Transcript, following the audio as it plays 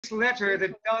letter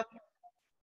that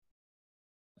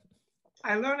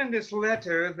I learn in this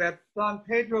letter that Don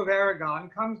Pedro of Aragon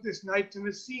comes this night to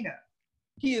Messina.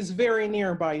 He is very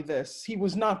near by this. He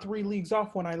was not 3 leagues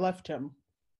off when I left him.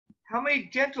 How many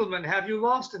gentlemen have you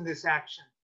lost in this action?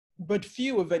 But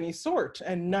few of any sort,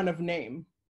 and none of name.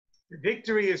 The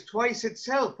victory is twice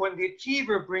itself when the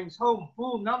achiever brings home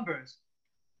full numbers.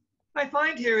 I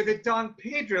find here that Don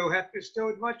Pedro hath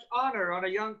bestowed much honor on a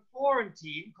young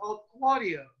Florentine called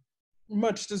Claudio.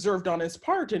 Much deserved on his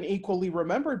part, and equally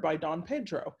remembered by Don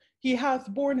Pedro. He hath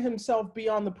borne himself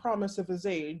beyond the promise of his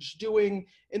age, doing,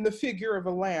 in the figure of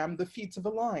a lamb, the feats of a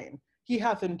lion. He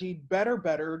hath indeed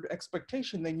better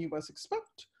expectation than you must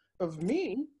expect of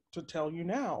me, to tell you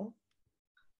now.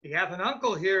 He hath an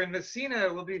uncle here in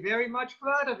Messina, will be very much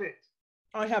glad of it.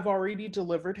 I have already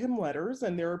delivered him letters,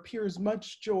 and there appears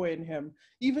much joy in him,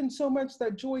 even so much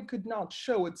that joy could not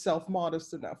show itself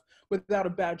modest enough, without a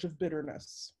badge of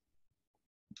bitterness.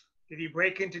 Did he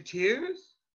break into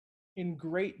tears? In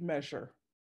great measure.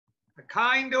 A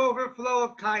kind overflow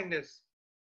of kindness.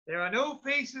 There are no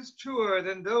faces truer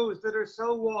than those that are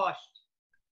so washed.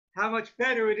 How much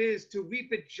better it is to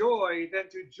weep at joy than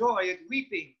to joy at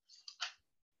weeping.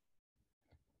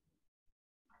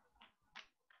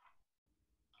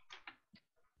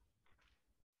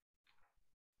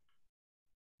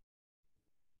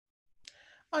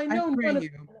 I pray you,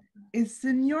 is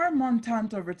Signor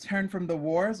Montanto returned from the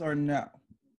wars or no?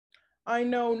 I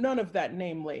know none of that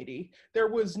name, lady. There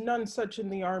was none such in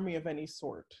the army of any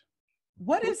sort.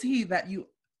 What is he that you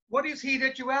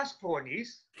ask for,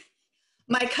 niece?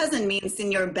 My cousin means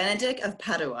Signor Benedick of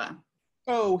Padua.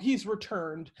 Oh, he's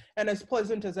returned, and as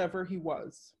pleasant as ever he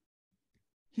was.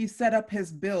 He set up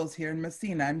his bills here in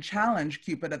Messina and challenged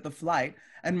Cupid at the flight,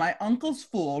 and my uncle's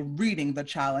fool, reading the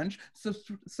challenge,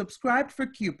 subscribed for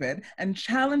Cupid and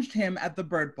challenged him at the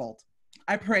bird bolt.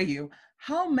 I pray you,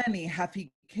 how many hath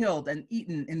he killed and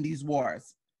eaten in these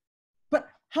wars? But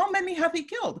how many hath he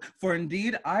killed? For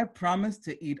indeed I promise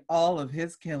to eat all of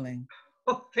his killing.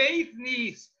 Oh, faith,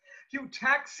 niece, you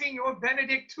tax Signor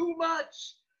Benedick too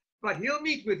much. But he'll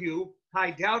meet with you,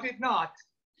 I doubt it not.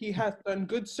 He hath done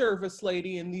good service,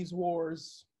 lady, in these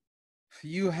wars.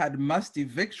 You had musty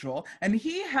victual, and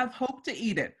he hath hope to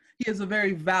eat it. He is a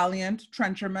very valiant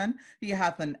trencherman. He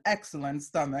hath an excellent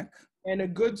stomach. And a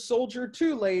good soldier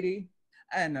too, lady.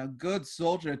 And a good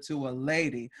soldier to a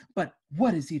lady. But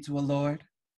what is he to a lord?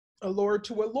 A lord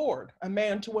to a lord, a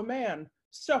man to a man,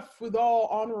 stuffed with all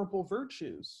honorable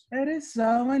virtues. It is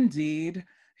so indeed.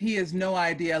 He is no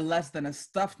idea less than a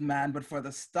stuffed man, but for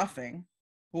the stuffing.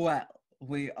 Well,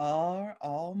 we are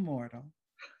all mortal.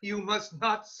 You must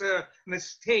not, sir,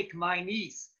 mistake my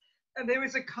niece. And there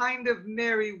is a kind of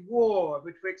merry war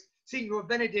betwixt Signor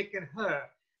Benedick and her.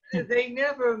 They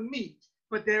never meet,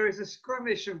 but there is a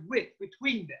skirmish of wit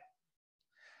between them.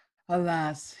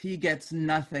 Alas, he gets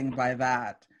nothing by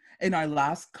that. In our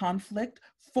last conflict,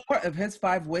 4 of his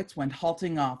 5 wits went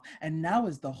halting off, and now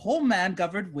is the whole man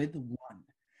governed with 1.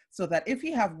 So that if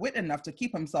he have wit enough to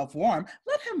keep himself warm,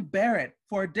 let him bear it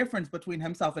for a difference between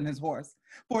himself and his horse.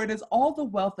 For it is all the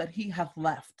wealth that he hath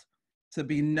left. To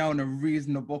be known a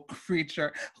reasonable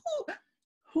creature.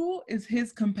 Who is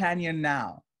his companion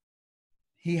now?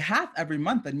 He hath every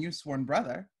month a new sworn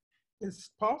brother. It's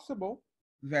possible.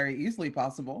 Very easily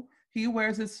possible. He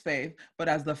wears his faith, but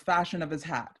as the fashion of his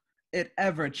hat, it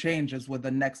ever changes with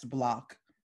the next block.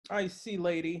 I see,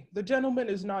 lady. The gentleman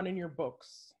is not in your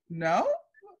books. No?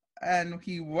 And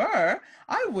he were,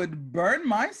 I would burn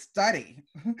my study.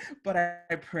 But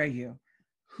I pray you,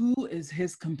 who is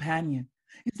his companion?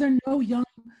 Is there no young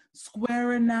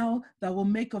squarer now that will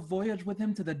make a voyage with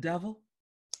him to the devil?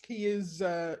 He is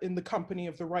in the company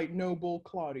of the right noble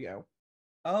Claudio.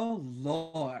 Oh,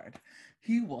 Lord,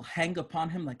 he will hang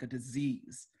upon him like a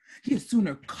disease. He is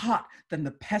sooner caught than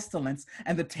the pestilence,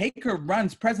 and the taker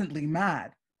runs presently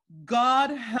mad. God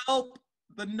help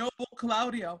the noble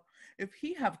Claudio. If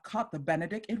he have caught the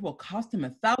Benedick, it will cost him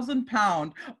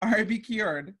 £1,000 or I be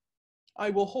cured. I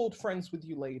will hold friends with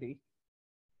you, lady.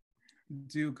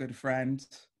 Do, good friend.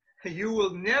 You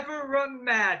will never run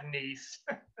mad, niece.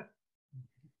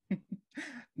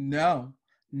 No,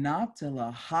 not till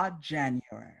a hot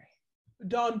January.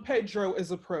 Don Pedro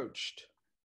is approached.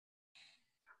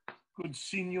 Good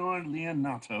Signor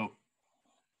Leonato,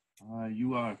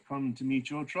 you are come to meet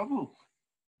your trouble.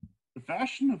 The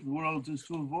fashion of the world is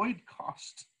to avoid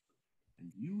cost, and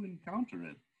you encounter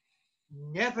it.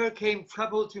 Never came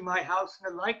trouble to my house in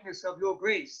the likeness of your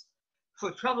grace.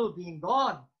 For trouble being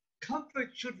gone,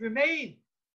 comfort should remain.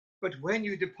 But when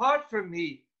you depart from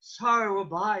me, sorrow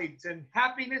abides and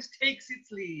happiness takes its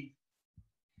leave.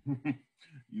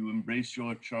 You embrace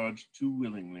your charge too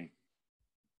willingly.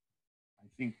 I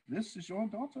think this is your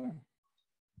daughter.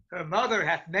 Her mother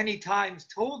hath many times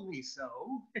told me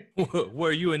so.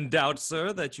 Were you in doubt,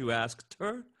 sir, that you asked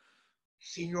her?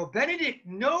 Signor Benedick,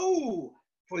 no,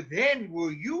 for then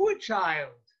were you a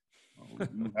child. Oh,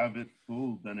 you have it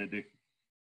full, Benedick.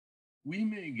 We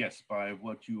may guess by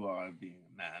what you are being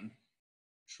a man.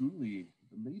 Truly,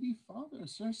 the lady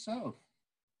father's herself.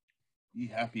 Be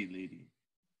happy, lady,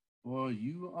 for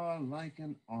you are like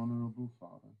an honorable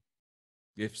father.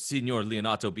 If Signor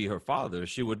Leonato be her father,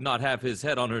 she would not have his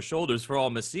head on her shoulders for all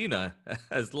Messina,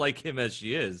 as like him as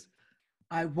she is.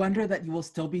 I wonder that you will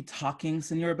still be talking,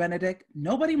 Signor Benedick.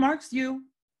 Nobody marks you.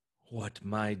 What,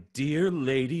 my dear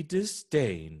Lady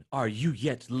Disdain, are you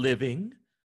yet living?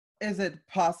 Is it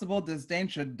possible Disdain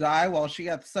should die while she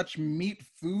hath such meat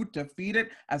food to feed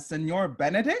it as Signor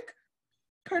Benedick?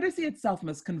 Courtesy itself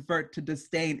must convert to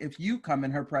disdain if you come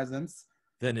in her presence.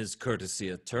 Then is courtesy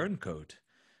a turncoat.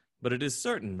 But it is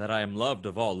certain that I am loved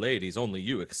of all ladies, only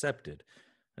you excepted.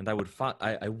 And I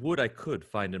could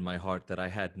find in my heart that I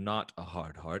had not a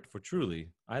hard heart, for truly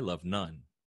I love none.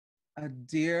 A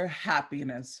dear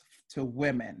happiness to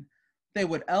women. They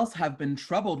would else have been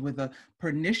troubled with a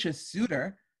pernicious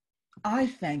suitor. I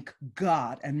thank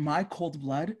God and my cold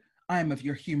blood, I am of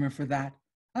your humor for that.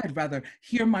 I'd rather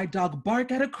hear my dog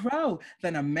bark at a crow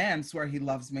than a man swear he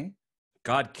loves me.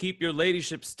 God keep your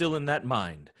ladyship still in that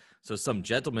mind, so some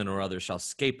gentleman or other shall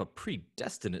scape a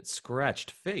predestinate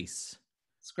scratched face.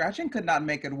 Scratching could not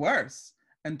make it worse,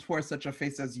 and 'twere such a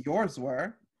face as yours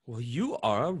were. Well, you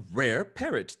are a rare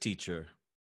parrot teacher.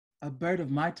 A bird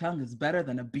of my tongue is better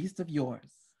than a beast of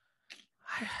yours.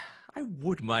 I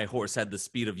would my horse had the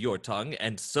speed of your tongue,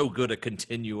 and so good a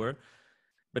continuer.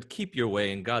 But keep your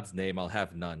way, in God's name I'll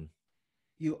have none.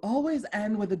 You always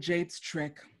end with a jade's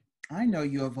trick. I know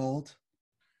you of old.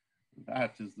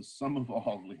 That is the sum of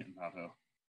all, Leonato.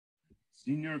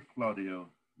 Signor Claudio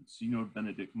and Signor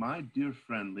Benedick, my dear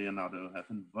friend Leonato, hath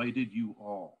invited you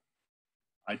all.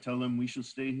 I tell him we shall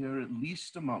stay here at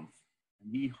least a month,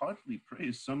 and he heartily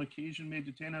prays some occasion may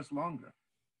detain us longer.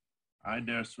 I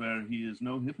dare swear he is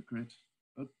no hypocrite,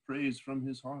 but prays from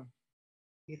his heart.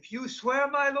 If you swear,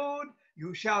 my lord,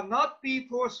 you shall not be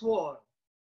forsworn.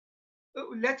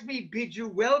 Let me bid you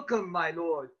welcome, my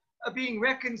lord. Being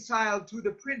reconciled to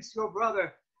the prince your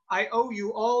brother, I owe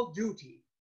you all duty.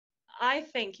 I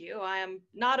thank you. I am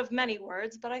not of many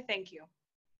words, but I thank you.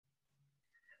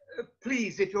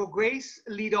 Please, if your grace,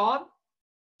 lead on.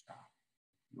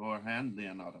 Your hand,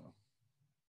 Leonato.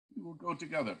 We will go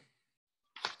together.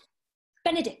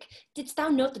 Benedick, didst thou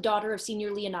note the daughter of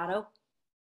Signor Leonato?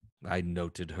 I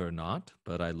noted her not,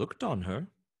 but I looked on her.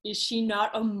 Is she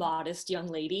not a modest young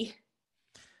lady?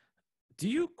 Do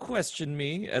you question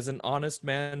me as an honest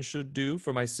man should do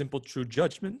for my simple true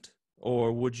judgment?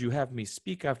 Or would you have me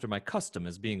speak after my custom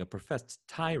as being a professed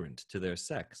tyrant to their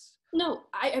sex? No,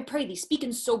 I pray thee, speak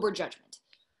in sober judgment.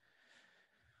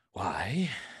 Why,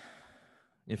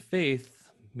 in faith,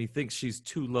 methinks she's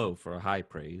too low for a high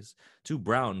praise, too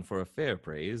brown for a fair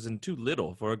praise, and too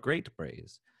little for a great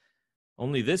praise.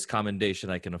 Only this commendation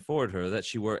I can afford her, that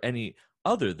she were any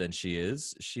other than she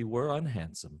is, she were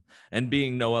unhandsome. And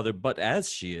being no other but as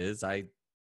she is, I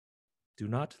do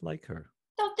not like her.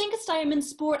 Thou thinkest I am in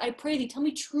sport, I pray thee, tell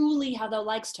me truly how thou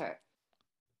likest her.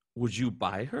 Would you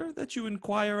buy her, that you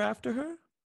inquire after her?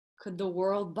 Could the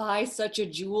world buy such a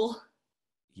jewel?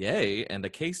 Yea, and a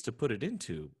case to put it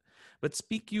into. But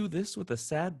speak you this with a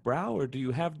sad brow, or do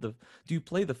you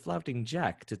play the flouting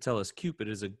jack to tell us Cupid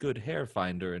is a good hair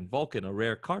finder and Vulcan a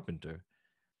rare carpenter?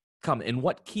 Come, in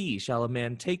what key shall a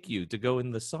man take you to go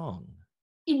in the song?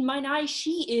 In mine eye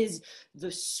she is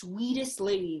the sweetest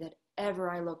lady that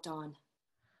ever I looked on.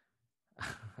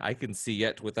 I can see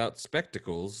yet without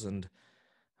spectacles, and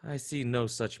I see no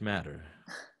such matter.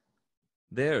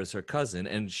 There's her cousin,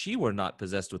 and she were not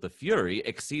possessed with a fury,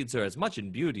 exceeds her as much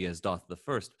in beauty as doth the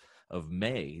 1st of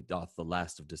May doth the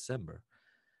last of December.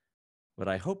 But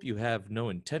I hope you have no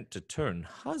intent to turn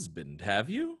husband, have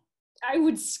you? I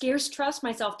would scarce trust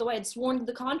myself, though I had sworn to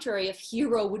the contrary, if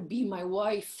Hero would be my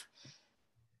wife.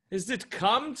 Is it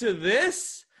come to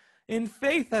this? In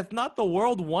faith, hath not the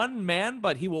world one man,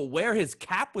 but he will wear his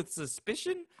cap with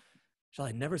suspicion? Shall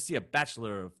I never see a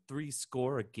bachelor of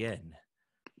 80 again?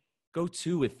 Go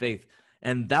to with faith,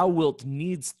 and thou wilt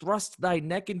needs thrust thy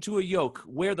neck into a yoke,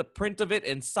 wear the print of it,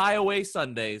 and sigh away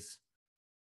Sundays.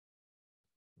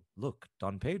 Look,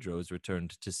 Don Pedro is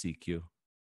returned to seek you.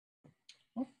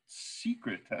 What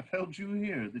secret hath held you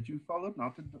here, that you followed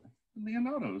not to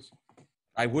Leonato's?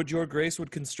 I would your grace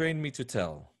would constrain me to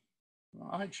tell.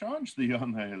 I charge thee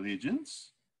on thy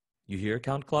allegiance. You hear,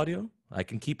 Count Claudio? I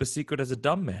can keep a secret as a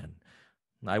dumb man.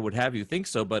 I would have you think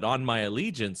so, but on my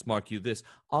allegiance, mark you this,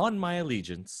 on my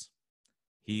allegiance,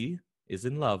 he is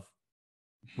in love.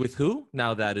 With who?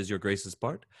 Now that is your grace's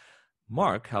part.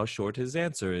 Mark how short his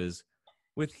answer is.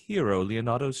 With hero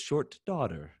Leonato's short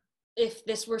daughter. If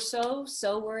this were so,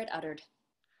 so were it uttered.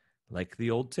 Like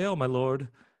the old tale, my lord.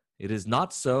 It is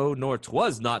not so, nor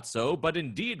 'twas not so, but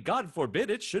indeed God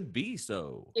forbid it should be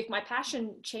so. If my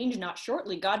passion change not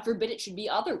shortly, God forbid it should be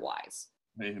otherwise.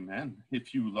 Amen,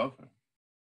 if you love her.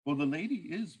 For the lady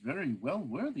is very well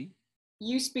worthy.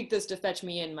 You speak this to fetch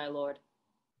me in, my lord.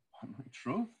 By my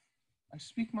troth, I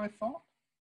speak my thought.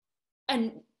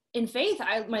 And in faith,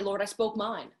 my lord, I spoke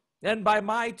mine. And by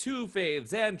my 2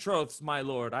 faiths and troths, my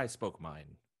lord, I spoke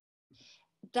mine.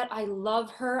 That I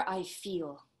love her, I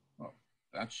feel. Well,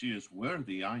 that she is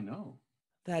worthy, I know.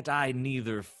 That I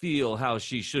neither feel how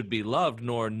she should be loved,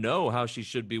 nor know how she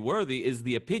should be worthy, is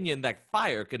the opinion that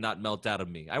fire cannot melt out of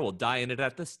me. I will die in it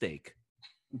at the stake.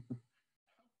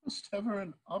 Was ever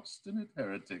an obstinate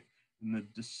heretic in the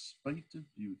despite of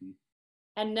beauty.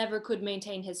 And never could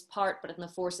maintain his part but in the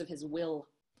force of his will.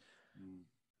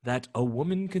 That a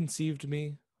woman conceived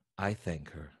me, I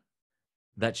thank her.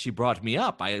 That she brought me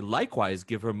up, I likewise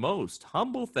give her most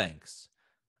humble thanks.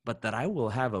 But that I will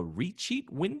have a recheat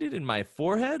winded in my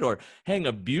forehead, or hang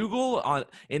a bugle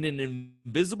in an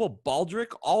invisible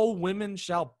baldric, all women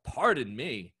shall pardon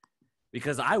me.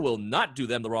 Because I will not do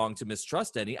them the wrong to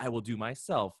mistrust any, I will do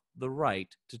myself the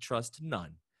right to trust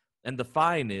none. And the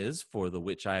fine is, for the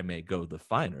which I may go the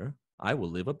finer, I will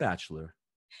live a bachelor.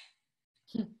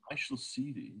 I shall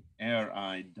see thee, ere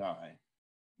I die,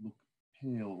 look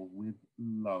pale with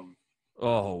love.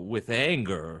 Oh, with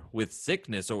anger, with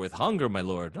sickness, or with hunger, my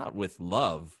lord, not with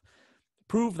love.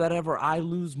 Prove that ever I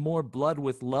lose more blood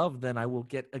with love than I will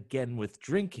get again with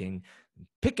drinking.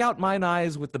 Pick out mine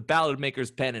eyes with the ballad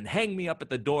maker's pen, and hang me up at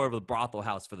the door of the brothel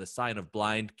house for the sign of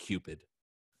blind Cupid.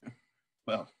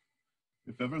 Well,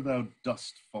 if ever thou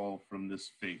dost fall from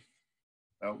this faith,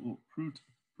 thou wilt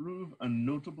prove a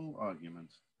notable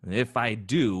argument. If I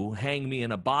do, hang me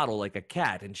in a bottle like a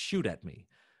cat and shoot at me.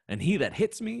 And he that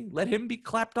hits me, let him be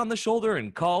clapped on the shoulder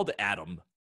and called Adam.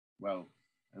 Well,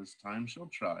 as time shall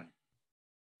try.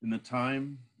 In the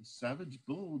time, the savage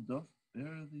bull doth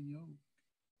bear the yoke.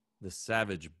 The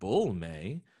savage bull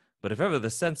may, but if ever the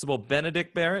sensible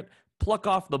Benedick bear it, pluck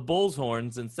off the bull's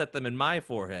horns and set them in my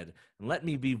forehead, and let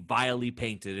me be vilely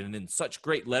painted, and in such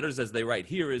great letters as they write,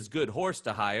 here is good horse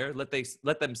to hire,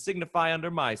 let them signify under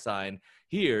my sign,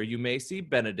 here you may see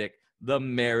Benedick, the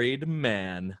married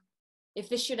man. If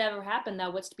this should ever happen,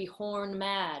 thou wouldst be horn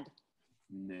mad.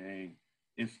 Nay,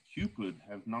 if Cupid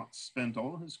have not spent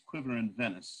all his quiver in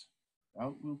Venice,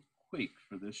 thou wilt quake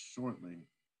for this shortly.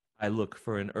 I look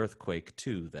for an earthquake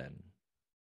too, then.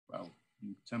 Well,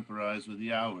 you temporize with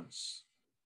the hours.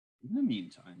 In the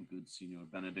meantime, good Signor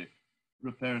Benedick,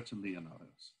 repair to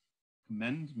Leonato's.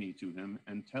 Commend me to him,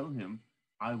 and tell him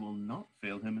I will not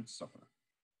fail him at supper.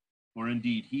 For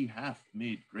indeed he hath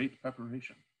made great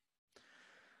preparation.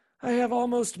 I have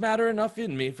almost matter enough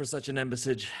in me for such an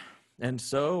embassage, and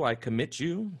so I commit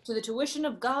you To the tuition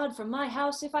of God from my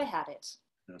house if I had it.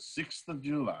 The 6th of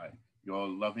July, your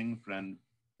loving friend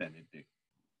Benedick.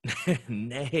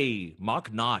 Nay,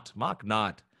 mock not, mock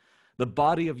not. The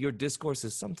body of your discourse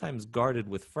is sometimes guarded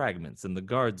with fragments, and the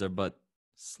guards are but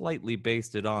slightly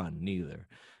basted on neither.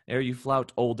 Ere you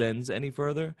flout old ends any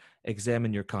further,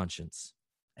 examine your conscience.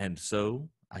 And so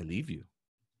I leave you.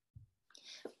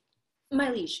 My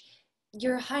liege,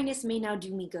 your highness may now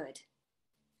do me good.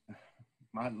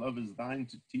 My love is thine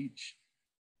to teach.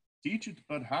 Teach it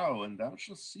but how, and thou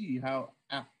shalt see how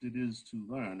apt it is to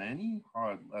learn any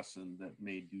hard lesson that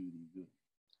may do thee good.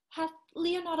 Hath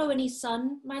Leonato any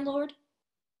son, my lord?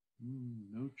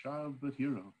 No child but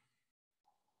hero.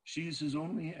 She's his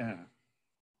only heir.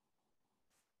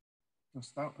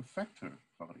 Dost thou affect her,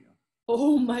 Claudio?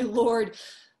 Oh, my lord,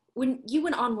 when you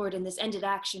went onward in this ended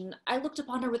action, I looked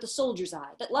upon her with a soldier's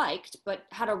eye that liked, but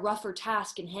had a rougher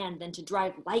task in hand than to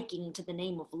drive liking to the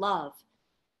name of love.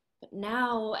 But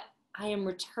now I am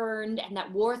returned, and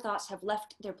that war thoughts have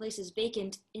left their places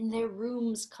vacant, in their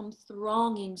rooms come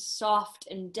thronging soft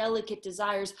and delicate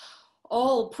desires,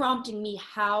 all prompting me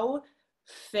how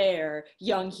fair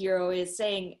young hero is,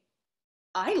 saying,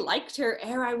 I liked her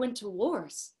ere I went to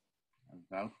wars. And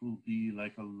thou wilt be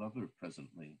like a lover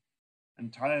presently,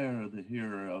 and tire the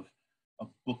hearer of a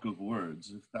book of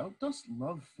words. If thou dost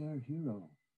love fair hero,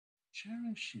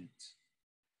 cherish it.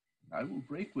 I will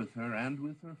break with her and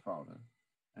with her father,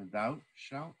 and thou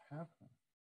shalt have her.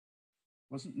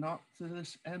 Was it not to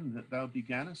this end that thou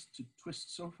beganest to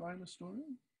twist so fine a story?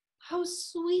 How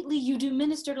sweetly you do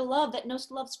minister to love that knows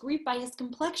love's grief by his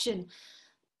complexion.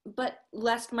 But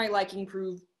lest my liking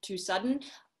prove too sudden,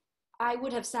 I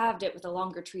would have salved it with a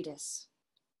longer treatise.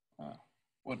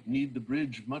 What need the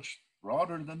bridge much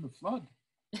broader than the flood?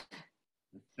 The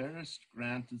fairest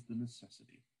grant is the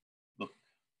necessity. Look,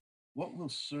 what will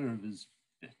serve is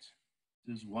fit.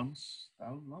 'Tis once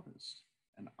thou lovest,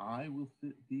 and I will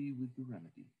fit thee with the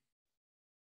remedy.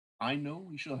 I know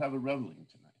we shall have a revelling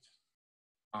tonight.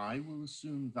 I will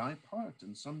assume thy part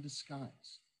in some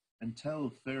disguise, and tell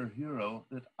fair hero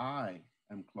that I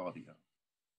am Claudio.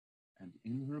 And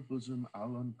in her bosom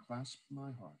I'll unclasp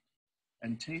my heart,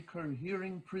 and take her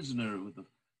hearing prisoner with the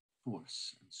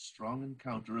force and strong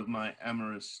encounter of my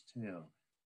amorous tale.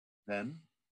 Then,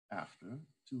 after,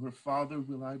 to her father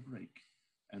will I break,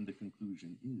 and the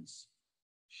conclusion is,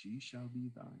 she shall be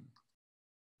thine.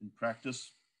 In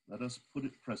practice, let us put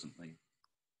it presently.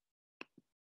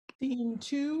 Scene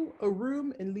 2, a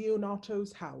room in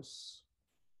Leonato's house.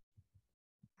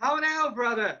 How now,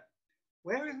 brother?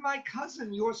 Where is my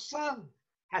cousin, your son?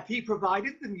 Hath he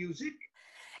provided the music?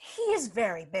 He is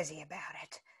very busy about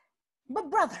it.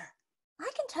 But brother, I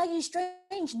can tell you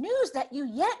strange news that you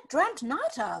yet dreamt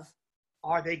not of.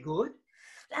 Are they good?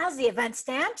 As the event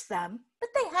stamps them, but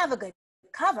they have a good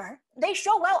cover. They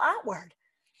show well outward.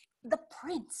 The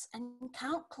prince and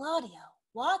Count Claudio,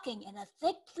 walking in a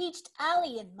thick-pleached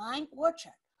alley in mine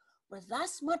orchard, were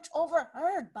thus much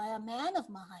overheard by a man of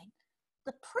mine.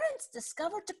 The prince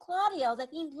discovered to Claudio that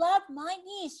he loved my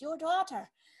niece, your daughter,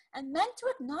 and meant to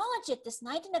acknowledge it this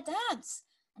night in a dance.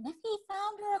 And if he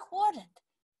found her accordant,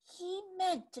 he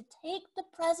meant to take the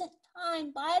present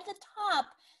time by the top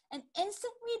and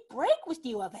instantly break with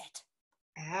you of it.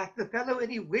 Hath the fellow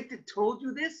any wit that told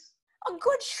you this? A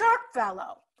good sharp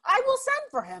fellow. I will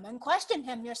send for him and question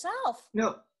him yourself.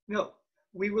 No.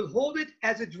 We will hold it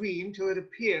as a dream till it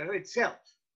appear itself.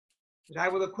 But I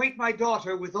will acquaint my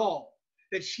daughter with all,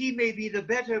 that she may be the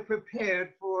better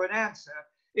prepared for an answer,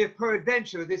 if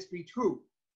peradventure this be true.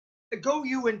 Go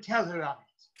you and tell her of it.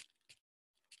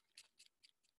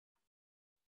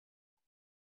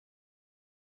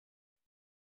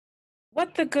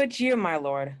 What the good year, my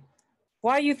lord?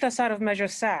 Why are you thus out of measure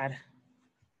sad?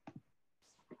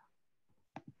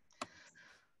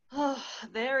 Oh,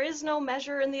 there is no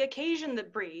measure in the occasion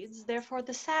that breeds, therefore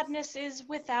the sadness is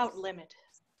without limit.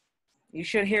 You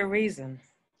should hear reason.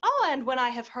 Oh, and when I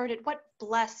have heard it, what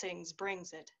blessings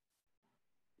brings it?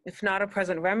 If not a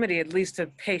present remedy, at least a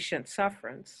patient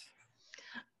sufferance.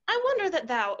 I wonder that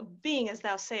thou, being as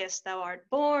thou sayest thou art,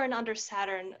 born under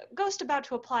Saturn, goest about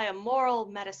to apply a moral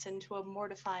medicine to a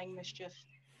mortifying mischief.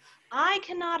 I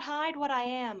cannot hide what I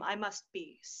am. I must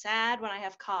be sad when I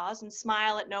have cause and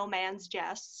smile at no man's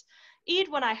jests,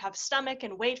 eat when I have stomach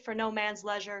and wait for no man's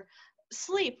leisure,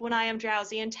 sleep when I am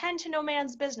drowsy and tend to no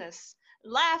man's business,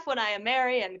 laugh when I am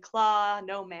merry and claw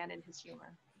no man in his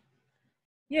humor.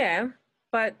 Yeah,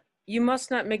 but you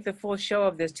must not make the full show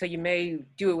of this till you may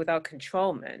do it without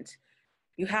controlment.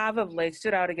 You have of late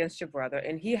stood out against your brother,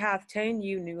 and he hath ta'en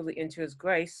you newly into his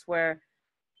grace, where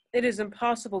it is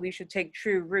impossible you should take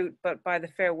true root but by the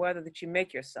fair weather that you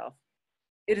make yourself.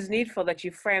 It is needful that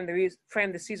you frame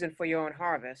the season for your own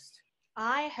harvest.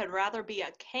 I had rather be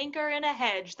a canker in a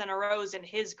hedge than a rose in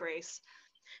his grace.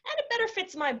 And it better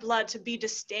fits my blood to be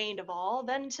disdained of all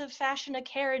than to fashion a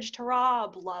carriage to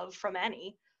rob love from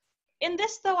any. In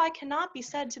this, though I cannot be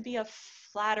said to be a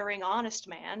flattering, honest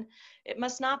man, it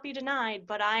must not be denied,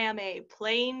 but I am a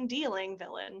plain-dealing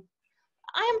villain.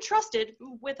 I am trusted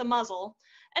with a muzzle,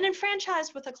 and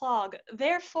enfranchised with a clog.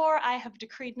 Therefore I have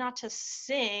decreed not to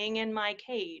sing in my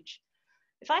cage.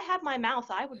 If I had my mouth,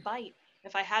 I would bite.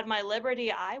 If I had my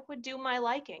liberty, I would do my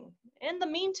liking. In the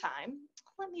meantime,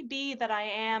 let me be that I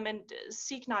am, and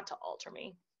seek not to alter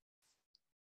me.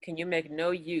 Can you make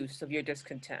no use of your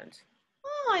discontent?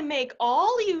 Oh, I make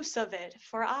all use of it,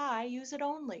 for I use it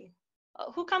only.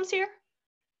 Who comes here?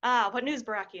 What news,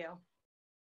 Borachio?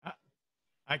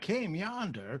 I came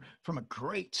yonder from a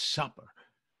great supper.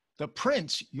 The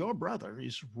prince, your brother,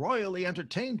 is royally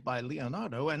entertained by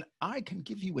Leonato, and I can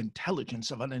give you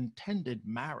intelligence of an intended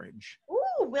marriage.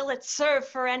 Ooh, will it serve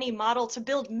for any model to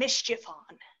build mischief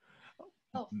on?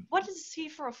 Oh, what is he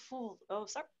for a fool? Oh,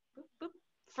 sorry. Boop, boop.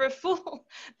 For a fool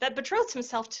that betroths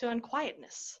himself to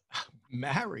unquietness.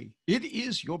 Marry, it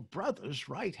is your brother's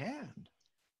right hand.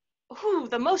 Ooh,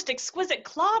 the most exquisite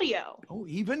Claudio. Oh,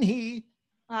 even he.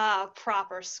 Ah,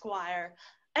 proper squire.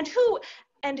 And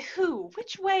who,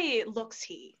 which way looks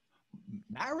he?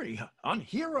 Marry, on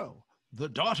Hero, the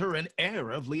daughter and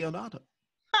heir of Leonato.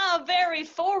 Ah, very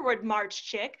forward, March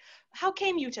chick. How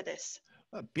came you to this?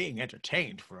 Being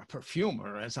entertained for a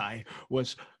perfumer as I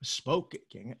was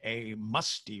smoking a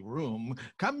musty room,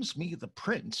 comes me the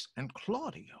prince and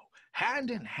Claudio, hand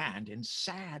in hand in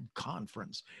sad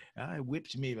conference. I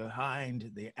whipped me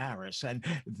behind the arras, and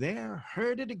there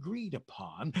heard it agreed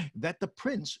upon that the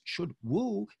prince should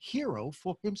woo Hero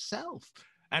for himself,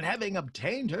 and having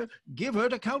obtained her, give her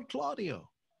to Count Claudio.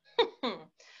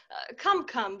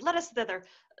 Come, let us thither.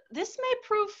 This may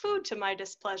prove food to my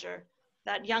displeasure.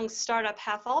 That young startup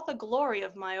hath all the glory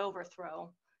of my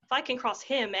overthrow. If I can cross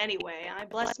him anyway, I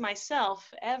bless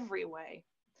myself every way.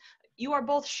 You are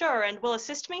both sure and will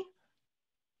assist me?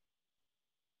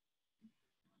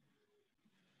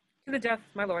 To the death,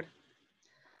 my lord.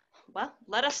 Well,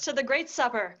 let us to the great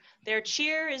supper. Their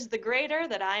cheer is the greater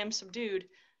that I am subdued.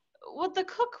 Would the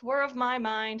cook were of my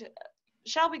mind.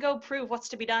 Shall we go prove what's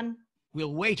to be done?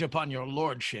 We'll wait upon your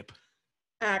lordship.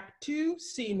 Act 2,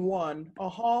 Scene 1, a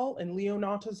hall in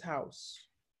Leonato's house.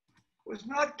 Was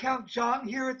not Count John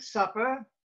here at supper?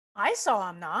 I saw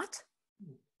him not.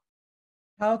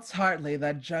 How tartly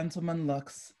that gentleman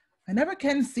looks. I never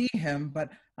can see him,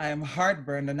 but I am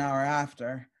heartburned an hour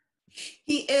after.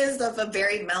 He is of a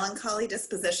very melancholy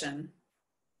disposition.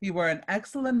 He were an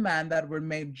excellent man that were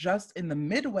made just in the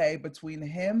midway between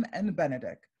him and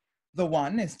Benedick. The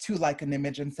one is too like an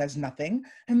image and says nothing,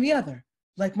 and the other,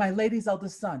 like my lady's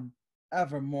eldest son,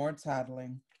 evermore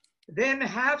tattling. Then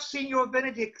have Signor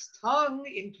Benedick's tongue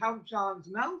in Count John's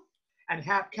mouth, and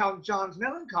have Count John's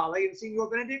melancholy in Signor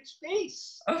Benedick's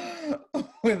face.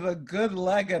 With a good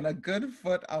leg and a good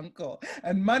foot, uncle,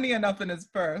 and money enough in his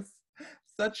purse.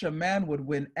 Such a man would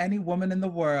win any woman in the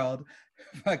world,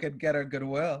 if I could get her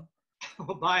goodwill.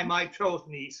 Oh, by my troth,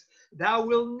 niece, thou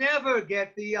wilt never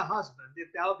get thee a husband, if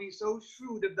thou be so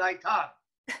shrewd of thy tongue.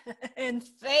 In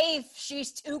faith,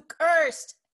 she's too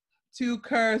cursed. Too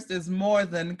cursed is more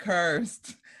than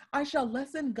cursed. I shall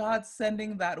lessen God's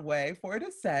sending that way, for it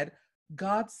is said,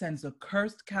 God sends a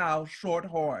cursed cow short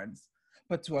horns,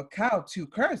 but to a cow too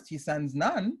cursed he sends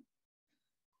none.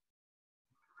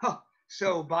 Huh.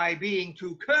 So by being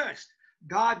too cursed,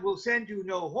 God will send you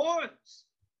no horns.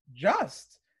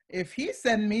 Just, if he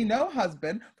send me no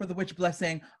husband, for the which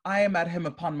blessing I am at him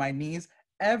upon my knees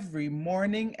every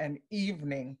morning and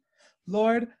evening.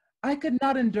 Lord, I could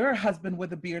not endure a husband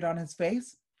with a beard on his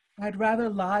face. I'd rather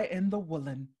lie in the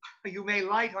woolen. You may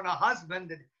light on a husband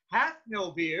that hath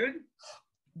no beard.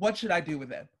 What should I do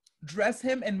with it? Dress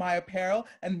him in my apparel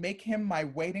and make him my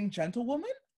waiting gentlewoman?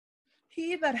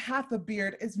 He that hath a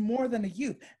beard is more than a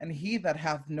youth, and he that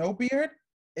hath no beard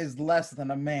is less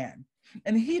than a man.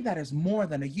 And he that is more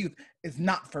than a youth is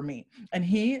not for me, and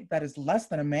he that is less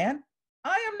than a man,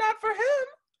 I am not for him.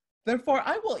 Therefore,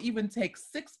 I will even take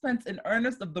 6pence in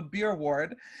earnest of the beer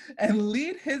ward and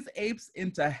lead his apes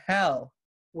into hell.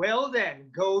 Well then,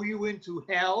 go you into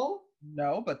hell?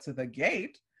 No, but to the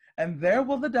gate. And there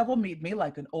will the devil meet me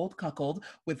like an old cuckold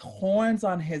with horns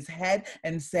on his head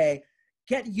and say,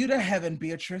 get you to heaven,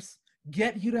 Beatrice.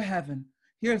 Get you to heaven.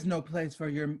 Here's no place for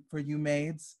you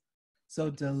maids. So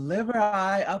deliver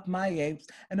I up my apes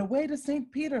and away to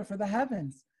St. Peter for the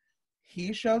heavens.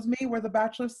 He shows me where the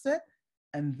bachelors sit,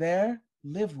 and there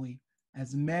live we,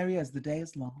 as merry as the day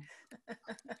is long.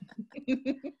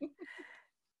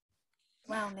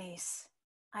 Well, niece,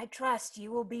 I trust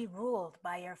you will be ruled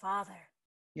by your father.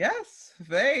 Yes,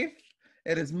 faith.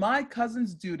 It is my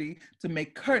cousin's duty to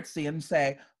make curtsy and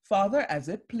say, Father, as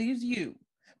it please you.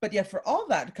 But yet for all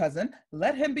that, cousin,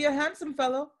 let him be a handsome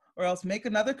fellow, or else make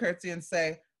another curtsy and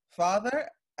say, Father,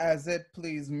 as it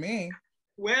please me.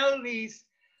 Well, niece,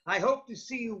 I hope to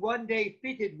see you one day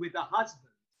fitted with a husband.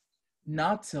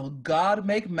 Not till God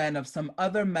make men of some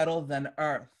other metal than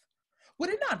earth. Would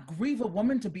it not grieve a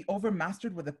woman to be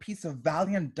overmastered with a piece of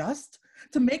valiant dust?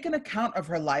 To make an account of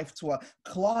her life to a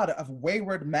clod of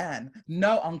wayward man?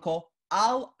 No, uncle,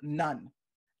 I'll none.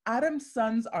 Adam's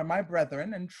sons are my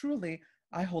brethren, and truly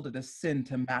I hold it a sin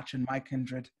to match in my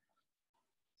kindred.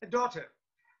 Daughter,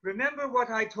 remember what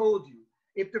I told you.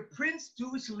 If the prince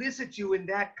do solicit you in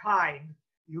that kind,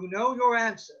 you know your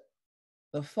answer.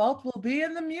 The fault will be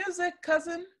in the music,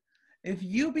 cousin. If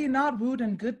you be not wooed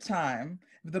in good time,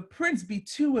 if the prince be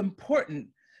too important,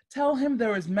 tell him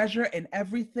there is measure in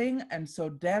everything, and so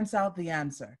dance out the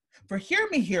answer. For hear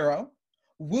me, hero,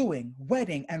 wooing,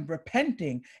 wedding, and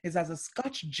repenting is as a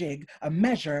Scotch jig, a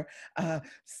measure, a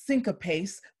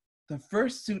syncopace. The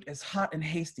first suit is hot and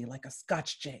hasty like a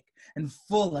Scotch jig, and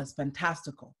full as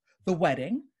fantastical. The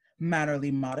wedding,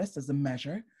 mannerly modest as a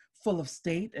measure, full of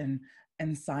state and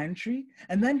ensignry,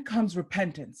 and then comes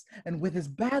repentance, and with his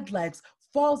bad legs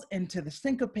falls into the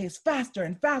syncopace faster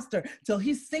and faster till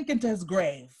he sink into his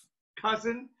grave.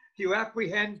 Cousin, You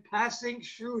apprehend passing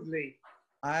shrewdly.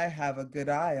 I have a good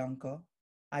eye, uncle.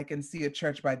 I can see a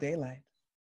church by daylight.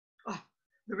 Ah,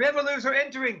 the revelers are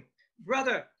entering.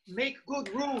 Brother, make good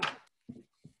room.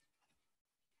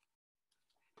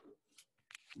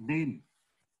 Lady,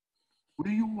 will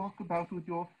you walk about with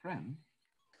your friend?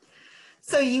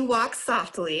 So you walk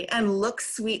softly and look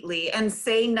sweetly and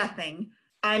say nothing.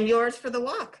 I'm yours for the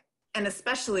walk, and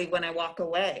especially when I walk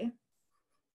away.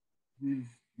 With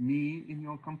me in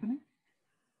your company?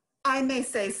 I may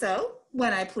say so,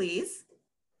 when I please.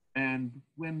 And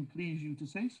when please you to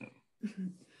say so?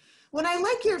 When I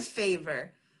like your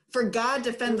favor, for God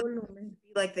defend the woman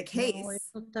to be like the case.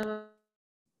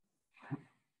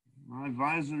 My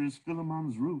visor is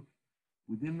Philemon's roof.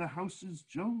 Within the house is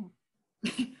Jove.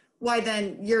 Why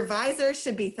then, your visor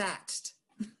should be thatched.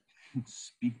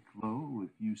 Speak low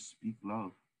if you speak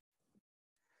love.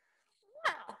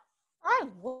 Well, I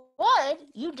would.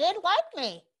 You did like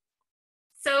me.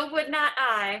 So would not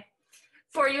I,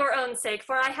 for your own sake,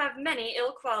 for I have many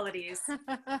ill qualities.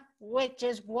 Which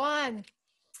is one?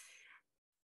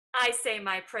 I say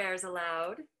my prayers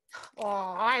aloud.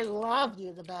 Oh, I love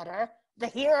you the better. The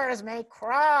hearers may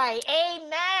cry,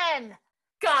 Amen.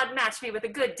 God match me with a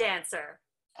good dancer.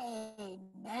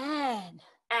 Amen.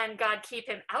 And God keep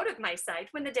him out of my sight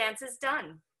when the dance is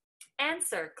done.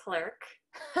 Answer, clerk.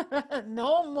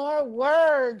 No more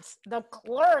words. The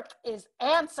clerk is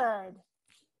answered.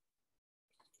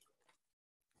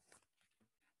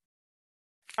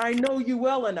 I know you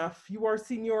well enough. You are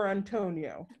Signor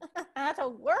Antonio. That's a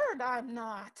word I'm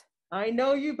not. I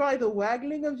know you by the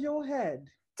waggling of your head.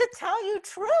 To tell you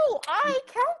true, I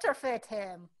counterfeit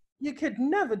him. You could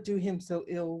never do him so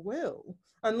ill will,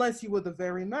 unless you were the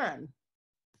very man.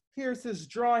 Here's his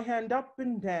dry hand up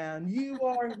and down. You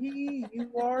are he,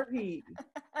 you are he.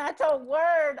 That's a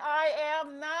word I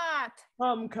am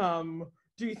not. Come.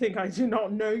 Do you think I do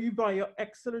not know you by your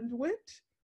excellent wit?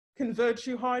 Can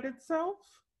virtue hide itself?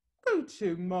 Go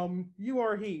to, mum, you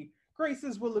are he.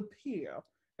 Graces will appear,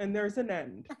 and there's an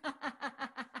end.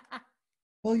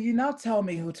 Will you now tell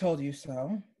me who told you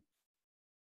so?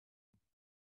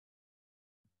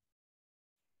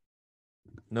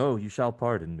 No, you shall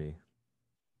pardon me.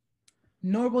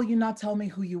 Nor will you not tell me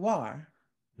who you are?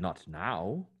 Not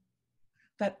now.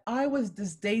 That I was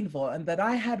disdainful and that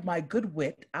I had my good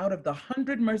wit out of the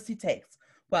 100 mercy takes.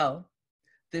 Well,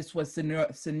 this was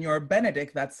Signor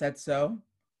Benedick that said so.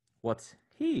 What's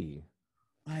he?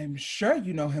 I'm sure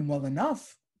you know him well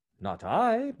enough. Not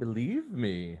I, believe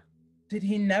me. Did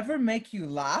he never make you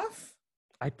laugh?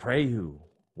 I pray you,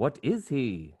 what is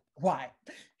he? Why,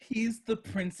 he's the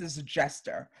prince's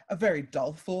jester, a very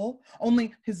dull fool,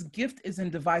 only his gift is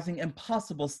in devising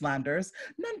impossible slanders.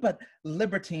 None but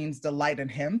libertines delight in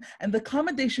him, and the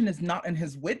commendation is not in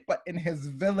his wit, but in his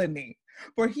villainy.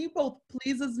 For he both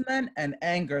pleases men and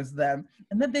angers them,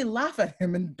 and then they laugh at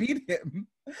him and beat him.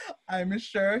 I'm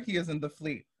sure he is in the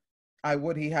fleet. I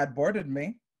would he had boarded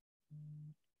me.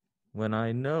 When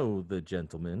I know the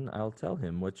gentleman, I'll tell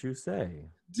him what you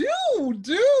say.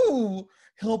 Do!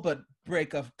 He'll but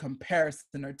break a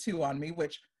comparison or two on me,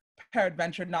 which,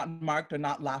 peradventure not marked or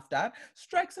not laughed at,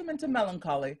 strikes him into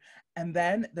melancholy. And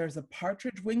then there's a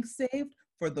partridge wing saved,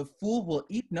 for the fool will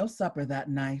eat no supper that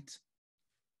night.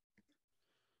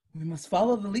 We must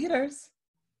follow the leaders.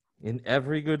 In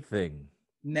every good thing.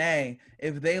 Nay,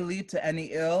 if they lead to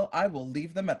any ill, I will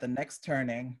leave them at the next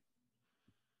turning.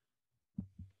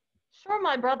 Sure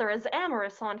my brother is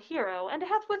amorous on Hero, and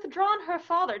hath withdrawn her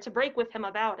father to break with him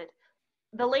about it.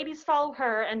 The ladies follow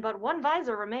her, and but one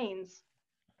visor remains.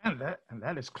 And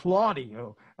that is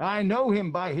Claudio. I know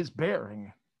him by his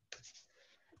bearing.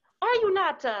 Are you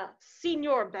not,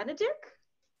 Signor Benedick?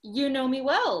 You know me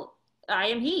well. I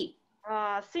am he.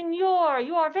 Signor,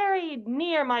 you are very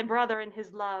near my brother in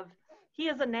his love. He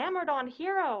is enamored on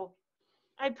Hero.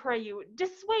 I pray you,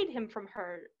 dissuade him from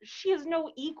her. She is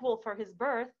no equal for his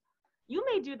birth. You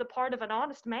may do the part of an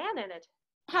honest man in it.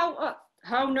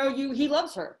 How know you he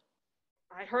loves her?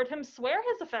 I heard him swear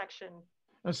his affection.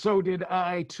 So did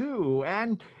I too,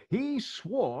 and he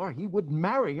swore he would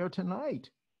marry her tonight.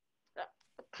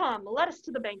 Come, let us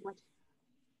to the banquet.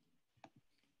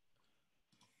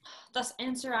 Thus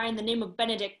answer I in the name of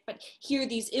Benedick, but hear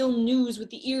these ill news with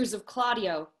the ears of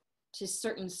Claudio. 'Tis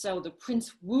certain so, the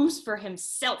prince woos for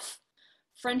himself.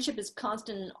 Friendship is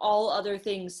constant in all other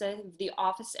things, save the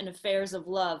office and affairs of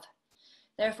love.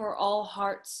 Therefore all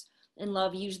hearts in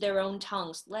love use their own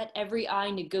tongues. Let every eye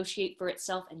negotiate for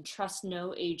itself and trust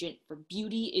no agent, for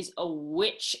beauty is a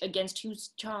witch against whose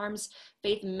charms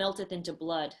faith melteth into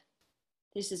blood.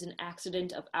 This is an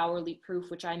accident of hourly proof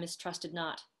which I mistrusted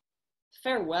not.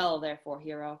 Farewell, therefore,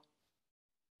 hero.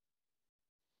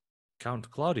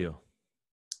 Count Claudio.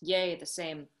 Yea, the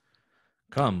same.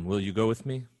 Come, will you go with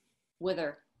me?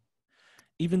 Whither?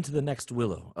 Even to the next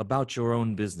willow, about your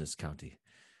own business, County.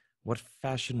 What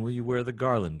fashion will you wear the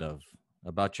garland of?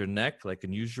 About your neck, like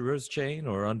an usurer's chain,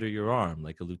 or under your arm,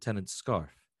 like a lieutenant's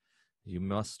scarf? You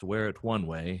must wear it one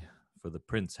way, for the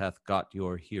prince hath got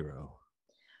your hero.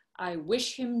 I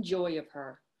wish him joy of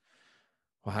her.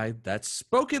 Why, that's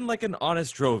spoken like an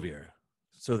honest drovier.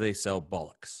 So they sell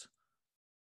bullocks.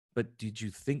 But did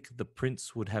you think the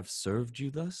prince would have served you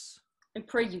thus? I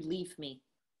pray you leave me.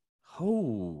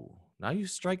 Oh, now you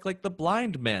strike like the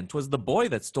blind man. 'Twas the boy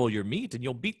that stole your meat, and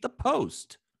you'll beat the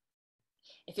post.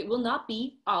 If it will not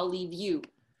be, I'll leave you.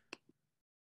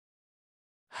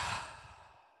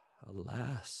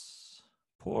 Alas,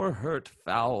 poor hurt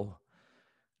fowl.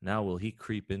 Now will he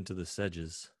creep into the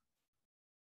sedges.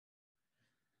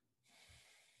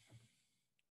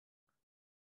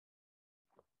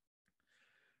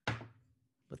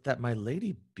 But that my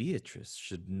lady Beatrice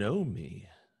should know me,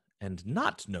 and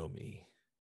not know me.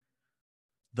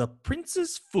 The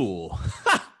prince's fool.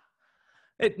 Ha!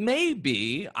 It may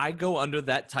be I go under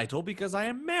that title because I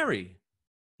am merry.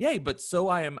 Yea, but so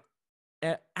I am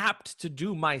apt to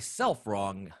do myself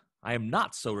wrong. I am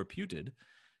not so reputed.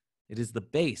 It is the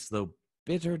base, though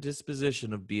bitter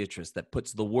disposition of Beatrice that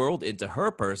puts the world into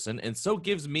her person and so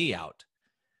gives me out.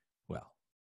 Well,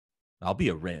 I'll be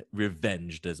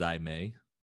revenged as I may.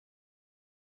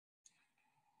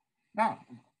 Now,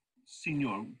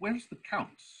 Signor, where's the Count?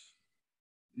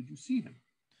 Did you see him?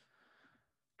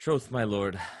 Troth, my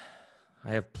lord,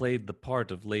 I have played the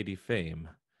part of Lady Fame.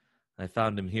 I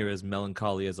found him here as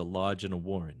melancholy as a lodge in a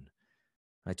warren.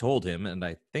 I told him, and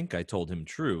I think I told him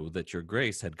true, that your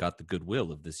grace had got the goodwill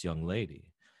of this young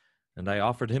lady. And I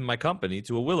offered him my company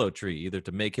to a willow tree, either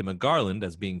to make him a garland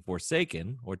as being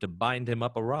forsaken, or to bind him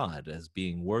up a rod as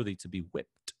being worthy to be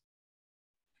whipped.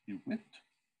 You whipped?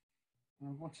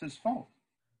 What's his fault?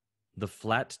 The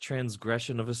flat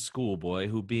transgression of a schoolboy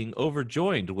who, being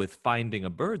overjoyed with finding a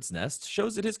bird's nest,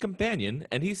 shows it his companion,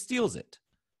 and he steals it.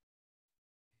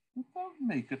 Don't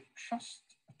make it just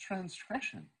a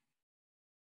transgression.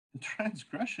 The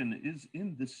transgression is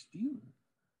in the stealer.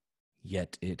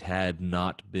 Yet it had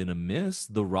not been amiss.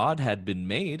 The rod had been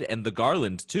made, and the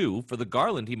garland too, for the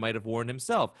garland he might have worn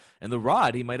himself, and the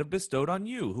rod he might have bestowed on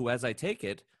you, who, as I take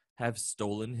it, have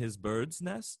stolen his bird's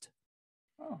nest.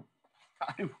 Oh,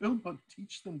 I will but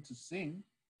teach them to sing,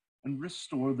 and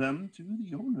restore them to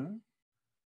the owner.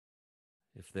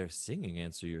 If their singing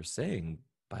answer your saying,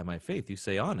 by my faith you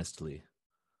say honestly.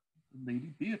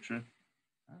 Lady Beatrice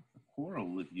hath a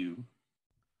quarrel with you.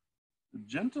 The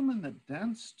gentleman that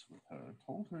danced with her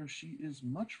told her she is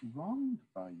much wronged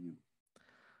by you.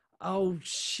 Oh,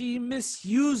 she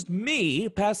misused me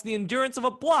past the endurance of a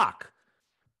block.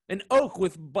 An oak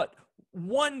with but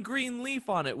one green leaf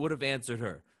on it would have answered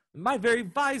her. My very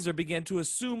visor began to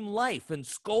assume life and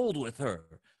scold with her.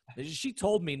 She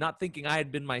told me, not thinking I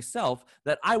had been myself,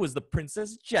 that I was the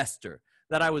princess jester,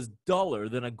 that I was duller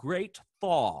than a great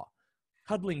thaw,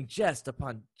 huddling jest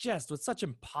upon jest with such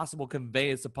impossible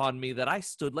conveyance upon me that I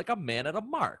stood like a man at a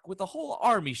mark, with a whole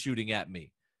army shooting at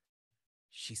me.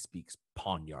 She speaks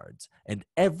poniards, and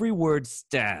every word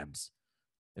stabs.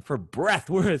 If her breath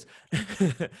were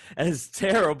as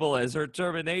terrible as her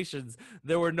terminations,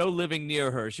 there were no living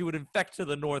near her. She would infect to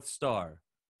the North Star.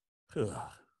 Ugh,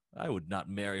 I would not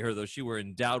marry her, though she were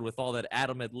endowed with all that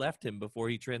Adam had left him before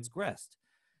he transgressed.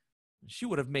 She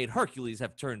would have made Hercules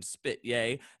have turned spit,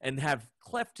 yea, and have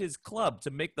cleft his club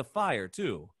to make the fire,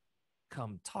 too.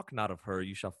 Come, talk not of her.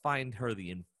 You shall find her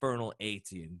the infernal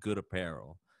Ate in good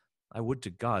apparel. I would to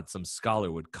God some scholar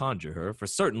would conjure her, for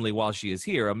certainly while she is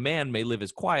here, a man may live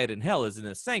as quiet in hell as in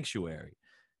a sanctuary,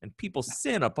 and people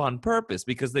sin upon purpose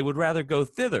because they would rather go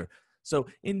thither. So,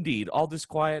 indeed, all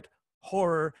disquiet,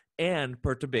 horror, and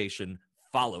perturbation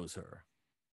follows her.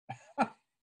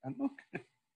 And look,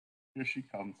 here she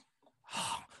comes.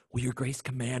 Will your grace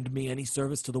command me any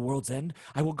service to the world's end?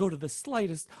 I will go to the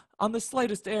slightest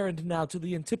errand now to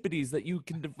the antipodes that you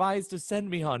can devise to send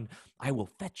me on. I will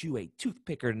fetch you a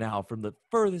toothpicker now from the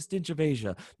furthest inch of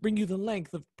Asia, bring you the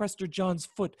length of Prester John's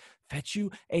foot, fetch you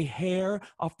a hair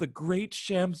off the great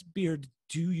Sham's beard,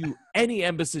 do you any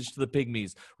embassage to the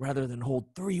pygmies, rather than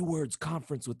hold 3 words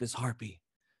conference with this harpy.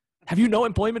 Have you no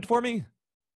employment for me?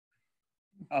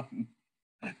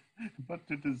 But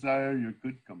to desire your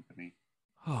good company.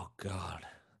 Oh, God.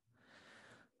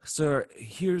 Sir,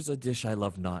 here's a dish I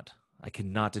love not. I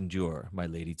cannot endure my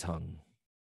lady tongue.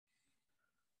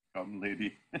 Come,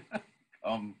 lady.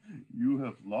 Come, you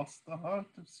have lost the heart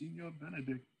of Signor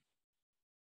Benedick.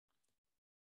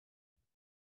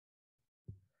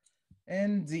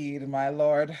 Indeed, my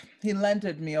lord. He lent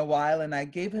it me a while, and I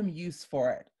gave him use for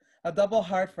it. A double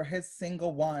heart for his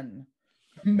single one.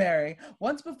 Marry,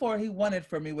 once before he won it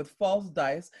for me with false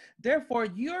dice, therefore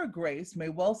your grace may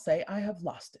well say I have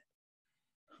lost it.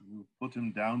 You have put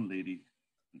him down, lady.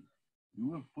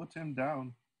 You have put him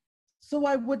down. So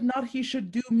I would not he should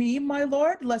do me, my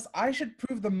lord, lest I should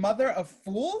prove the mother of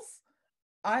fools?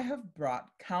 I have brought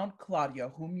Count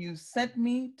Claudio, whom you sent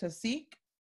me to seek.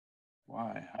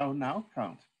 Why, how now,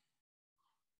 Count?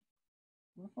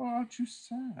 Wherefore art you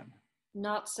sad?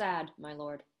 Not sad, my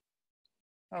lord.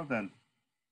 How then?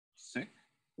 Sick?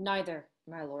 Neither,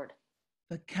 my lord.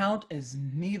 The Count is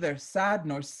neither sad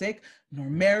nor sick, nor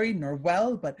merry nor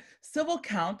well, but civil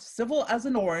Count, civil as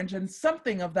an orange, and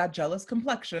something of that jealous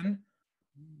complexion.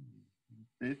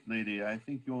 Faith, lady, I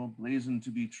think your blazon to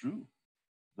be true,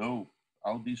 though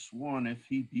I'll be sworn if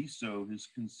he be so, his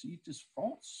conceit is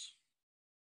false.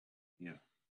 Here,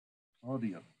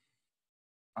 Claudio,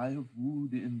 I have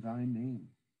wooed in thy name,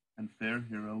 and fair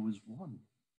hero is won.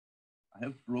 I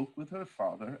have broke with her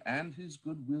father, and his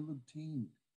good will obtained.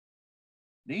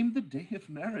 Name the day of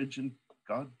marriage, and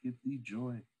God give thee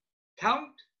joy.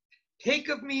 Count, take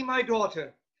of me my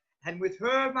daughter, and with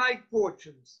her my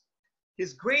fortunes.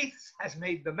 His grace has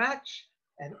made the match,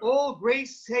 and all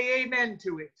grace say amen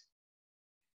to it.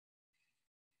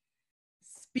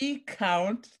 Speak,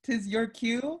 Count, 'tis your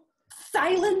cue.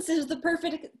 Silence is the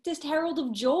perfectest herald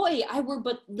of joy. I were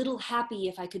but little happy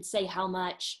if I could say how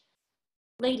much.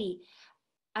 Lady,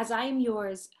 as I am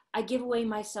yours, I give away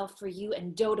myself for you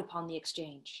and dote upon the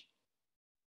exchange.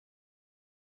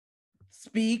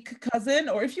 Speak, cousin,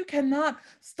 or if you cannot,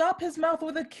 stop his mouth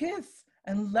with a kiss,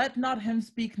 and let not him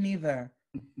speak neither.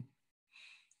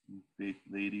 Faith,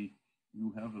 lady,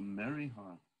 you have a merry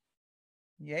heart.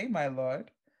 Yea, my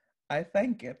lord, I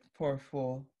thank it, poor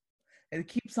fool. It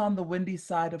keeps on the windy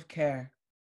side of care.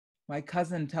 My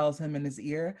cousin tells him in his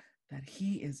ear that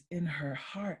he is in her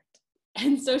heart.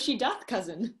 And so she doth,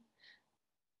 cousin.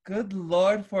 Good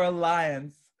Lord for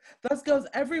alliance. Thus goes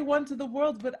everyone to the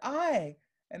world but I,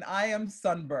 and I am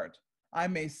sunburnt. I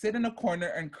may sit in a corner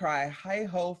and cry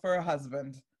hi-ho for a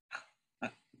husband.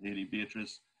 Lady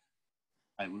Beatrice,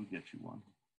 I will get you one.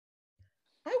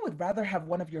 I would rather have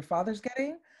one of your father's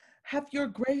getting. Hath your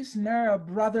grace ne'er a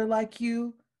brother like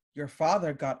you? Your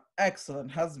father got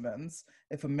excellent husbands,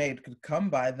 if a maid could come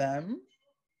by them.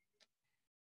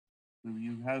 Will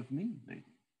you have me, lady?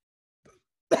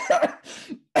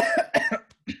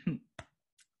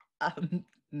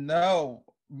 No,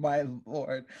 my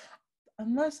lord,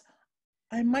 unless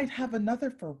I might have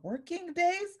another for working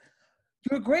days.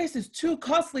 Your grace is too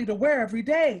costly to wear every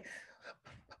day.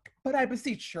 But I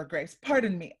beseech your grace,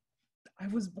 pardon me. I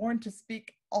was born to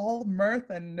speak all mirth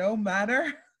and no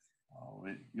matter. Oh,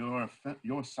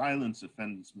 your silence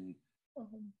offends me.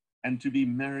 And to be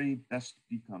merry best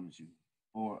becomes you.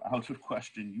 For out of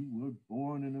question, you were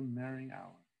born in a merry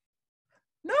hour.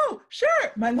 No,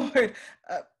 sure, my lord.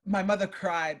 My mother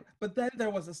cried, but then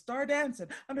there was a star dance,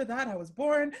 and under that I was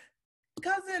born.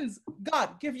 Cousins,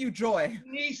 God give you joy.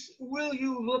 Niece, will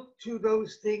you look to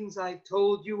those things I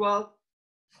told you of?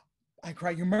 I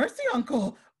cry you mercy,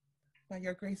 uncle. By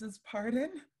your grace's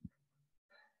pardon.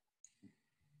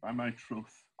 By my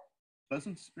troth,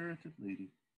 pleasant-spirited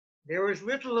lady. There is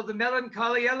little of the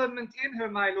melancholy element in her,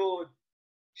 my lord.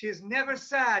 She is never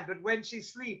sad but when she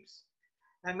sleeps,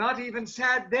 and not even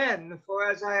sad then, for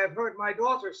as I have heard my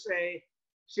daughter say,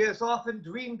 she has often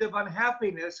dreamed of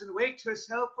unhappiness and waked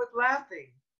herself with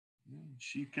laughing.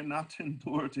 She cannot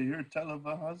endure to hear tell of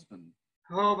a husband.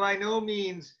 Oh, by no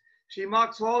means. She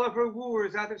mocks all of her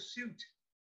wooers out of suit.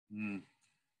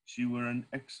 She were an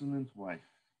excellent wife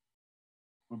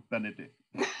for Benedick.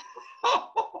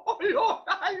 Oh, Lord,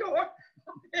 my lord,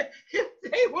 if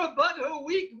they were but a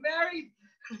week married,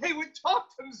 they would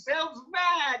talk themselves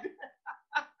mad.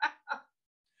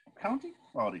 County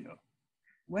Claudio,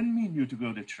 when mean you to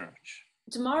go to church?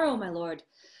 Tomorrow, my lord.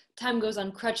 Time goes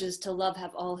on crutches till love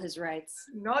have all his rights.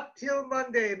 Not till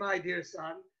Monday, my dear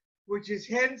son, which is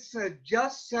hence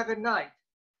just 7 night,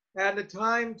 and a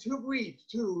time too brief,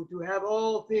 too, to have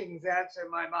all things answer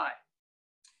my mind.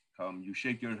 Come, you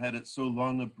shake your head at so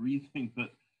long a breathing,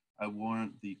 but I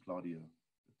warrant thee, Claudio,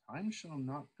 the time shall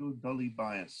not go dully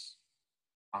by us.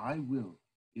 I will,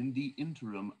 in the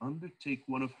interim, undertake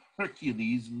one of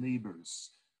Hercules' labors,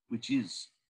 which is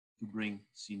to bring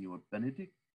Signor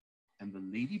Benedick and the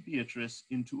Lady Beatrice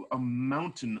into a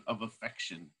mountain of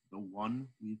affection, the one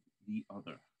with the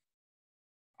other.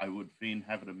 I would fain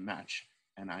have it a match,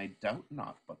 and I doubt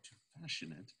not but to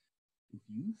fashion it, if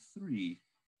you three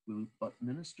will but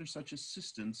minister such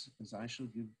assistance as I shall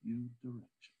give you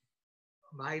direction.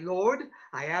 My lord,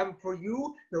 I am for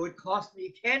you, though it cost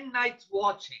me 10 nights'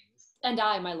 watchings. And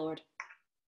I, my lord.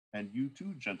 And you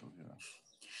too, gentle hero.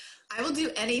 I will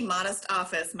do any modest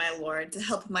office, my lord, to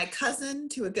help my cousin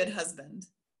to a good husband.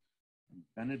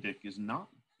 Benedick is not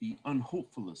the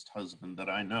unhopefullest husband that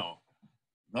I know.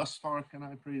 Thus far can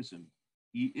I praise him.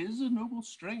 He is a noble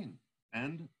strain,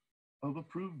 and of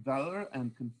approved valor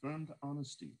and confirmed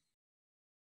honesty.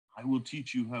 I will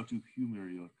teach you how to humor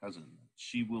your cousin.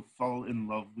 She will fall in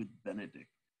love with Benedick,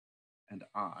 and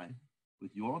I,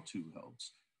 with your two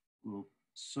helps, will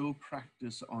so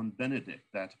practice on Benedick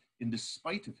that, in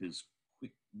despite of his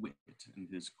quick wit and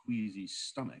his queasy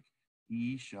stomach,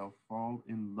 he shall fall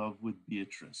in love with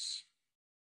Beatrice.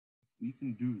 If we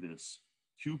can do this,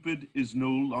 Cupid is no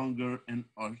longer an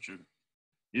archer.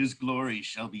 His glory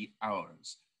shall be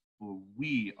ours, for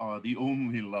we are the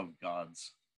only love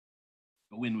gods.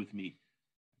 Go in with me,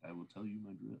 and I will tell you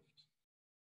my drift.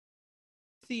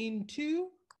 Scene 2,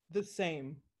 the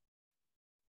same.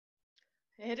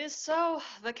 It is so.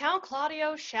 The Count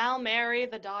Claudio shall marry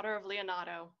the daughter of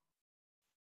Leonato.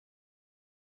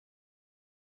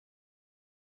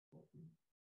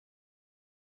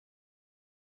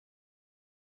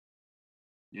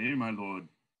 Yea, my lord,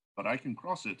 but I can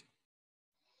cross it.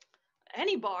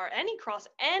 Any bar, any cross,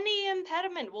 any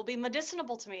impediment will be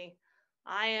medicinable to me.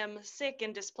 I am sick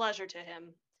in displeasure to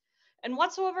him. And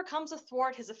whatsoever comes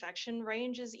athwart his affection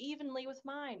ranges evenly with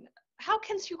mine. How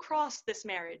canst you cross this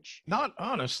marriage? Not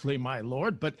honestly, my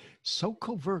lord, but so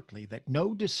covertly that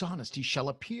no dishonesty shall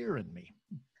appear in me.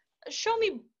 Show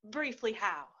me briefly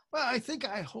how. Well, I think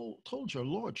I told your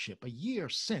lordship a year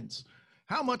since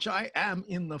how much I am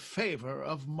in the favor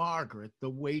of Margaret, the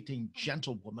waiting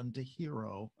gentlewoman to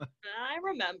Hero. I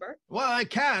remember. Well, I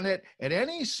can, at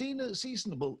any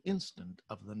seasonable instant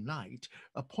of the night,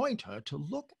 appoint her to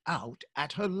look out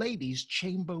at her lady's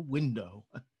chamber window.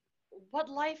 What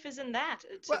life is in that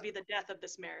to be the death of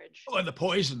this marriage? Well, the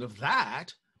poison of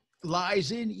that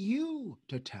lies in you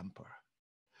to temper.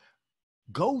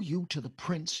 Go you to the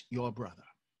prince your brother.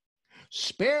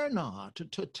 Spare not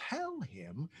to tell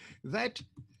him that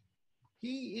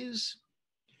he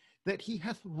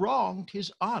hath wronged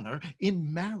his honor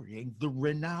in marrying the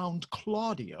renowned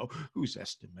Claudio, whose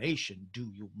estimation do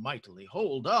you mightily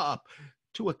hold up,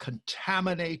 to a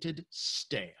contaminated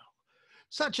stale,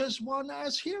 such as one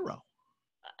as Hero.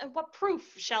 What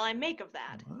proof shall I make of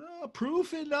that?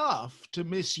 Proof enough to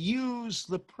misuse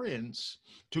the prince,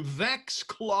 to vex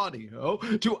Claudio,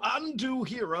 to undo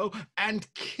Hero,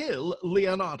 and kill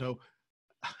Leonato.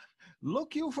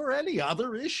 Look you for any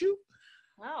other issue?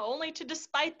 Well, only to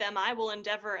despite them I will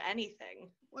endeavor anything.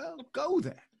 Well, go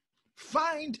then.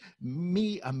 Find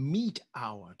me a meet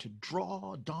hour to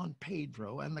draw Don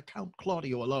Pedro and the Count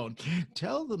Claudio alone.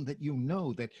 Tell them that you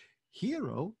know that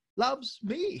Hero loves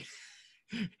me.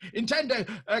 Intend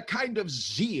a kind of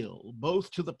zeal both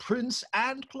to the prince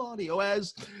and Claudio,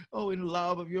 as, in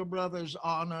love of your brother's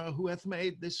honor, who hath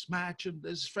made this match, and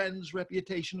his friend's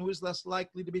reputation, who is thus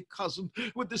likely to be cozened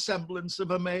with the semblance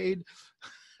of a maid,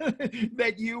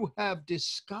 that you have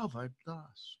discovered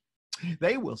thus.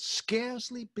 They will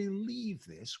scarcely believe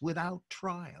this without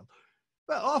trial.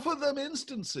 But offer them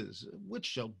instances, which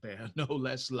shall bear no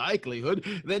less likelihood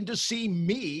than to see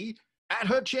me at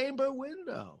her chamber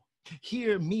window.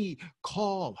 Hear me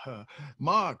call her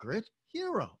Margaret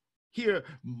Hero. Hear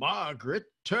Margaret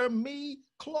term me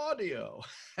Claudio,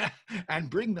 and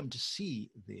bring them to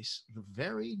see this the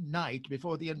very night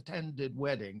before the intended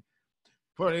wedding.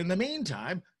 For in the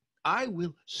meantime, I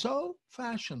will so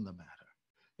fashion the matter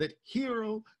that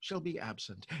Hero shall be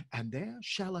absent, and there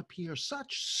shall appear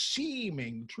such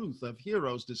seeming truth of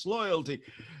Hero's disloyalty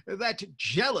that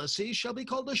jealousy shall be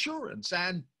called assurance,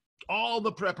 and all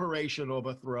the preparation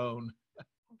overthrown.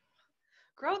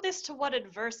 Grow this to what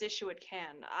adverse issue it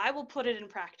can. I will put it in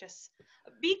practice.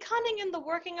 Be cunning in the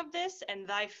working of this, and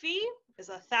thy fee is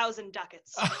 1,000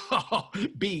 ducats.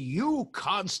 Be you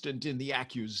constant in the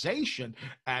accusation,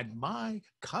 and my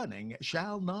cunning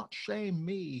shall not shame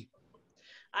me.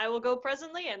 I will go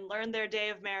presently and learn their day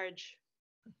of marriage.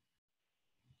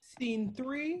 Scene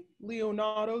 3,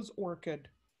 Leonato's orchid.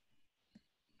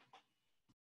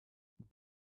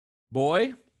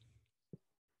 Boy?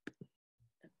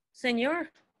 Senor?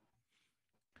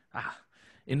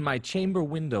 In my chamber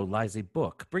window lies a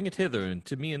book. Bring it hither and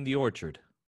to me in the orchard.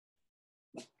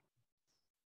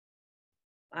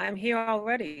 I'm here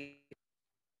already.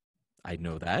 I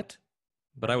know that,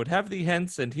 but I would have thee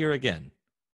hence and here again.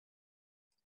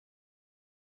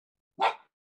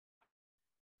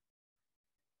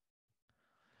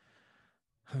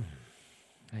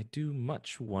 I do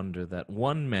much wonder that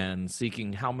one man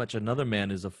seeking how much another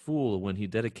man is a fool when he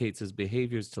dedicates his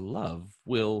behaviors to love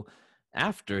will,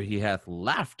 after he hath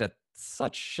laughed at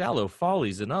such shallow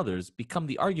follies in others, become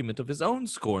the argument of his own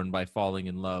scorn by falling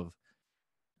in love.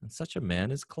 And such a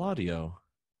man is Claudio.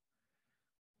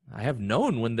 I have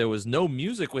known when there was no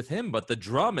music with him but the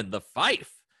drum and the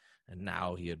fife, and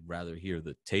now he had rather hear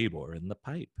the tabor and the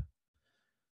pipe.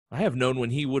 I have known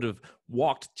when he would have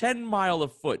walked 10 mile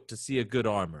afoot to see a good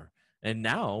armor, and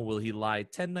now will he lie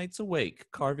 10 nights awake,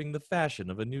 carving the fashion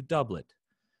of a new doublet.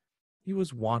 He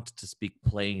was wont to speak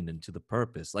plain and to the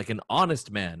purpose, like an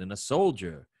honest man and a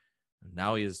soldier. And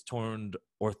now he has turned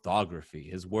orthography.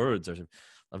 His words are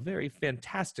a very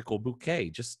fantastical bouquet,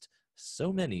 just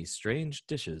so many strange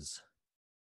dishes.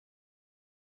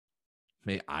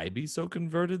 May I be so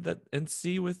converted that and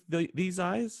see with these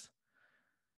eyes?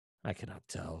 I cannot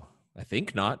tell. I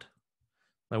think not.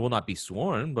 I will not be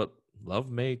sworn, but love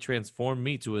may transform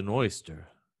me to an oyster.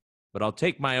 But I'll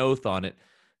take my oath on it,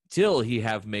 till he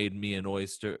have made me an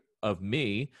oyster of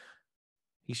me,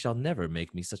 he shall never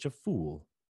make me such a fool.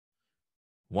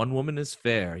 One woman is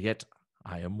fair, yet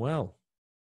I am well.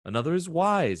 Another is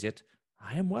wise, yet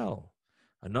I am well.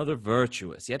 Another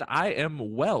virtuous, yet I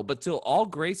am well. But till all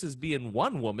graces be in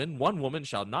one woman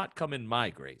shall not come in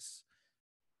my grace.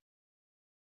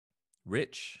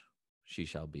 Rich she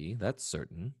shall be, that's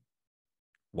certain.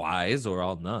 Wise, or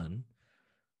I'll none.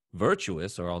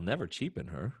 Virtuous, or I'll never cheapen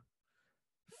her.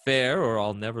 Fair, or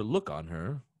I'll never look on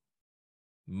her.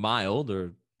 Mild,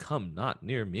 or come not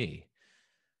near me.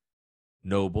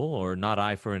 Noble, or not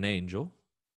I for an angel.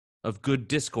 Of good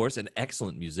discourse, an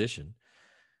excellent musician.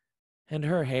 And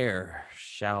her hair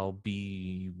shall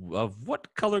be of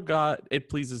what color God it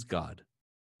pleases God.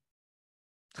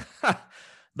 Ha!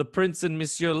 The prince and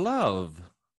Monsieur Love.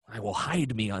 I will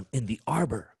hide me in the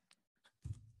arbor.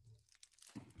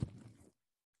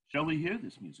 Shall we hear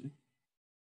this music?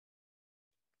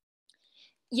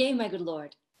 Yea, my good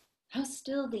lord. How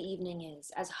still the evening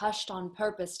is, as hushed on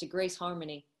purpose to grace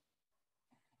harmony.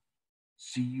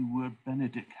 See you where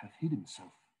Benedick hath hid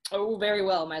himself. Oh, very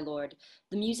well, my lord.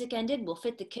 The music ended will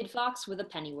fit the kid fox with a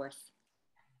pennyworth.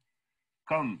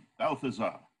 Come,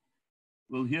 Balthasar.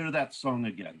 We'll hear that song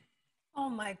again. Oh,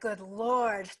 my good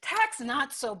lord, tax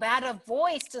not so bad a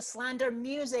voice to slander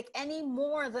music any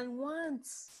more than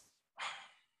once.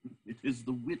 It is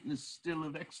the witness still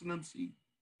of excellency.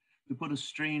 To put a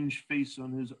strange face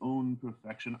on his own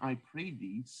perfection, I pray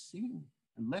thee, sing,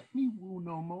 and let me woo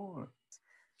no more.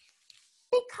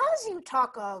 Because you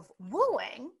talk of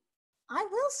wooing, I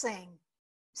will sing.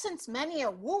 Since many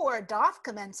a wooer doth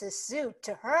commence his suit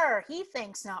to her he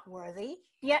thinks not worthy,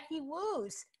 yet he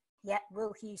woos. Yet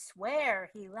will he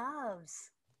swear he loves.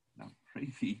 Now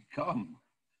pray thee, come,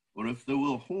 or if thou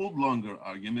will hold longer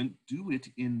argument, do it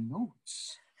in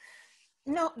notes.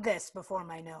 Note this before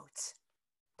my notes.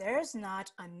 There's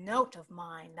not a note of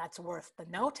mine that's worth the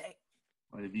noting.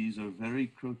 Why, these are very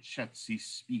crotchets he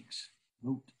speaks.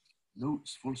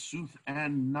 Notes forsooth,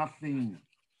 and nothing.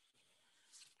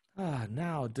 Ah,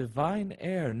 now, divine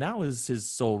air, now is his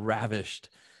soul ravished.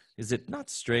 Is it not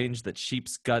strange that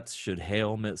sheep's guts should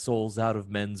hale souls out of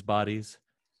men's bodies?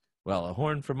 Well, a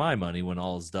horn for my money when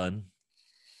all's done.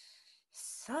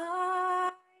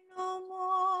 Sigh no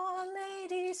more,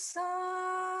 lady,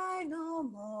 sigh no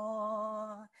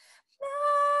more.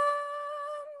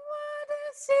 Man were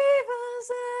deceivers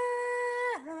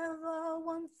ever,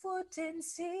 one foot in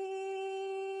sea,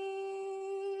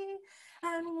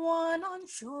 and one on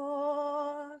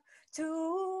shore,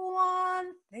 to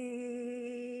one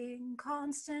thing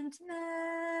constant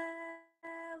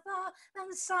never,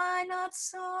 and sigh not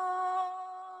so,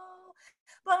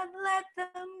 but let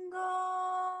them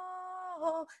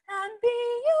go, and be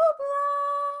you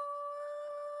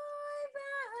blithe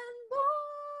and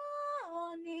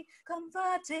bonny,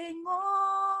 converting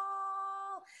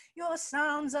all your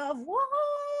sounds of woe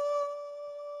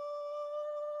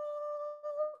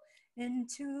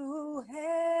into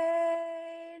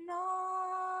hey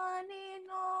nonny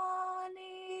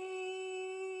nonny.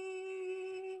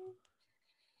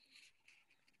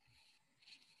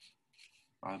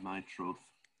 By my troth,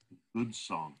 a good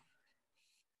song.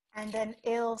 And an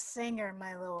ill singer,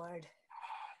 my lord.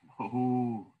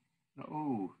 No,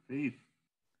 faith,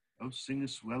 thou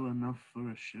singest well enough for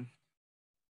a shift.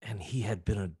 And he had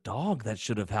been a dog that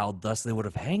should have howled thus, they would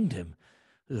have hanged him.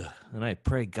 Ugh, and I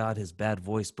pray God his bad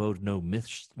voice bode no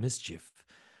mischief.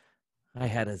 I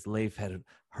had as lief had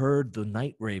heard the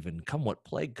night raven, come what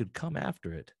plague could come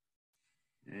after it.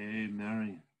 Yea,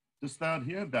 Mary, dost thou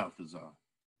hear, Balthasar?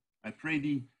 I pray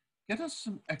thee, get us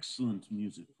some excellent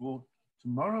music, for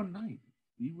tomorrow night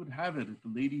he would have it at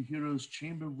the Lady Hero's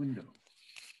chamber window.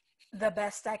 The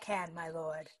best I can, my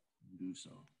lord. Do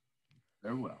so.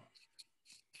 Farewell.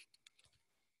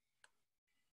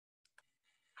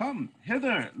 Come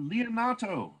hither,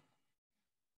 Leonato.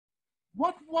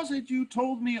 What was it you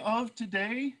told me of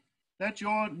today? That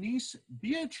your niece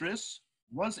Beatrice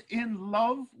was in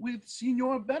love with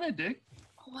Signor Benedick?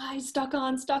 Why, stuck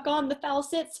on the foul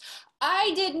sits.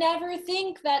 I did never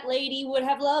think that lady would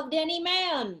have loved any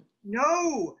man.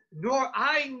 No, nor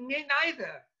I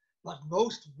neither. But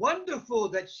most wonderful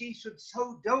that she should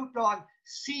so dote on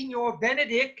Signor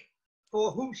Benedick,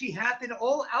 for whom she hath in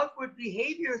all outward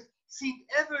behaviors seemed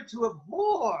ever to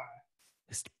abhor.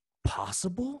 Is it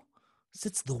possible?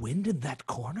 Sits the wind in that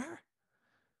corner?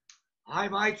 I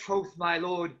my troth, my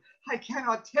lord, I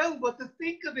cannot tell what to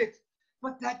think of it,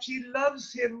 but that she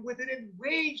loves him with an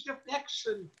enraged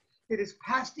affection. It is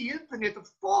past the infinite of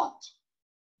thought.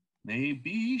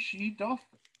 Maybe she doth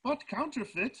but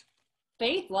counterfeit.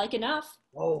 Faith, like enough.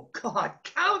 Oh God,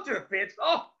 counterfeit!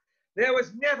 Oh, there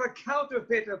was never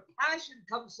counterfeit of passion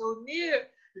come so near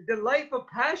the life of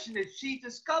passion as she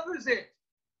discovers it.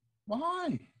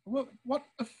 Why? What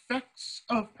effects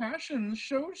of passion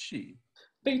shows she?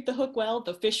 Bait the hook well,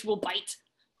 the fish will bite.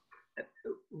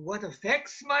 What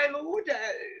effects, my lord?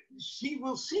 She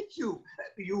will sit you.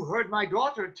 You heard my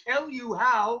daughter tell you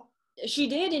how. She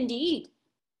did indeed.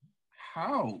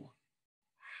 How?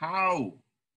 How?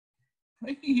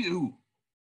 Pray you.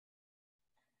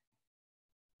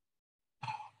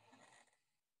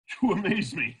 You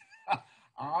amaze me.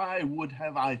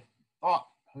 I thought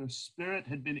her spirit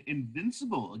had been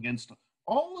invincible against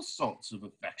all assaults of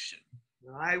affection.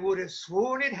 I would have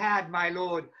sworn it had, my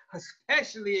lord,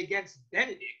 especially against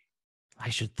Benedick. I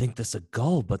should think this a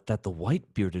gull, but that the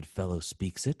white-bearded fellow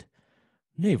speaks it.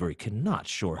 Knavery cannot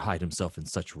sure hide himself in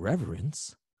such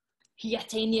reverence. He hath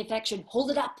ta'en the affection. Hold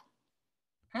it up.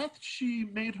 Hath she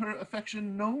made her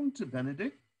affection known to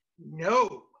Benedick?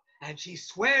 No, and she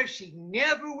swears she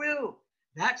never will.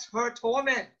 That's her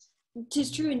torment.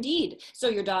 'Tis true indeed, so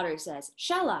your daughter says.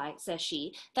 Shall I, says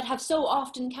she, that have so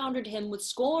often countered him with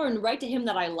scorn, write to him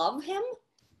that I love him?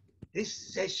 This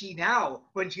says she now,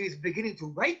 when she is beginning to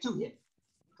write to him,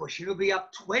 for she'll be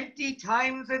up 20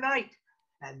 times a night,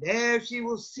 and there she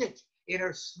will sit in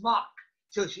her smock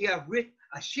till she have writ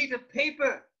a sheet of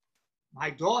paper. My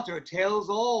daughter tells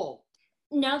all.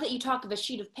 Now that you talk of a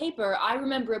sheet of paper, I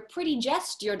remember a pretty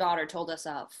jest your daughter told us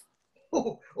of.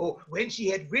 Oh, when she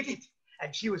had writ it,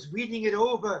 and she was reading it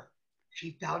over,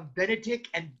 she found Benedick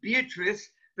and Beatrice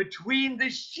between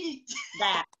the sheet.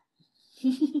 That.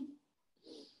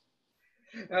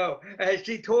 As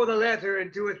she tore the letter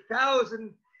into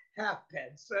 1,000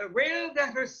 halfpence, railed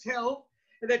at herself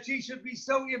that she should be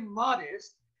so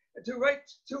immodest to write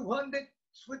to one that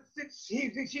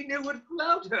she knew would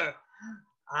flout her.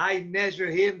 I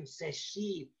measure him, says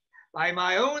she, by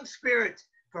my own spirit,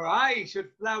 for I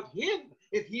should flout him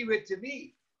if he writ to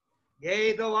me.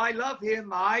 Yea, though I love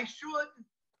him, I should.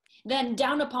 Then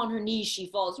down upon her knees she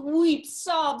falls, weeps,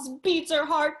 sobs, beats her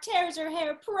heart, tears her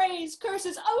hair, prays,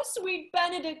 curses. Oh, sweet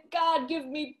Benedick, God give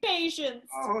me patience.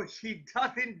 Oh, she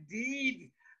doth indeed.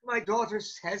 My daughter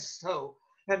says so.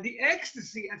 And the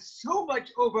ecstasy hath so much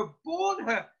overborne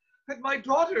her that my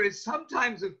daughter is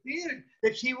sometimes afeared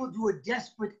that she will do a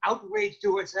desperate outrage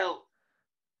to herself.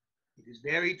 It is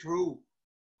very true.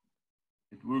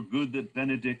 It were good that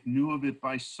Benedick knew of it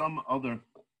by some other,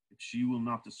 if she will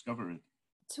not discover it.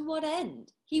 To what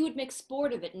end? He would make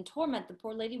sport of it and torment the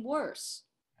poor lady worse.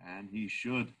 And he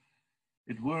should.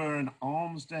 It were an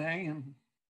alms to hang him.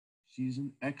 She's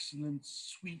an excellent,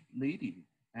 sweet lady,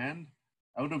 and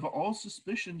out of all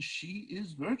suspicion she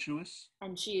is virtuous.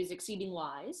 And she is exceeding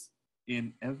wise?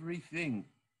 In everything,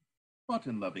 but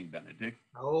in loving Benedick.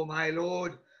 Oh, my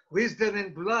lord, wisdom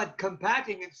and blood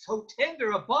combating in so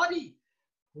tender a body.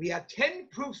 We have 10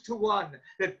 proofs to 1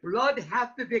 that blood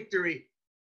hath the victory.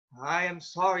 I am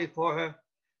sorry for her,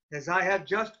 as I have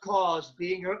just cause,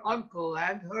 being her uncle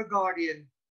and her guardian.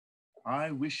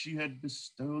 I wish she had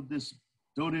bestowed this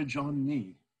dotage on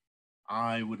me.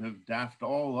 I would have daffed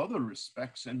all other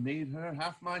respects and made her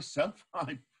half myself. I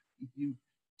pray you,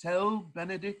 tell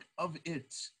Benedick of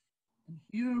it, and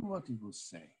hear what he will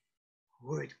say.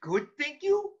 Were it good, think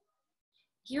you?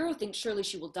 Hero thinks surely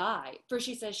she will die, for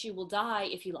she says she will die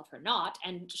if he love her not,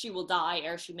 and she will die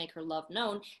ere she make her love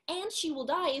known, and she will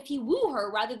die if he woo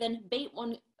her rather than bate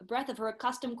one breath of her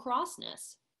accustomed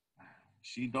crossness.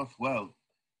 She doth well.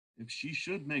 If she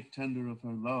should make tender of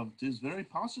her love, 'tis very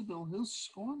possible he'll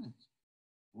scorn it.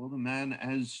 For the man,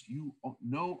 as you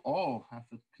know all,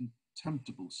 hath a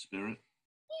contemptible spirit.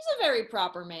 He's a very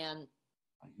proper man.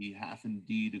 He hath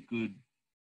indeed a good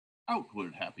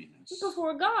outward happiness.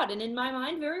 Before God, and in my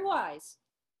mind, very wise.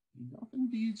 He doth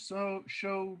indeed so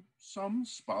show some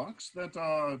sparks that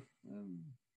are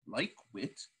like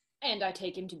wit. And I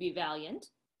take him to be valiant.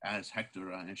 As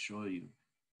Hector, I assure you.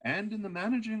 And in the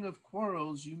managing of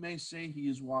quarrels, you may say he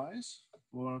is wise,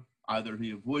 for either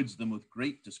he avoids them with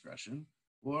great discretion,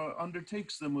 or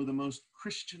undertakes them with a most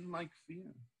Christian-like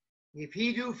fear. If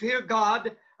he do fear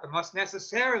God, I must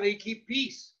necessarily keep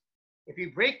peace. If he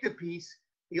break the peace,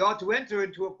 he ought to enter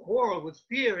into a quarrel with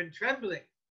fear and trembling.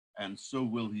 And so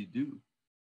will he do.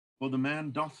 For the man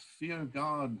doth fear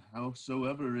God,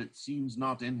 howsoever it seems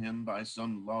not in him by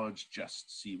some large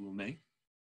jests he will make.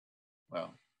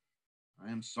 Well, I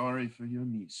am sorry for your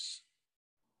niece.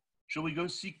 Shall we go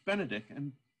seek Benedick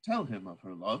and tell him of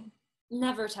her love?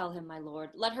 Never tell him, my lord.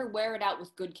 Let her wear it out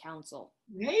with good counsel.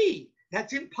 Nay,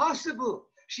 that's impossible.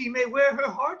 She may wear her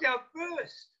heart out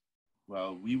first.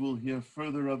 Well, we will hear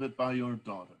further of it by your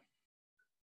daughter.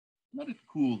 Let it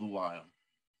cool the while.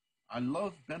 I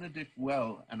love Benedick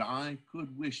well, and I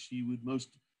could wish he would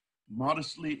most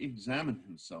modestly examine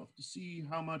himself to see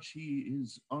how much he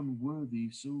is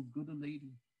unworthy so good a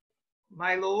lady.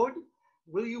 My lord,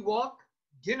 will you walk?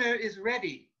 Dinner is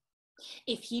ready.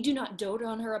 If he do not dote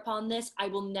on her upon this, I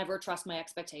will never trust my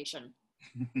expectation.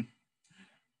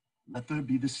 Let there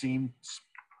be the same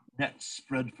net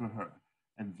spread for her,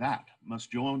 and that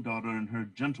must your daughter and her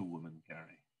gentlewoman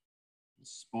carry. The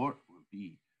sport will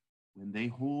be when they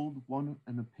hold one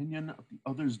an opinion of the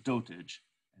other's dotage,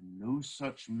 and no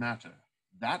such matter.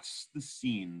 That's the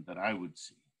scene that I would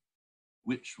see,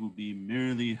 which will be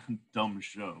merely a dumb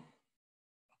show.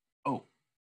 Oh,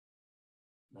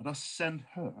 let us send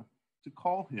her to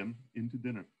call him into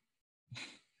dinner.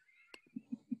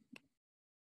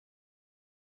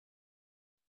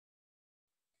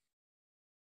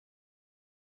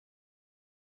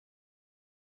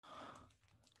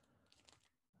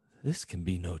 This can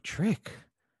be no trick.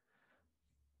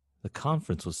 The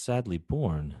conference was sadly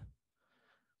born.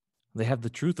 They have the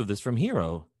truth of this from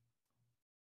Hero.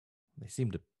 They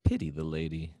seem to pity the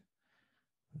lady.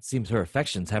 It seems her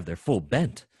affections have their full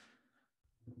bent.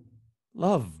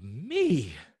 Love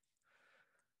me!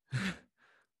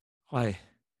 Why,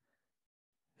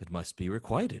 it must be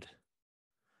requited.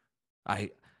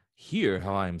 I hear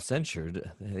how I am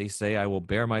censured. They say I will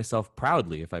bear myself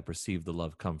proudly if I perceive the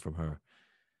love come from her.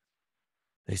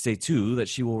 They say, too, that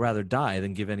she will rather die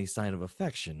than give any sign of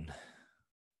affection.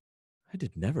 I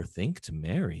did never think to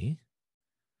marry.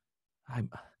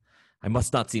 I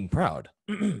must not seem proud.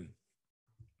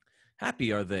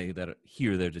 Happy are they that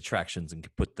hear their detractions and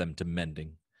can put them to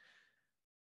mending.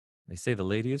 They say the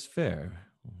lady is fair.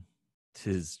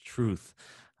 'Tis truth,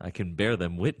 I can bear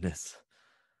them witness.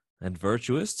 And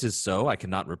virtuous, 'tis so, I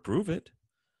cannot reprove it.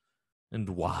 And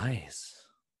wise,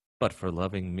 but for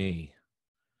loving me.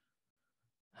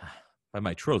 By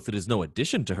my troth, it is no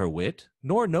addition to her wit,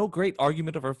 nor no great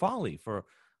argument of her folly, for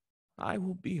I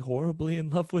will be horribly in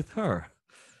love with her.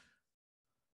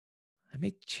 I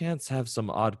may chance have some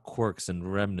odd quirks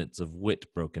and remnants of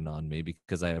wit broken on me,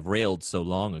 because I have railed so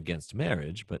long against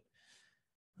marriage, but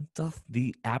doth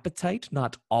the appetite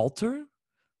not alter?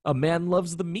 A man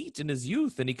loves the meat in his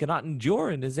youth, and he cannot endure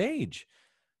in his age.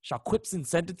 Shall quips and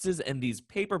sentences and these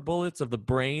paper bullets of the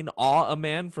brain awe a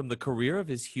man from the career of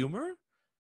his humor?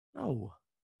 No.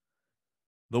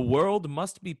 The world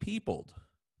must be peopled.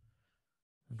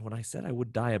 And when I said I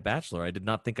would die a bachelor, I did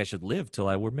not think I should live till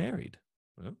I were married.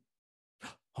 Huh?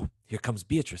 Oh, here comes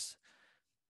Beatrice.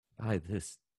 By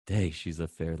this day, she's a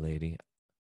fair lady.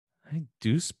 I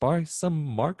do spy some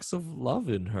marks of love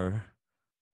in her.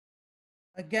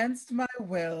 Against my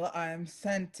will, I am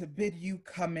sent to bid you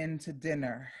come in to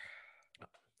dinner.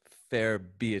 Fair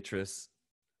Beatrice,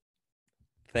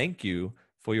 thank you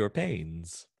for your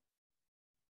pains.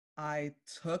 I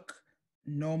took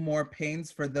no more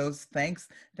pains for those thanks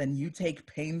than you take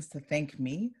pains to thank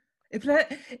me. If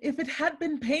it had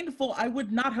been painful, I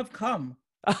would not have come.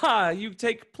 Ah, you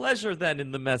take pleasure then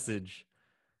in the message.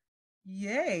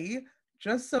 Yea,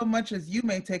 just so much as you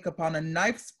may take upon a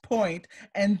knife's point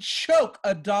and choke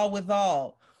a doll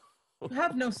withal. You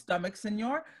have no stomach,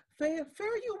 senor. Fare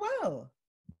you well.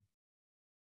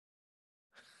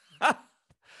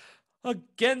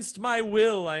 Against my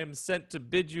will, I am sent to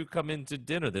bid you come in to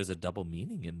dinner. There's a double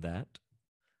meaning in that.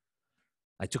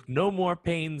 I took no more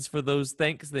pains for those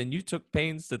thanks than you took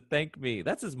pains to thank me.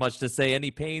 That's as much to say any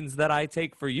pains that I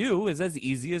take for you is as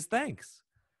easy as thanks.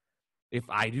 If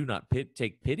I do not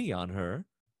take pity on her,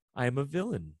 I am a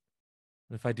villain.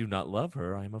 If I do not love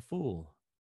her, I am a fool.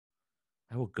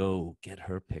 I will go get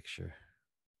her picture.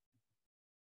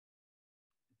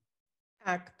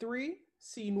 Act 3,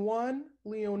 Scene 1,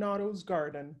 Leonato's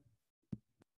garden.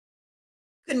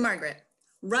 Good Margaret,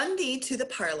 run thee to the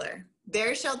parlor.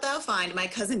 There shalt thou find my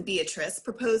cousin Beatrice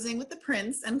proposing with the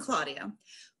prince and Claudio.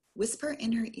 Whisper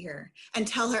in her ear and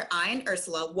tell her I and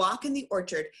Ursula walk in the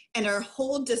orchard and our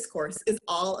whole discourse is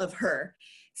all of her.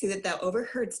 See that thou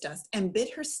overheardst us and bid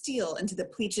her steal into the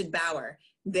pleached bower.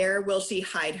 There will she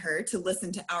hide her to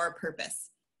listen to our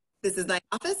purpose. This is thy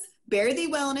office, bear thee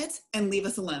well in it and leave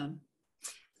us alone.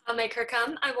 I'll make her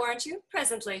come, I warrant you,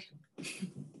 presently.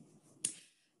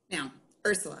 Now,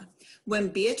 Ursula, when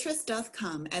Beatrice doth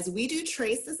come, as we do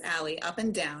trace this alley up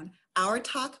and down, our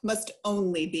talk must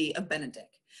only be of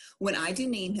Benedick. When I do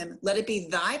name him, let it be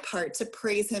thy part to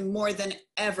praise him more than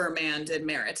ever man did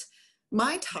merit.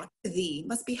 My talk to thee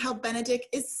must be how Benedick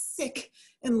is sick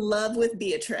in love with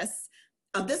Beatrice.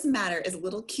 Of this matter is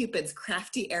little Cupid's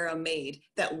crafty arrow made,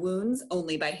 that wounds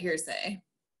only by hearsay.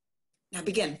 Now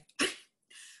begin.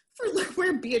 For look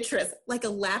where Beatrice, like a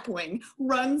lapwing,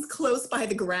 runs close by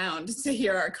the ground to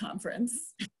hear our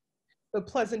conference. The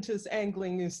pleasantest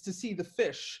angling is to see the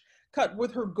fish cut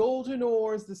with her golden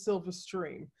oars the silver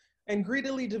stream, and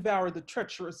greedily devour the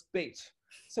treacherous bait.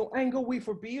 So angle we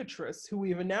for Beatrice, who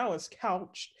even now is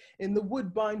couched in the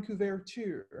woodbine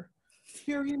couverture.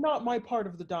 Hear ye not my part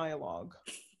of the dialogue?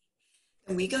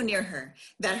 And we go near her,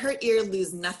 that her ear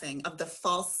lose nothing of the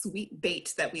false sweet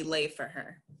bait that we lay for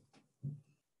her.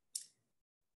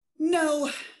 No,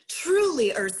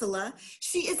 truly, Ursula,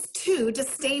 she is too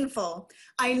disdainful.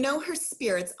 I know her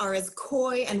spirits are as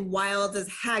coy and wild as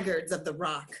haggards of the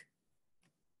rock.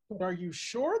 But are you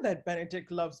sure that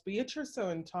Benedick loves Beatrice so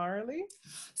entirely?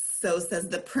 So says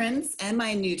the prince and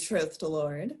my new betrothed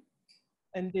lord.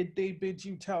 And did they bid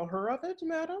you tell her of it,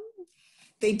 madam?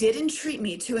 They did entreat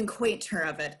me to acquaint her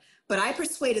of it, but I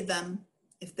persuaded them,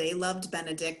 if they loved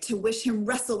Benedick, to wish him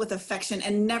wrestle with affection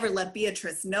and never let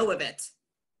Beatrice know of it.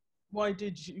 Why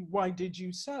did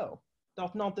you so?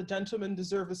 Doth not the gentleman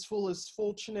deserve as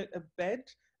fortunate a bed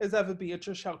as ever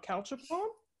Beatrice shall couch upon?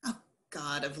 Oh,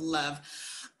 God of love,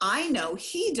 I know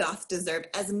he doth deserve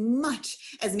as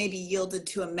much as may be yielded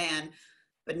to a man,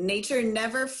 but nature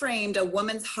never framed a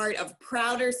woman's heart of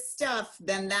prouder stuff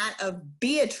than that of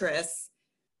Beatrice.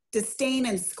 Disdain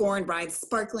and scorn ride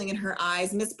sparkling in her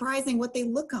eyes, misprizing what they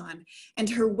look on, and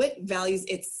her wit values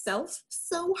itself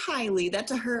so highly that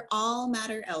to her all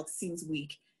matter else seems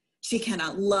weak. She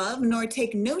cannot love, nor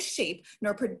take no shape,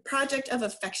 nor project of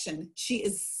affection. She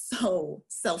is so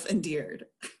self-endeared.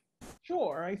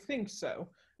 Sure, I think so.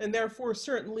 And therefore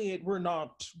certainly it were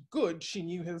not good she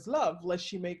knew his love, lest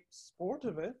she make sport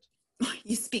of it.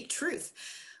 You speak truth.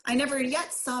 I never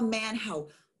yet saw a man how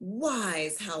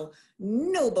wise, how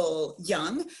noble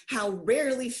young, how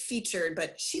rarely featured,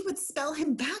 but she would spell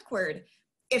him backward.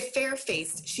 If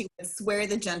fair-faced, she would swear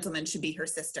the gentleman should be her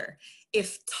sister.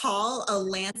 If tall, a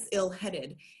lance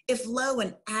ill-headed. If low,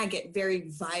 an agate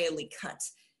very vilely cut.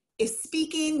 If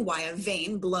speaking, why a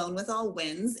vein blown with all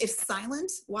winds. If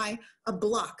silent, why a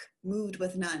block moved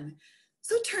with none.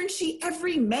 So turns she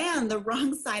every man the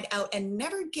wrong side out, and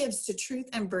never gives to truth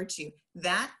and virtue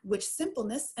that which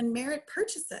simpleness and merit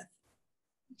purchaseth.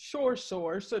 Sure,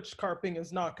 such carping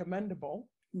is not commendable.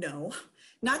 No,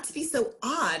 not to be so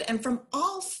odd, and from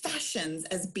all fashions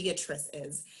as Beatrice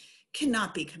is,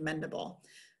 cannot be commendable.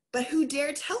 But who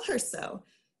dare tell her so?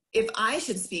 If I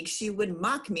should speak, she would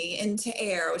mock me into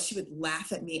air, or she would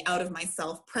laugh at me out of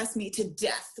myself, press me to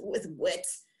death with wit.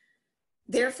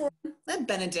 Therefore, let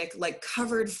Benedick, like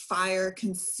covered fire,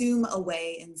 consume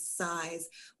away in sighs,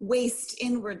 waste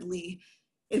inwardly.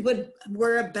 It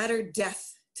were a better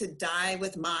death to die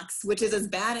with mocks, which is as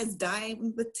bad as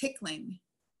dying with tickling.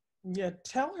 Yet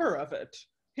tell her of it.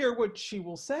 Hear what she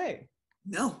will say.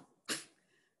 No.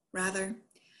 Rather,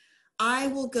 I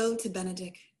will go to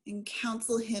Benedick and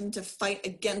counsel him to fight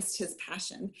against his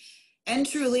passion. And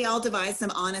truly I'll devise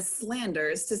some honest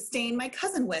slanders to stain my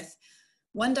cousin with.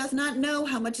 One doth not know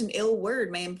how much an ill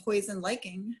word may empoison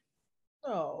liking.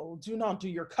 Oh, do not do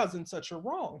your cousin such a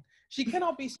wrong. She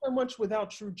cannot be so much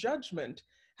without true judgment,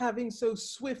 having so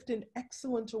swift and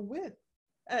excellent a wit,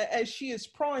 as she is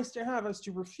prized to have us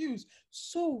to refuse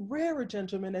so rare a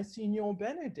gentleman as Signor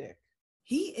Benedick.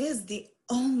 He is the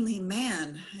only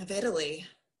man of Italy.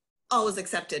 Always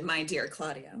accepted, my dear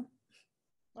Claudio.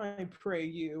 I pray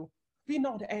you, be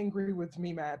not angry with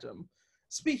me, madam.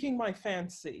 Speaking my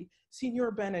fancy,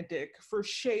 Signor Benedick, for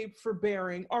shape, for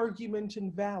bearing, argument,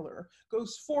 and valor,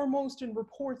 goes foremost in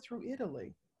report through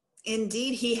Italy.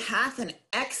 Indeed, he hath an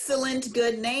excellent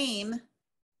good name.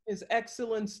 His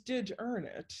excellence did earn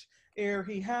it, ere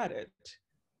he had it.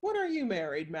 When are you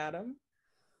married, madam?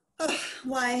 Oh,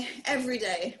 why, every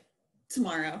day.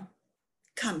 Tomorrow.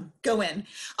 Come, go in.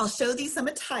 I'll show thee some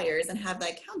attires and have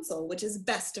thy counsel, which is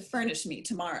best to furnish me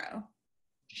tomorrow.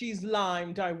 She's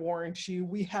limed, I warrant you.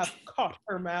 We have caught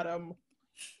her, madam.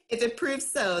 If it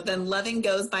proves so, then loving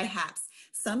goes by haps.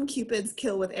 Some cupids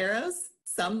kill with arrows,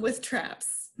 some with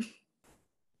traps.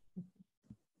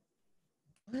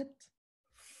 What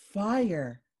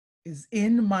fire is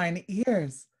in mine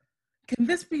ears? Can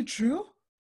this be true?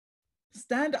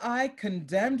 Stand I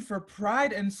condemned for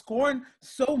pride and scorn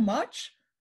so much?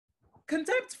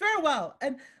 Contempt farewell,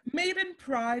 and maiden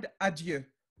pride adieu.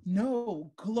 No,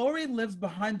 glory lives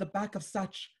behind the back of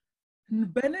such.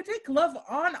 Benedick, love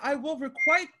on, I will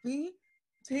requite thee,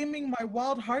 taming my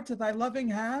wild heart to thy loving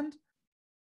hand.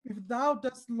 If thou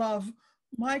dost love,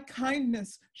 my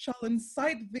kindness shall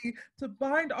incite thee to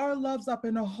bind our loves up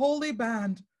in a holy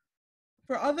band.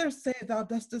 For others say thou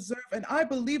dost deserve, and I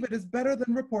believe it is better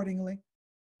than reportingly.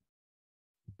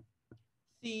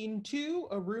 Scene 2,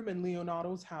 a room in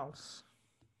Leonato's house.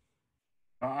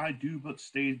 I do but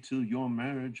stay till your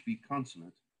marriage be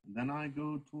consummate, and then I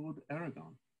go toward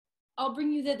Aragon. I'll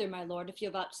bring you thither, my lord, if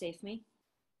you'll vouchsafe me.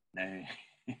 Nay,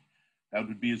 that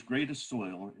would be as great a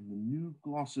soil in the new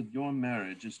gloss of your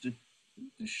marriage as to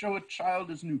show a child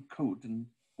his new coat and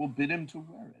forbid him to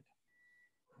wear it.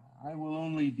 I will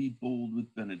only be bold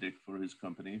with Benedick for his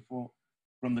company, for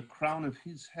from the crown of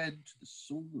his head to the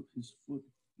sole of his foot,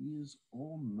 he is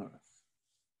all mirth.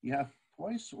 He hath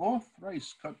twice or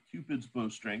thrice cut Cupid's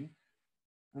bowstring,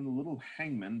 and the little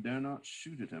hangman dare not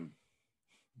shoot at him.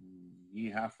 He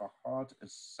hath a heart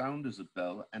as sound as a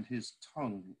bell, and his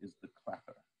tongue is the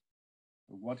clapper.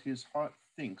 For what his heart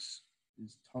thinks,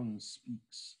 his tongue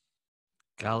speaks.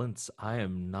 Gallants, I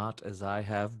am not as I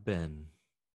have been.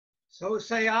 So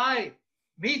say I.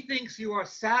 Methinks you are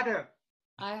sadder.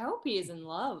 I hope he is in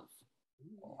love.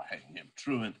 Oh, hang him,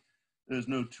 truant. There is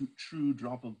no true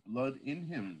drop of blood in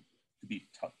him to be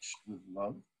touched with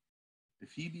love.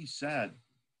 If he be sad,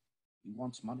 he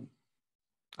wants money.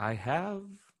 I have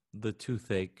the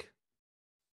toothache.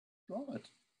 Draw it.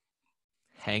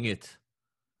 Hang it.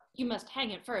 You must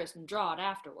hang it first and draw it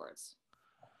afterwards.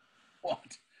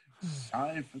 What?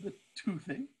 Sigh for the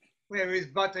toothache? Where is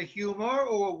but a humor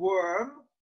or a worm?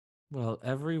 Well,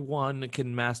 every one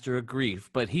can master a grief,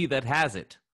 but he that has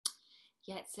it.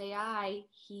 Yet say I,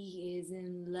 he is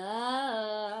in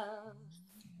love.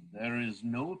 There is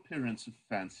no appearance of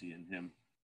fancy in him,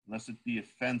 unless it be a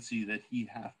fancy that he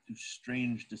hath to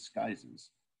strange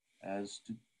disguises, as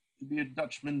to be a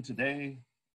Dutchman today,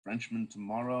 Frenchman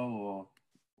tomorrow,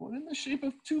 or in the shape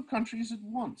of two countries at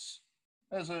once,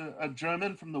 as a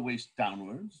German from the waist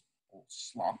downwards, all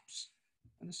slops,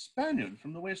 and a Spaniard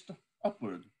from the waist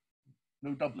upward,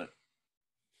 no doublet.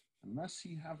 Unless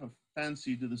he have a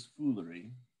fancy to this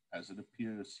foolery, as it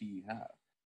appears he hath,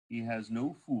 he has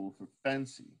no fool for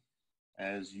fancy,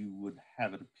 as you would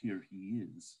have it appear he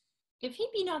is. If he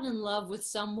be not in love with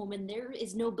some woman, there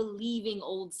is no believing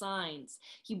old signs.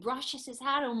 He brushes his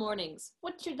hat o' mornings.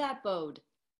 What should that bode?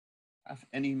 Hath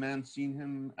any man seen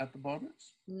him at the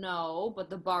barber's? No, but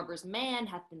the barber's man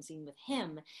hath been seen with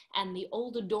him, and the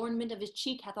old adornment of his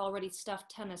cheek hath already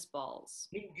stuffed tennis balls.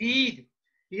 Indeed,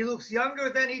 he looks younger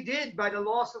than he did by the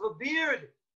loss of a beard.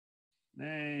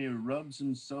 Nay, rubs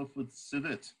himself with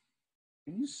civet.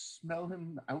 Can you smell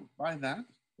him out by that?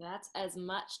 That's as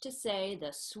much to say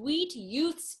the sweet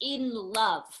youth's in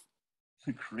love.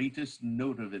 The greatest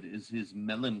note of it is his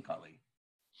melancholy.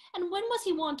 And when was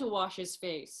he wont to wash his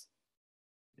face?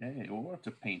 Yea, or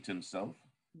to paint himself,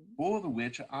 for the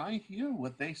which I hear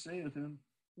what they say of him.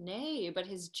 Nay, but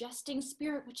his jesting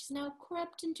spirit, which is now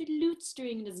crept into lute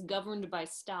string and is governed by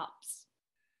stops.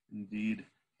 Indeed,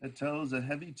 that tells a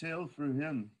heavy tale for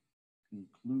him.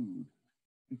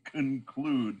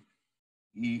 Conclude,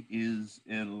 he is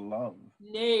in love.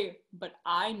 Nay, but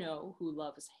I know who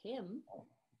loves him.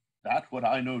 That what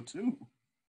I know too.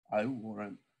 I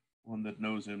warrant one that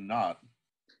knows him not.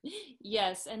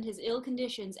 Yes, and his ill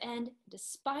conditions, and,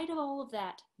 despite of all of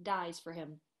that, dies for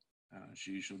him.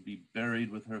 She shall be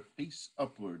buried with her face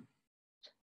upward.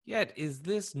 Yet is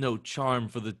this no charm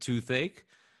for the toothache?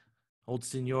 Old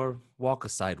Signor, walk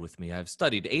aside with me. I have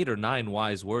studied 8 or 9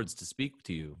 wise words to speak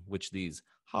to you, which these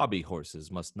hobby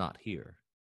horses must not hear.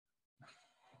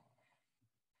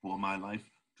 For my life,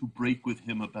 to break with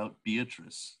him about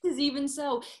Beatrice. 'Tis even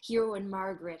so. Hero and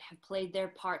Margaret have played their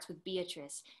parts with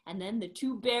Beatrice, and then the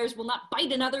two bears will not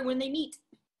bite another when they meet.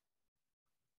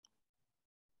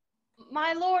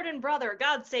 My lord and brother,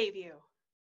 God save you.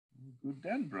 Good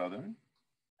den, brother.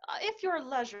 If your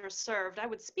leisure served, I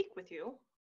would speak with you.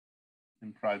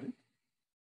 In private?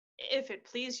 If it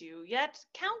please you, yet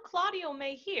Count Claudio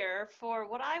may hear, for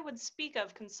what I would speak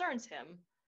of concerns him.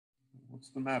 What's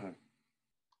the matter?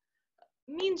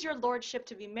 Means your lordship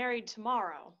to be married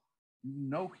tomorrow. You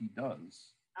know he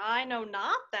does. I know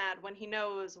not that when he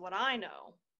knows what I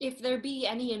know. If there be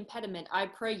any impediment, I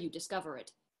pray you discover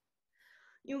it.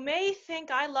 You may think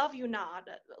I love you not.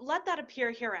 Let that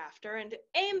appear hereafter, and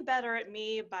aim better at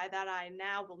me by that I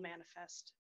now will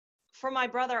manifest. For my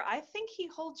brother, I think he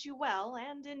holds you well,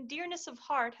 and in dearness of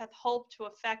heart hath hoped to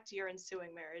effect your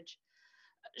ensuing marriage.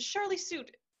 Surely suit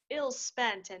ill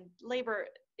spent and labor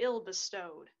ill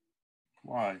bestowed.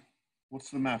 Why?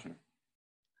 What's the matter?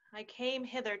 I came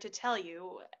hither to tell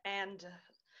you, and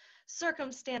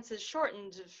circumstances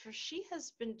shortened, for she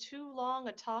has been too long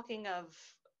a talking of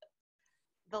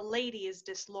the lady is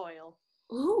disloyal.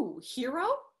 Ooh, hero?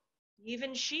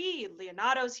 Even she,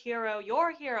 Leonato's hero,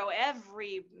 your hero,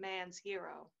 every man's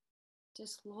hero.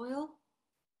 Disloyal?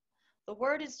 The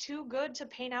word is too good to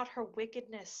paint out her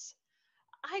wickedness.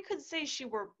 I could say she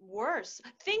were worse.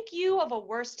 Think you of a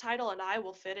worse title, and I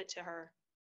will fit it to her.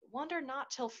 Wonder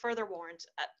not till further warrant.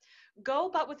 Go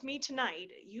but with me tonight.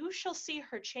 You shall see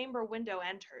her chamber window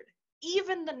entered,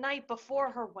 even the night before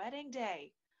her wedding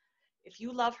day. If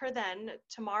you love her then,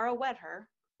 tomorrow wed her,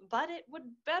 but it would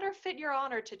better fit your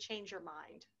honor to change your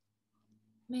mind.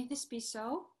 May this be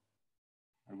so?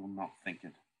 I will not think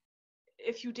it.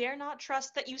 If you dare not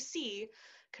trust that you see,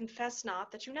 confess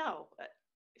not that you know.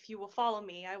 If you will follow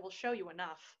me, I will show you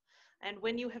enough. And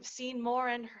when you have seen more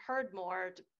and heard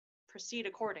more, proceed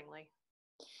accordingly.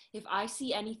 If I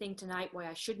see anything tonight why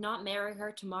I should not marry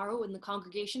her tomorrow in the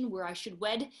congregation where I should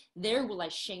wed, there will I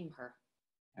shame her.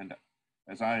 And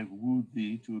as I wooed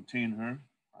thee to obtain her,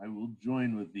 I will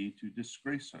join with thee to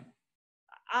disgrace her.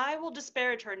 I will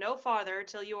disparage her no farther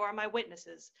till you are my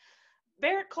witnesses.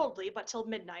 Bear it coldly, but till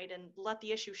midnight, and let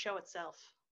the issue show itself.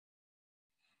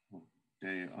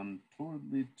 Day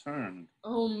untowardly turned.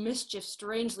 Oh, mischief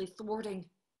strangely thwarting.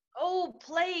 Oh,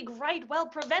 plague right well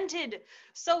prevented!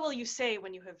 So will you say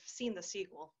when you have seen the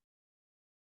sequel.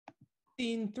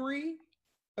 Scene 3,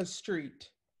 a street.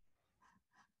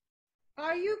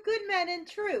 Are you good men and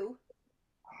true?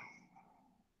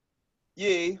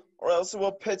 Yea, or else it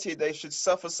were pity they should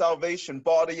suffer salvation,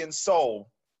 body and soul.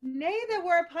 Nay, there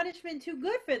were a punishment too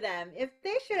good for them. If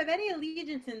they should have any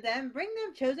allegiance in them, bring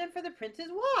them chosen for the prince's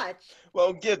watch.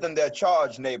 Well, give them their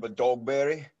charge, neighbor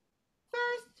Dogberry.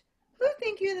 First, who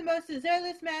think you the most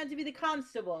desirous man to be the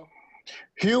constable?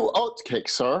 Hugh Oatcake,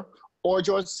 sir, or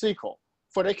George Sequel,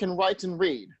 for they can write and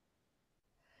read.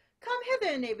 Come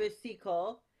hither, neighbor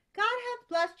Sequel. God hath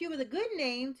blessed you with a good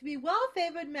name. To be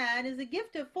well-favored man is a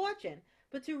gift of fortune,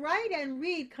 but to write and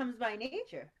read comes by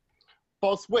nature.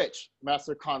 Both which,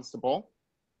 Master Constable?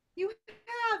 You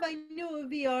have, I knew would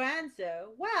be your answer.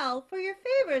 Well, for your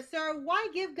favor, sir, why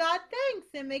give God thanks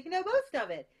and make no boast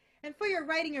of it? And for your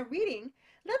writing and reading,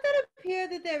 let that appear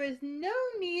that there is no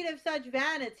need of such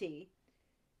vanity.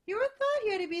 You are thought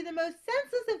here to be the most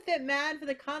senseless and fit man for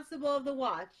the constable of the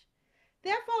watch.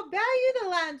 Therefore bear you the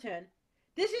lantern.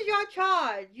 This is your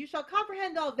charge. You shall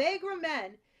comprehend all vagrant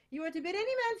men. You are to bid any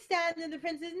man stand in the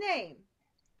prince's name.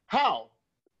 How?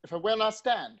 If I will not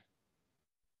stand?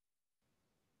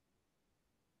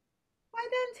 Why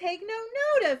then take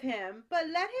no note of him, but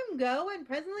let him go and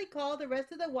presently call the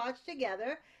rest of the watch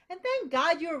together, and thank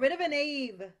God you are rid of a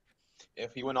knave.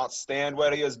 If he will not stand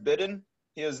where he is bidden,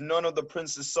 he is none of the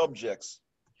prince's subjects.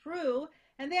 True,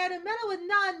 and they are to meddle with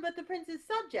none but the prince's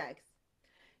subjects.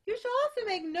 You shall also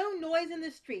make no noise in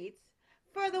the streets,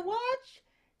 for the watch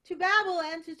to babble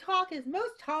and to talk is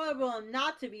most tolerable and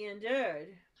not to be endured.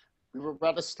 We would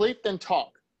rather sleep than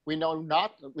talk. We know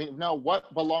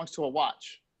what belongs to a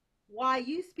watch. Why,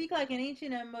 you speak like an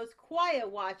ancient and most quiet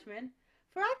watchman,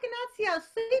 for I cannot see how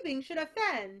sleeping should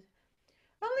offend.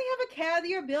 Only have a care that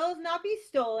your bills not be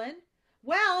stolen.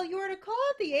 Well, you are to call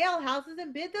at the alehouses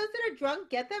and bid those that are drunk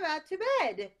get them out to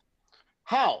bed.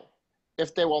 How?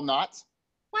 If they will not?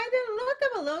 Why then let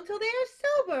them alone till they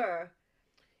are sober.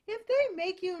 If they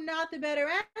make you not the better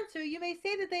answer, you may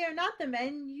say that they are not the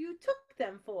men you took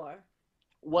them for.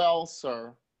 Well,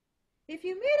 sir. If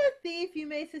you meet a thief, you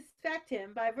may suspect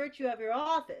him by virtue of your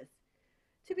office.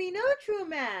 To be no true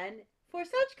man, for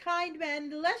such kind men,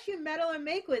 the less you meddle or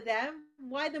make with them,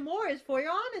 why the more is for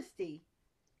your honesty.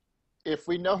 If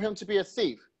we know him to be a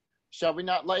thief, shall we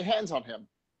not lay hands on him?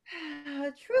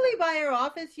 Truly by your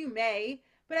office you may,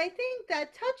 but I think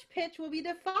that touch pitch will be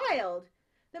defiled.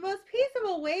 The most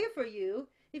peaceable way for you,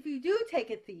 if you do take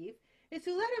a thief, is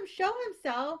to let him show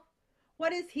himself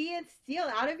what is he and steal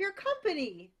out of your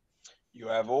company. You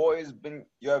have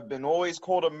been always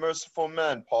called a merciful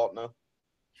man, partner.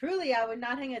 Truly I would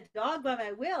not hang a dog by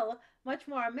my will, much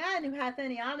more a man who hath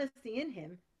any honesty in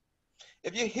him.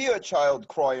 If you hear a child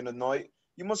cry in the night,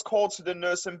 you must call to the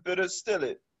nurse and bid her still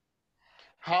it.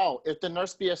 How, if the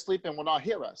nurse be asleep and will not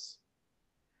hear us?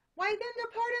 Why then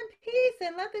depart in peace,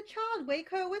 and let the child wake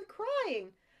her with crying.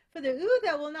 For the ewe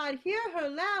that will not hear her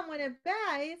lamb when it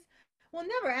bays, will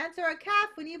never answer a calf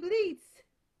when he bleats.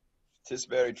 'Tis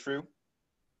very true.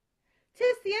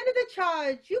 'Tis the end of the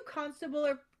charge. You, constable,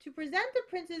 are to present the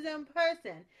prince's own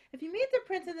person. If you meet the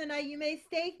prince in the night, you may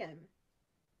stay him.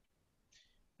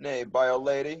 Nay, by our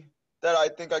lady, that I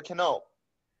think I can help.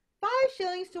 5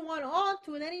 shillings to 1 ought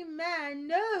when any man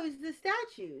knows the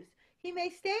statutes. He may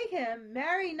stay him,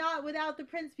 marry not without the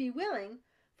prince be willing.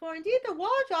 For indeed the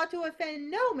watch ought to offend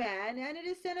no man, and it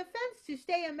is an offence to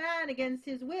stay a man against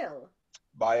his will.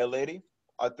 By our lady,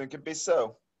 I think it be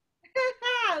so.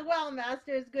 Well,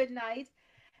 masters, good night.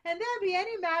 And there be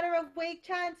any matter of wake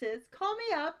chances, call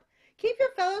me up, keep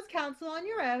your fellows' counsel on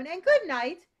your own, and good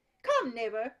night. Come,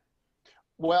 neighbor.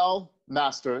 Well,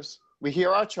 masters, we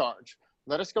hear our charge.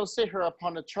 Let us go sit here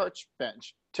upon the church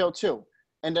bench till 2,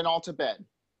 and then all to bed.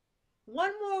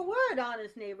 One more word,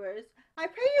 honest neighbors. I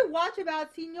pray you watch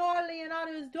about Signor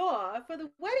Leonato's door, for the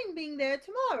wedding being there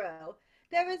tomorrow.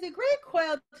 There is a great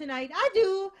coil tonight.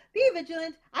 Adieu. Be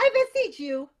vigilant. I beseech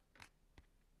you.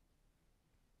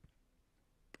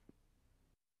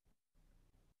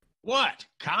 What,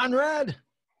 Conrade?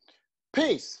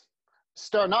 Peace.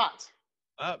 Stir not.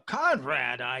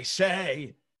 Conrade, I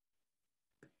say.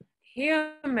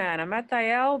 Here, man, I'm at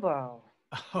thy elbow.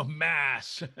 Oh,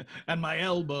 mass, and my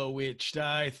elbow itched.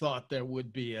 I thought there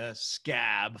would be a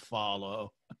scab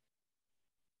follow.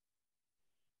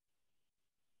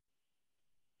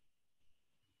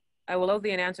 I will owe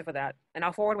thee an answer for that, and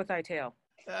I'll forward with thy tale.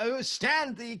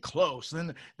 Stand thee close,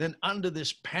 then under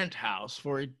this penthouse,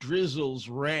 for it drizzles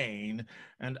rain,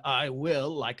 and I will,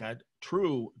 like a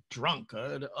true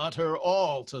drunkard, utter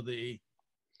all to thee.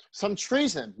 Some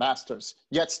treason, masters,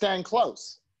 yet stand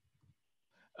close.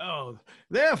 Oh,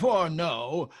 therefore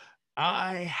know,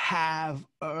 I have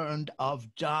earned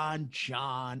of Don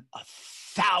John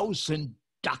 1,000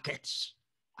 ducats.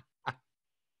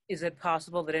 Is it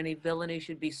possible that any villainy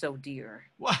should be so dear?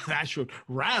 Well, I should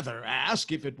rather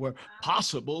ask if it were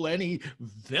possible any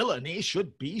villainy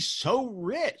should be so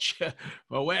rich.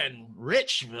 For when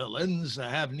rich villains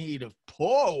have need of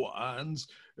poor ones,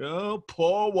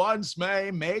 poor ones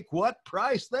may make what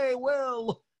price they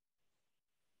will.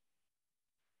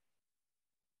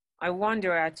 I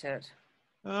wonder at it.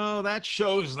 Oh, that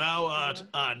shows thou art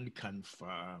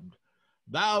unconfirmed.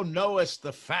 Thou knowest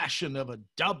the fashion of a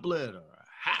doublet or a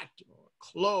hat or a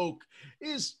cloak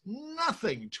is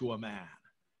nothing to a man.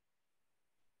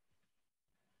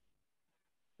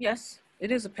 Yes,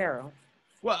 it is apparel.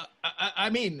 Well, I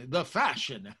mean the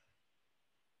fashion.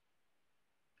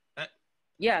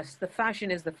 Yes, the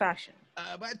fashion is the fashion.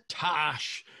 But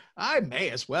tosh, I may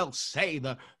as well say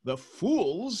the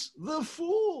fool's the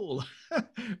fool.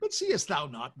 But seest thou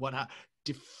not what a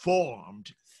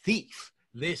deformed thief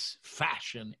this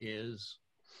fashion is?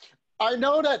 I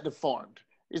know that deformed.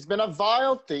 He's been a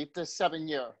vile thief this 7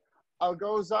 year.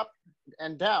 Goes up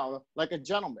and down like a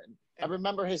gentleman. I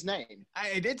remember his name.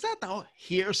 Did that thou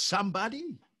hear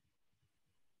somebody?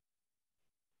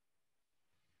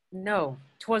 No,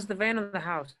 'twas the van of the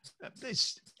house.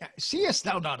 Seest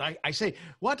thou not, I say,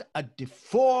 what a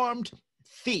deformed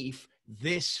thief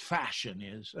this fashion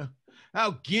is.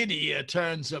 How giddy it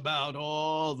turns about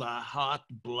all the hot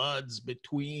bloods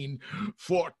between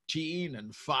 14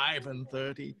 and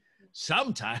 35,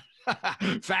 sometimes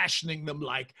fashioning them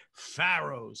like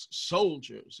pharaohs,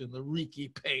 soldiers in the Riki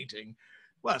painting.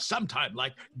 Well, sometimes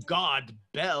like God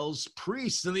Bell's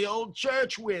priests in the old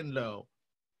church window.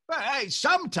 Hey,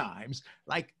 sometimes,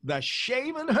 like the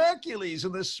shaven Hercules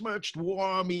in the smirched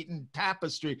worm-eaten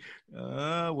tapestry,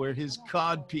 where his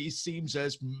codpiece seems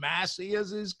as massy as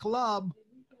his club.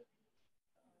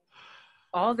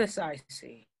 All this I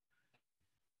see.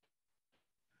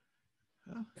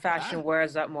 Fashion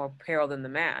wears up more apparel than the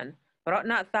man, but art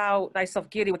not thou thyself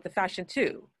giddy with the fashion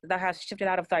too, that thou hast shifted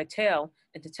out of thy tale,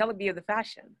 and to tell it be of the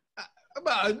fashion?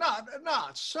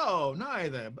 Not so,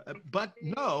 neither, but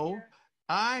no,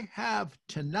 I have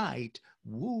tonight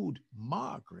wooed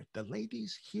Margaret, the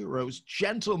lady's hero's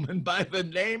gentleman by the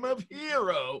name of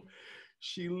Hero.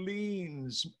 She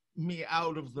leans me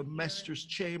out of the maester's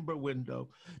chamber window,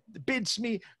 bids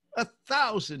me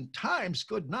 1,000 times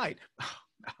good night.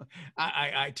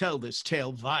 I tell this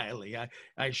tale vilely.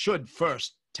 I should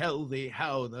first tell thee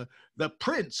how the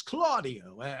Prince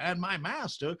Claudio and my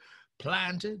master,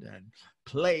 planted and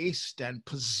placed and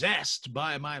possessed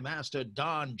by my master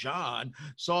Don John,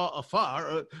 saw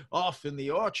afar off in the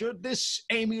orchard this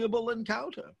amiable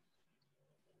encounter.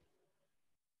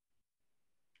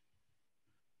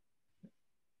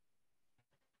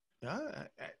 And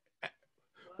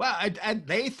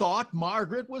they thought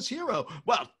Margaret was hero.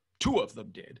 Well, two of them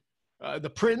did. The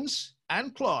prince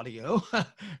and Claudio,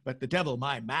 but the devil,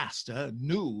 my master,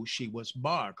 knew she was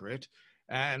Margaret,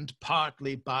 and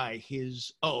partly by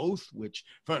his oath, which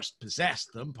first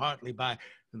possessed them, partly by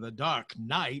the dark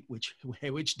night,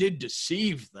 which did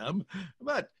deceive them,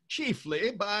 but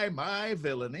chiefly by my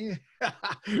villainy,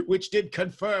 which did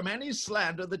confirm any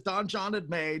slander that Don John had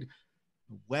made,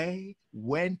 away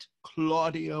went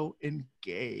Claudio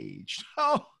engaged.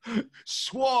 Oh,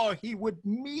 swore he would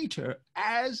meet her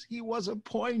as he was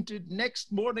appointed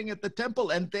next morning at the temple,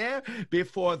 and there,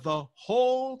 before the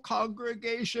whole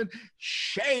congregation,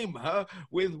 shame her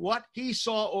with what he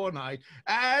saw all night,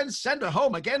 and send her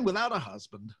home again without a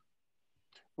husband.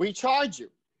 We charge you,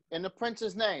 in the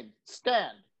prince's name,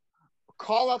 stand.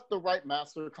 Call up the right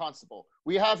master constable.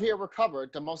 We have here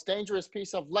recovered the most dangerous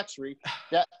piece of luxury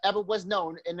that ever was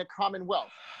known in the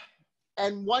Commonwealth.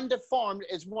 And one deformed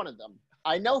is one of them.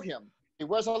 I know him. He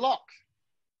wears a lock.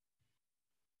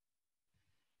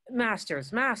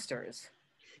 Masters.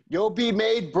 You'll be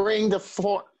made bring the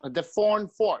fawn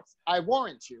forth. I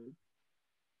warrant you.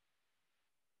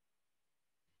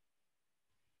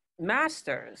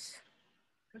 Masters.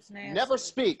 Never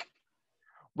speak.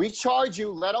 We charge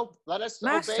you, let us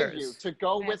obey you to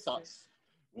go with us.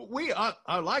 We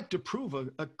are like to prove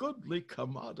a goodly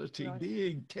commodity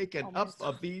being taken up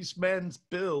of these men's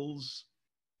bills.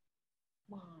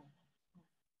 Wow.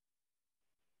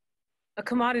 A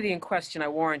commodity in question, I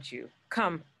warrant you.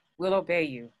 Come, we'll obey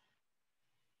you.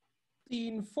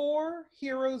 Scene 4,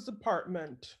 Hero's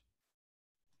apartment.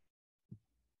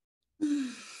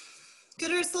 Good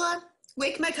Ursula,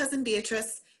 wake my cousin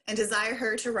Beatrice and desire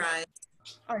her to rise.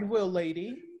 I will,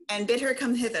 lady. And bid her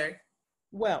come hither.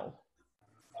 Well.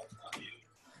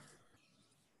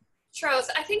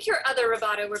 Troth, I think your other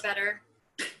rubato were better.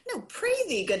 No, pray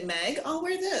thee, good Meg, I'll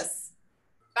wear this.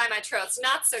 By my troths,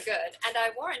 not so good, and I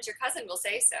warrant your cousin will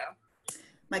say so.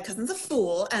 My cousin's a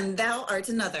fool, and thou art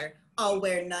another. I'll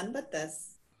wear none but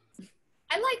this.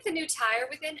 I like the new tire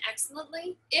within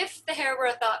excellently, if the hair were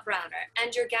a thought browner,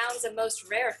 and your gown's a most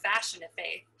rare fashion, if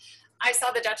faith. I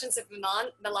saw the Duchess of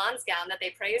Milan's gown that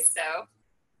they praised so.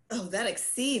 Oh, that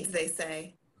exceeds, they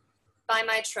say. By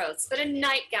my troths, but a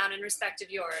nightgown in respect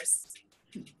of yours.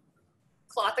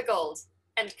 Cloth of gold,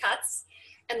 and cuts,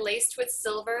 and laced with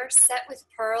silver, set with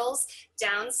pearls,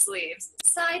 down sleeves,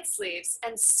 side sleeves,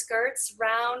 and skirts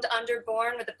round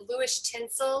underborne with a bluish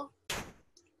tinsel.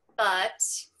 But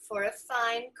for a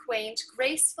fine, quaint,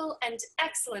 graceful, and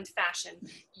excellent fashion,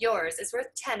 yours is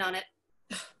worth 10 on it.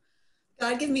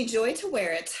 God give me joy to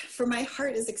wear it, for my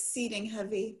heart is exceeding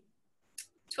heavy.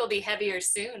 'Twill be heavier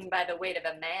soon by the weight of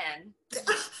a man.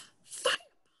 Fie,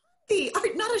 thee,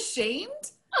 art not ashamed?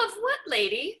 Of what,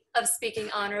 lady? Of speaking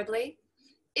honorably?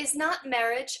 Is not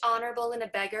marriage honorable in a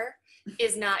beggar?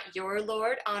 Is not your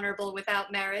lord honorable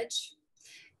without marriage?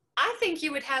 I think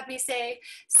you would have me say,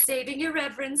 saving your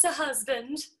reverence a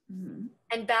husband. Mm-hmm.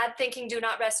 And bad thinking do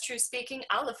not rest true speaking,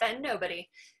 I'll offend nobody.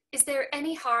 Is there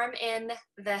any harm in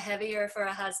the heavier for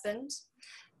a husband?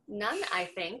 None, I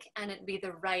think, and it be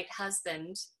the right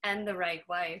husband and the right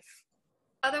wife.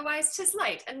 Otherwise 'tis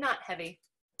light and not heavy.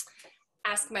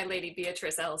 Ask my lady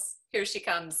Beatrice else. Here she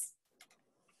comes.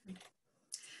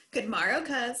 Good morrow,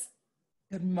 cuz.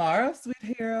 Good morrow, sweet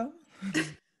hero.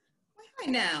 Why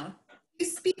now? You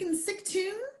speak in sick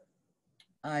tune?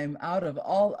 I'm out of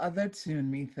all other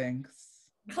tune, methinks.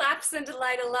 Claps and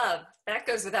delight of love. That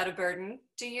goes without a burden.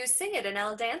 Do you sing it and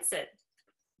I'll dance it?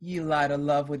 You lie to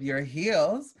love with your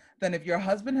heels, then if your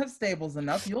husband have stables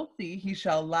enough, you'll see he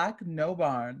shall lack no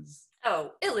barns.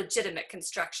 Oh, illegitimate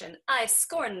construction. I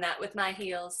scorn that with my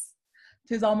heels.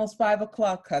 'Tis almost 5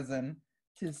 o'clock, cousin.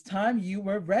 'Tis time you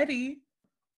were ready.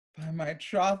 By my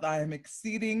troth, I am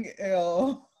exceeding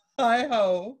ill.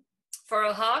 Hi-ho. For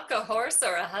a hawk, a horse,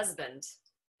 or a husband?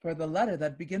 For the letter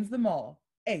that begins them all,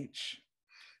 H.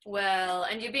 Well,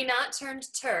 and you be not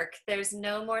turned Turk, there's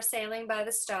no more sailing by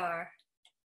the star.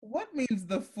 What means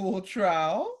the fool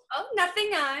trow? Oh,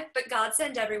 nothing I, but God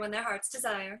send everyone their heart's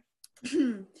desire.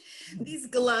 These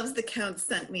gloves the Count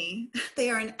sent me, they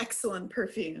are an excellent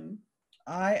perfume.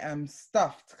 I am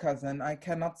stuffed, cousin, I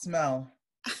cannot smell.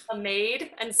 A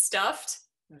maid and stuffed?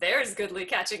 There's goodly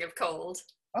catching of cold.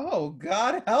 Oh,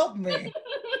 God help me.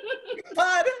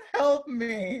 God help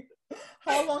me.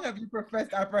 How long have you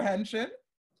professed apprehension?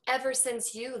 Ever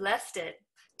since you left it.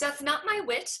 Doth not my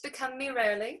wit become me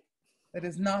rarely? It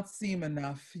does not seem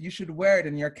enough. You should wear it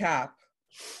in your cap.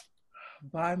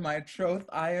 By my troth,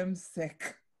 I am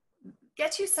sick.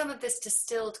 Get you some of this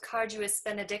distilled Cardus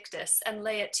Benedictus and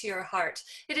lay it to your heart.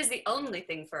 It is the only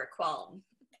thing for a qualm.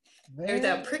 Or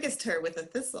thou prickest her with a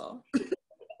thistle.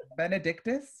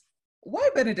 Benedictus? Why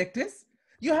Benedictus?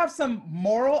 You have some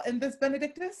moral in this,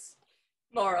 Benedictus?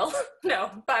 Moral?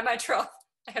 No, by my troth,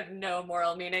 I have no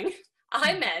moral meaning.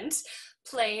 I meant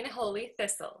plain holy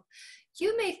thistle.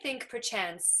 You may think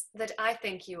perchance that I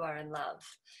think you are in love.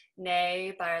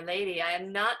 Nay, by Our Lady, I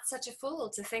am not such a fool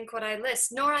to think what I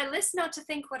list, nor I list not to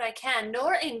think what I can,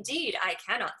 nor indeed I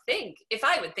cannot think, if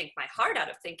I would think my heart out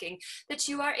of thinking, that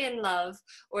you are in love,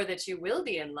 or that you will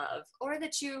be in love, or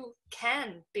that you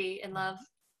can be in love.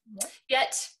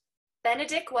 Yet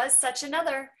Benedick was such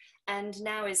another, and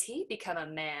now is he become a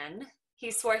man. He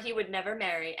swore he would never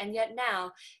marry, and yet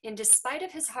now, in despite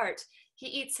of his heart, he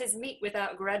eats his meat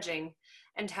without grudging.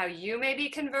 And how you may be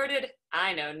converted,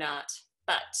 I know not.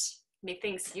 But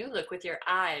methinks you look with your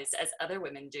eyes as other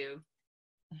women do.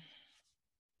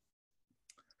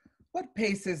 What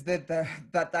pace is that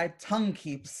thy tongue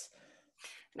keeps?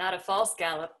 Not a false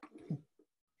gallop.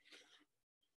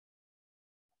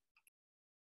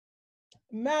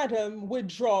 Madam,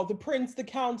 withdraw. The prince, the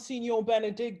count, Signor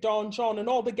Benedick, Don John, and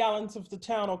all the gallants of the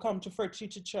town will come to fetch you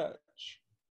to church.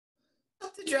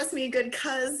 Help to dress me, good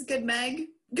cuz, good Meg,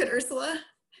 good Ursula.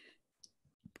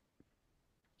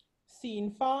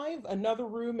 Scene 5, another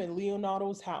room in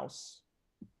Leonato's house.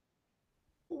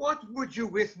 What would you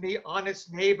with me,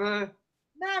 honest neighbor?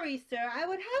 Marry, sir, I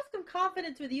would have some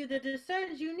confidence with you that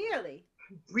discerns you nearly.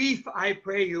 Brief, I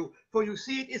pray you, for you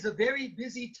see it is a very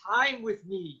busy time with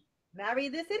me. Marry,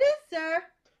 this it is, sir.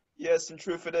 Yes, in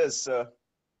truth it is, sir.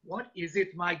 What is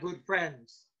it, my good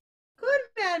friends? Good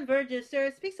man Verges,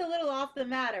 sir, speaks a little off the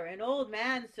matter, an old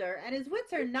man, sir, and his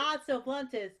wits are not so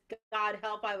blunt as, God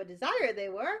help, I would desire they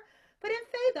were, but in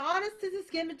faith honest as the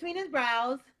skin between his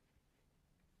brows.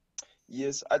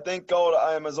 Yes, I thank God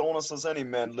I am as honest as any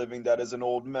man living that is an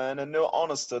old man, and no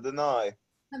honester than I.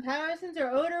 Comparisons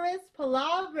are odorous,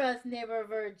 palavras, neighbor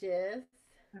Verges.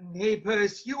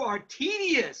 Neighbors, you are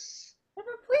tedious.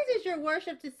 Never pleases your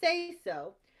worship to say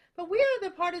so, but we are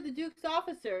the part of the Duke's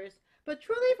officers. But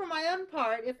truly for my own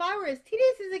part, if I were as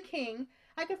tedious as a king,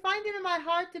 I could find it in my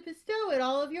heart to bestow it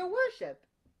all of your worship.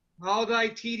 All thy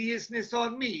tediousness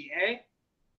on me, eh?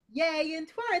 Yea, and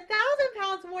 'twere 1,000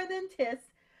 pounds more than 'tis,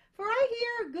 for I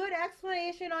hear a good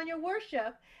explanation on your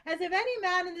worship, as of any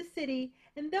man in the city,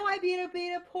 and though I be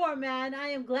a poor man, I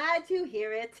am glad to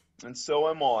hear it. And so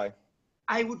am I.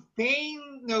 I would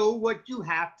fain know what you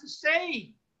have to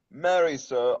say. Marry,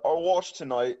 sir, our watch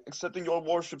tonight, accepting your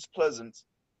worship's presence,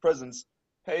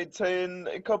 hath ta'en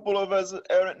a couple of as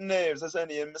errant knaves as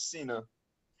any in Messina.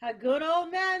 A good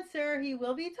old man, sir, he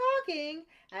will be talking,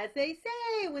 as they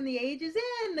say, when the age is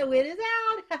in, the wit is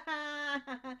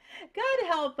out. God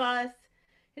help us.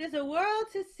 It is a world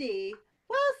to see.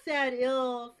 Well said,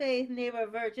 ill-faith neighbor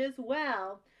Verges,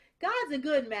 well. God's a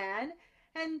good man,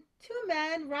 and 2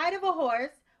 men ride of a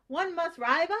horse, one must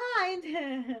ride behind.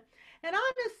 An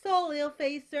honest soul,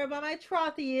 ill-faith, sir, by my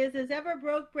troth he is, as ever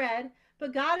broke bread,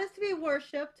 but God is to be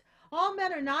worshipped. All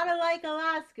men are not alike,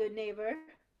 alas, good neighbor.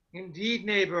 Indeed,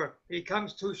 neighbor, he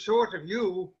comes too short of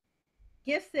you.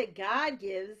 Gifts that God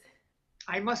gives.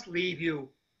 I must leave you.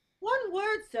 One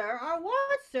word, sir. Our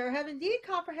watch, sir, have indeed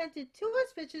comprehended 2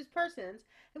 auspicious persons,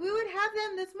 and we would have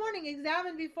them this morning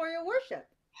examined before your worship.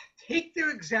 Take their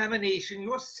examination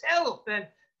yourself, and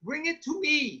bring it to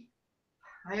me.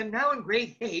 I am now in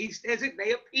great haste, as it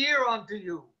may appear unto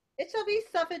you. It shall be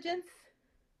suffigance.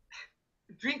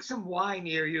 Drink some wine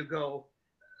ere you go.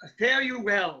 Fare you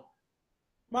well.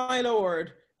 My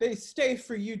lord, they stay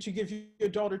for you to give your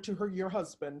daughter to her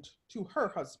husband.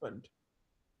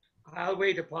 I'll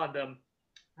wait upon them.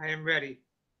 I am ready.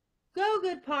 Go,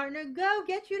 good partner, go,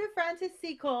 get you to Francis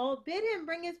Seacole. Bid him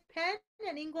bring his pen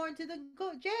and inkhorn to the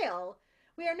jail.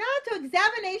 We are now to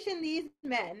examination these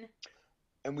men.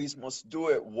 And we must do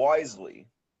it wisely.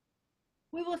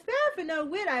 We will spare for no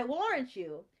wit, I warrant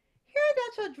you. Here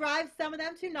that shall drive some of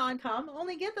them to non-com,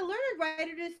 only get the learned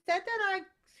writer to set down our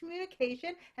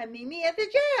communication and meet me at the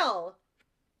jail.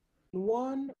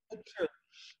 1, a church.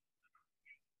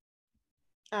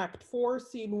 Act 4,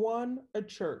 Scene 1, a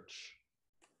church.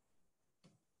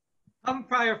 Come,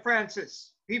 Friar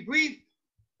Francis, be brief,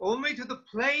 only to the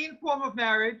plain form of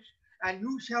marriage, and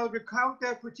you shall recount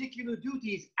their particular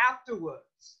duties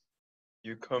afterwards.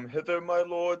 You come hither, my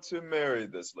lord, to marry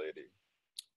this lady.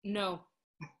 No.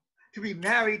 To be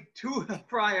married to her,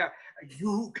 Friar,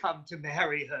 you come to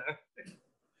marry her.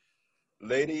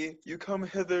 Lady, you come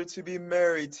hither to be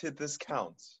married to this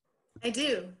count. I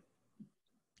do.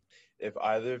 If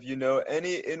either of you know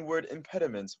any inward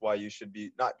impediments why you should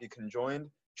not be conjoined,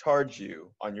 charge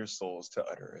you on your souls to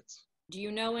utter it. Do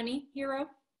you know any, hero?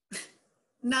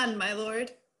 None, my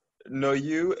lord. Know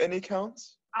you any, Count?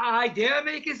 I dare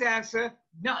make his answer,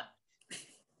 none.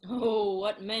 Oh,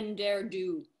 what men dare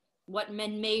do, what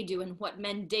men may do, and what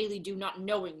men daily do, not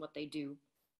knowing what they do.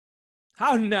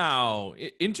 How now?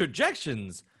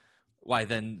 Interjections? Why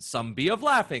then some be of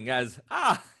laughing as,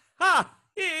 ah, ha,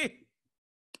 he.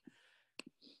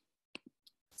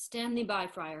 Stand thee by,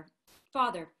 Friar.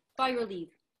 Father, by your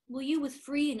leave, will you with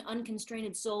free and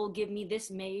unconstrained soul give me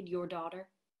this maid, your daughter?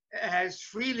 As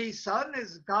freely, son,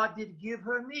 as God did give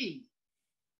her me.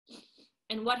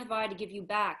 And what have I to give you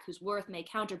back, whose worth may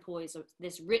counterpoise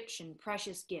this rich and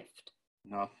precious gift?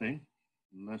 Nothing,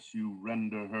 unless you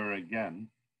render her again.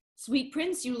 Sweet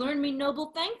prince, you learn me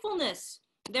noble thankfulness.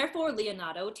 Therefore,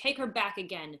 Leonato, take her back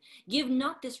again. Give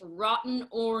not this rotten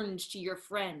orange to your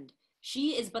friend.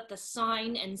 She is but the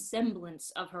sign and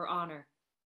semblance of her honor.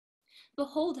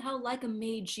 Behold how like a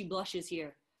maid she blushes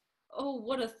here. Oh,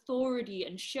 what authority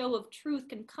and show of truth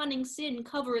can cunning sin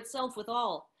cover itself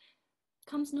withal?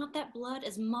 Comes not that blood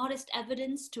as modest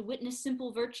evidence to witness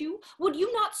simple virtue? Would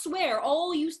you not swear,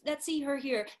 all you that see her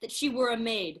here, that she were a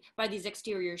maid by these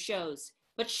exterior shows?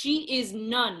 But she is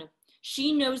none.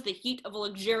 She knows the heat of a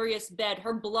luxurious bed.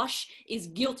 Her blush is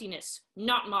guiltiness,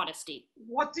 not modesty.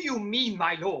 What do you mean,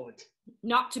 my lord?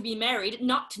 Not to be married,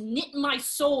 not to knit my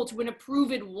soul to an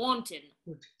approved wanton.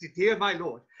 Dear my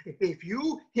lord, if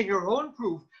you, in your own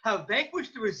proof, have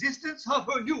vanquished the resistance of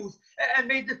her youth and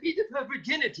made defeat of her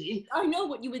virginity... I know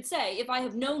what you would say. If I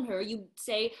have known her, you'd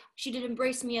say she did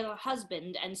embrace me as a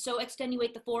husband, and so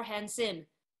extenuate the forehand sin.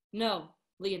 No,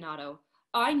 Leonato,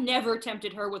 I never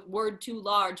tempted her with word too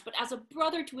large, but as a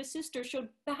brother to a sister showed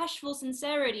bashful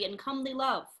sincerity and comely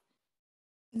love.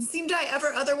 And seemed I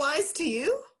ever otherwise to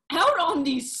you? Out on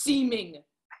these seeming!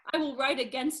 I will write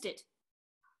against it.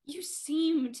 You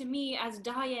seem to me as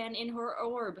Dian in her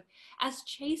orb, as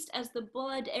chaste as the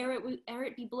blood ere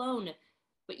it be blown.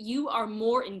 But you are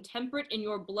more intemperate in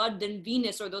your blood than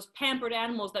Venus or those pampered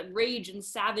animals that rage in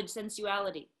savage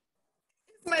sensuality.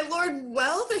 Is my lord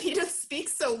well that he doth speak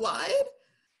so wide?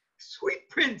 Sweet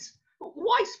prince,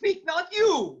 why speak not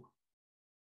you?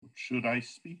 Should I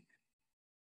speak?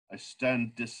 I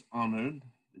stand dishonored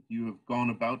that you have gone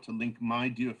about to link my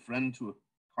dear friend to a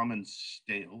common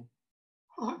stale.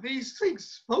 Are these things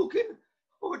spoken,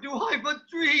 or do I but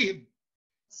dream?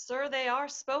 Sir, they are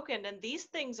spoken, and these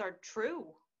things are true.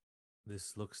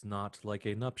 This looks not like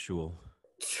a nuptial.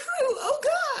 True, oh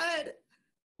God!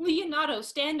 Leonato,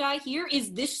 stand I here?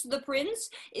 Is this the prince?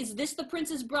 Is this the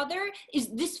prince's brother?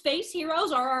 Is this face,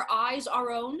 heroes? Are our eyes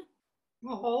our own?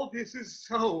 All this is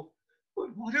so,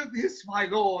 but what of this, my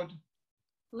lord?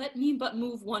 Let me but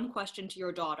move one question to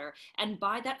your daughter, and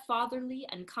by that fatherly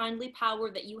and kindly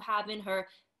power that you have in her,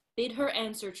 bid her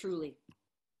answer truly.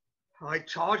 I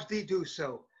charge thee do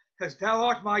so, as thou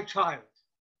art my child.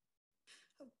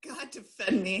 Oh, God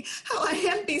defend me, how I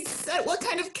am beset. What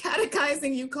kind of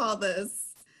catechizing you call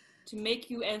this? To make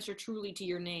you answer truly to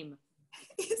your name.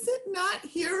 Is it not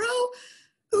Hero?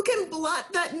 Who can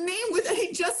blot that name with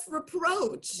any just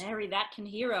reproach? Marry, that can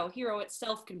Hero. Hero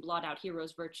itself can blot out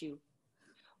Hero's virtue.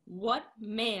 What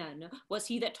man was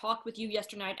he that talked with you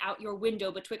yesternight out your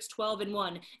window betwixt 12 and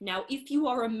 1? Now, if you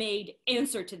are a maid,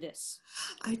 answer to this.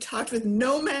 I talked with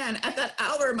no man at that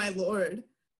hour, my lord.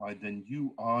 Why, then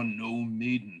you are no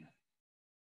maiden.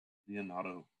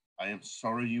 Leonato, I am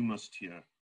sorry you must hear.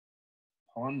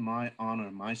 Upon my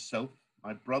honor, myself,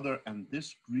 my brother, and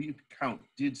this grieved count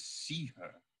did see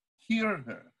her, hear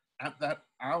her, at that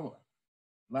hour,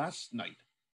 last night,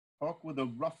 talk with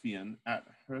a ruffian at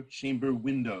her chamber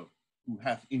window, who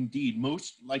hath indeed,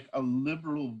 most like a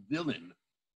liberal villain,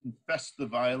 confessed the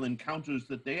vile encounters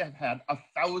that they have had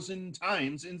 1,000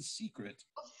 times in secret.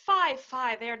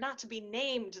 Fie, they are not to be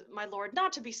named, my lord,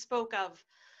 not to be spoke of.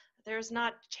 There's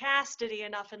not chastity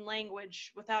enough in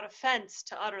language, without offense,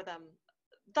 to utter them.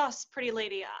 Thus, pretty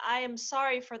lady, I am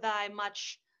sorry for thy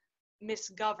much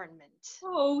misgovernment.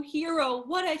 Oh, hero,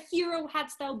 what a hero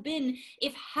hadst thou been,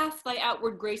 if half thy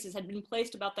outward graces had been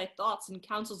placed about thy thoughts and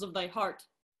counsels of thy heart.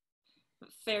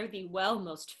 Fare thee well,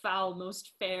 most foul,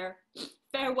 most fair.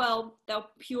 Farewell, thou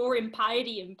pure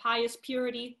impiety and pious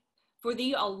purity. For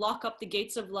thee I'll lock up the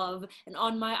gates of love, and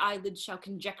on my eyelids shall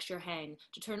conjecture hang,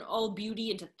 to turn all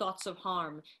beauty into thoughts of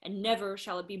harm, and never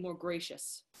shall it be more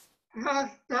gracious.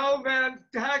 Hast thou, man's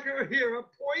dagger here, a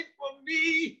point for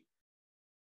me?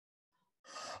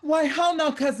 Why, how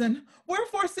now, cousin?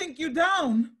 Wherefore sink you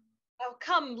down? Oh,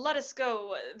 come, let us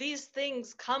go. These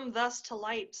things come thus to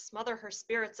light. Smother her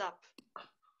spirits up.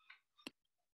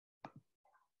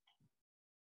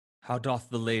 How doth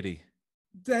the lady?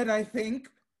 Dead, I think.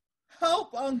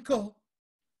 Help, uncle.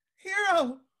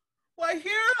 Hero! Why,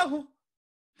 Hero!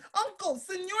 Uncle,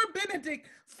 Signor Benedick,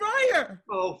 Friar!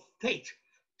 Oh, fate,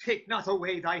 take not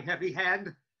away thy heavy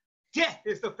hand. Death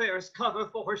is the fairest cover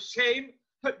for her shame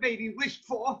that may be wished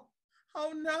for.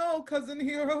 How now, cousin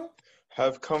hero?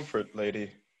 Have comfort,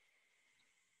 lady.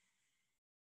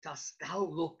 Dost thou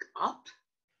look up?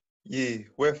 Yea,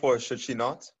 wherefore should she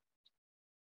not?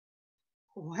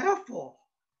 Wherefore?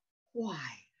 Why,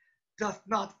 doth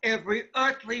not every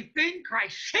earthly thing cry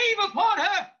shame upon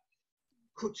her?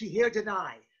 Could she here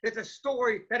deny that the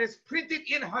story that is printed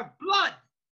in her blood?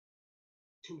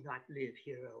 Do not live,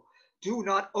 hero. Do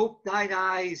not ope thine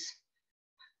eyes.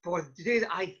 For did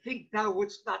I think thou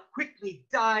wouldst not quickly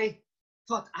die,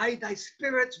 thought I thy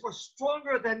spirits were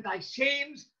stronger than thy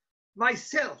shames,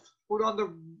 myself would on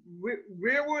the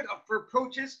rearward of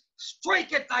reproaches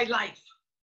strike at thy life.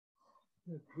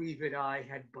 The grieved I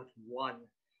had but one.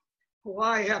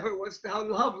 Why ever wast thou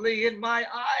lovely in my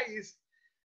eyes?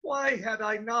 Why had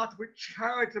I not with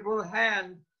charitable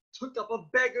hand took up a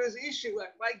beggar's issue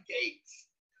at my gates?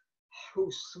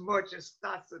 Who smirchest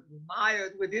thus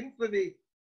admired with infamy?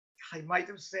 I might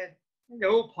have said,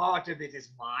 no part of it is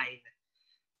mine.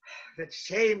 That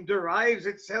shame derives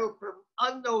itself from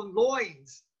unknown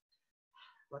loins.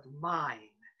 But mine,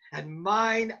 and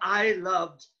mine I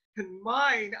loved, and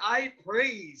mine I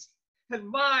praised, and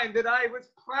mine that I was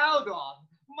proud on,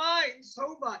 mine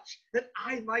so much that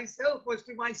I myself was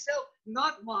to myself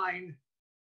not mine,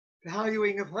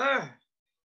 valuing of her.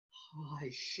 Why,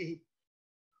 she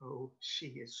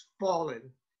is fallen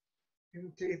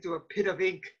into a pit of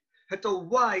ink, at the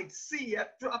wide sea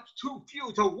at drops too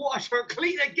few to wash her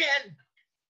clean again.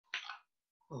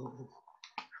 Oh,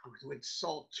 to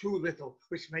insult too little,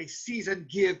 which may season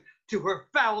give to her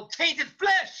foul tainted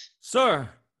flesh. Sir,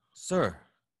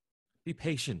 be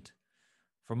patient.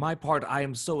 For my part, I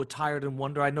am so attired in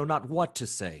wonder I know not what to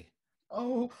say.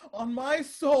 Oh, on my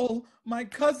soul, my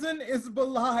cousin is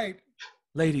belied.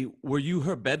 Lady, were you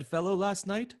her bedfellow last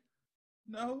night?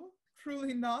 No,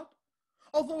 truly not.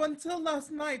 Although until last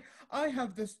night, I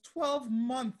have this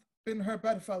 12-month been her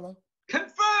bedfellow.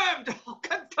 Confirmed! Oh,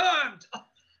 confirmed!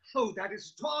 Oh, that is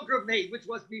stronger maid, which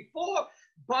was before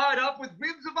barred up with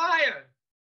ribs of iron.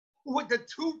 Would the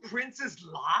two princes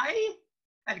lie?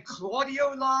 And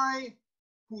Claudio lie,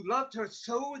 who loved her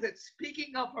so that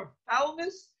speaking of her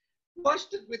foulness,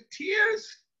 washed it with tears?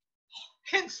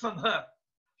 Hence from her!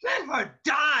 Let her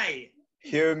die!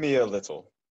 Hear me a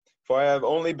little. For I have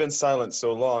only been silent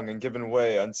so long and given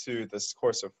way unto this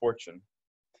course of fortune.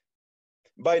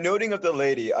 By noting of the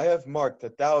lady, I have marked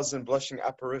 1,000 blushing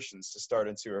apparitions to start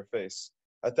into her face.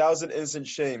 1,000 innocent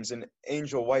shames in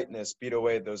angel whiteness beat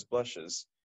away those blushes,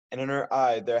 and in her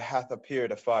eye there hath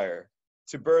appeared a fire,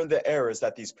 to burn the errors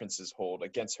that these princes hold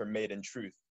against her maiden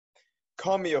truth.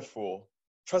 Call me a fool.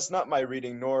 Trust not my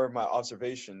reading nor my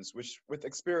observations, which with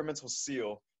experimental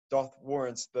seal doth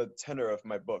warrant the tenor of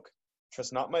my book.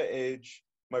 Trust not my age,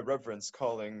 my reverence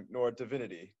calling, nor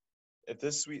divinity. If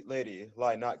this sweet lady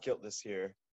lie not guiltless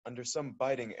here, under some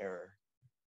biting error.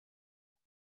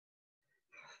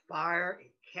 Fire,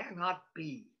 it cannot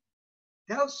be.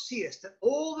 Thou seest that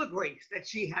all the grace that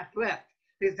she hath left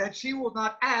is that she will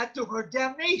not add to her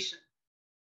damnation.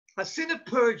 A sin of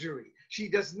perjury, she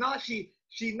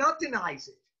not denies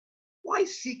it. Why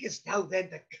seekest thou then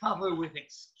to cover with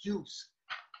excuse,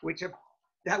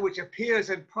 that which appears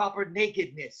in proper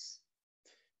nakedness?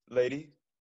 Lady,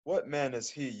 what man is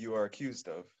he you are accused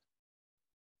of?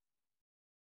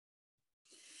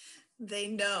 They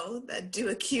know that do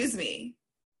accuse me.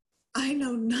 I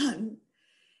know none.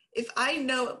 If I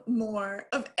know more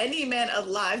of any man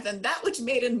alive than that which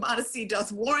maiden modesty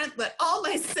doth warrant, let all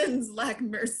my sins lack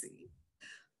mercy.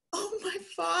 Oh, my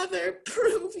father,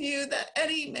 prove you that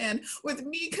any man with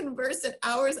me converse at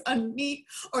hours unmeet,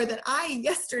 or that I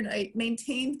yesternight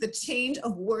maintained the change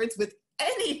of words with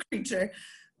any creature,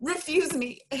 refuse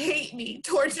me, hate me,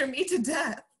 torture me to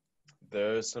death.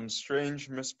 There is some strange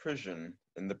misprision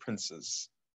in the princes.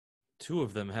 2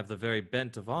 of them have the very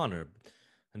bent of honor,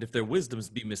 and if their wisdoms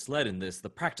be misled in this, the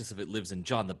practice of it lives in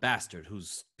John the Bastard, whose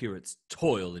spirits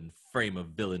toil in frame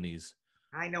of villainies.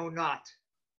 I know not.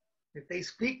 If they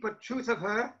speak but truth of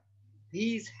her,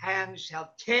 these hands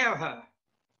shall tear her.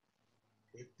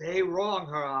 If they wrong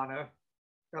her honor,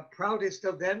 the proudest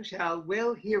of them shall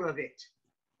well hear of it.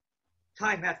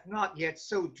 Time hath not yet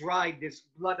so dried this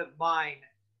blood of mine,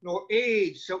 nor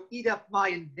age so eat up my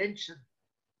invention,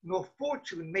 nor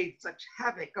fortune made such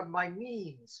havoc of my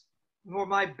means, nor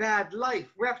my bad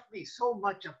life reft me so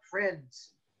much of friends.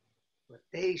 But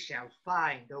they shall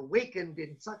find, awakened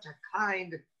in such a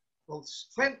kind, both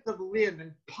strength of limb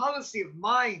and policy of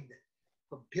mind,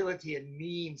 ability and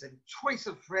means and choice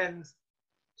of friends,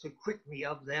 to quit me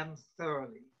of them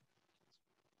thoroughly.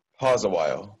 Pause a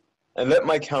while, and let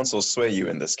my counsel sway you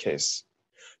in this case.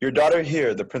 Your daughter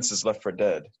here the princess left for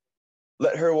dead.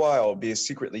 Let her while be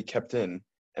secretly kept in,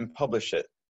 and publish it,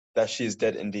 that she is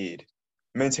dead indeed.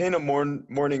 Maintain a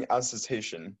mourning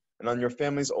ostentation, and on your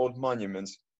family's old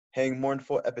monuments hang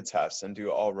mournful epitaphs, and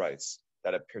do all rites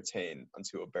that pertain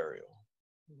unto a burial.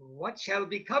 What shall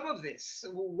become of this?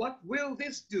 What will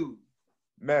this do?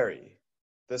 Marry,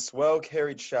 this well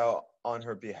carried shall on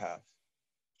her behalf.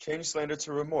 Change slander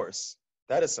to remorse,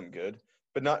 that is some good,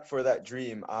 but not for that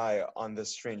dream I on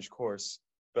this strange course,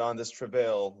 but on this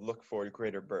travail look for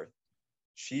greater birth.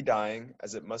 She dying,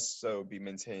 as it must so be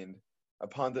maintained,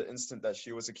 upon the instant that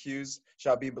she was accused,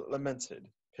 shall be lamented,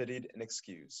 pitied, and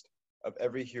excused, of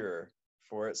every hearer,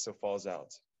 for it so falls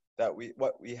out, that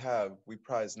what we have we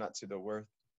prize not to the worth,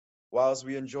 whiles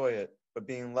we enjoy it, but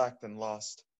being lacked and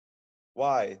lost.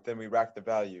 Why, then we rack the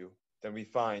value, then we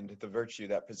find the virtue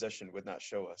that possession would not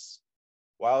show us.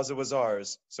 Whiles it was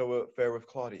ours, so will it fare with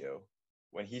Claudio.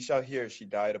 When he shall hear she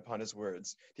died upon his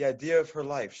words, the idea of her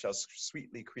life shall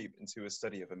sweetly creep into a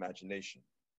study of imagination,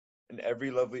 and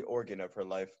every lovely organ of her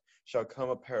life shall come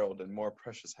apparelled in more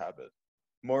precious habit,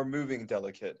 more moving,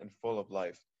 delicate, and full of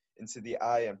life, into the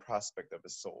eye and prospect of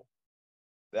his soul.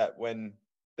 That when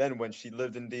she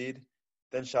lived indeed,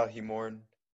 then shall he mourn,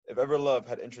 if ever love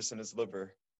had interest in his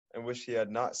liver, and wish he had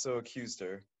not so accused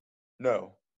her.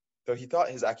 No, though he thought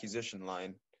his accusation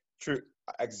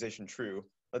true,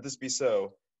 let this be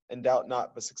so, and doubt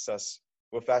not but success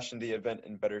will fashion the event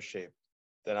in better shape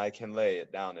than I can lay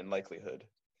it down in likelihood.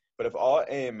 But if all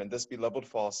aim and this be levelled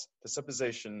false, the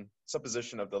supposition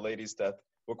of the lady's death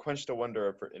will quench the wonder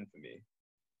of her infamy.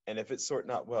 And if it sort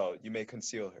not well, you may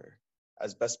conceal her,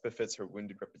 as best befits her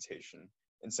wounded reputation,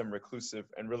 in some reclusive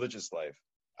and religious life,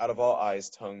 out of all eyes,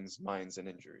 tongues, minds, and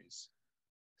injuries.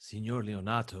 Signor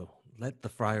Leonato, let the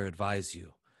friar advise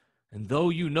you. And though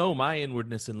you know my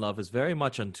inwardness in love is very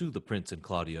much unto the prince and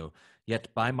Claudio,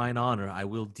 yet by mine honor I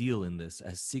will deal in this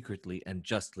as secretly and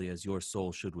justly as your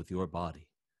soul should with your body.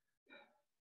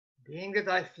 Being that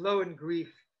I flow in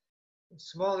grief, the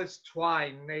smallest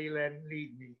twine may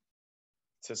lead me.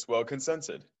 'Tis well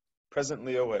consented.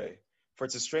 Presently away, for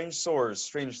to strange sores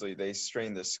strangely they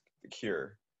strain the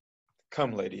cure.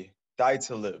 Come, lady, die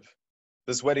to live.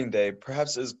 This wedding day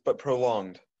perhaps is but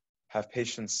prolonged. Have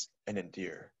patience and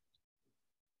endure.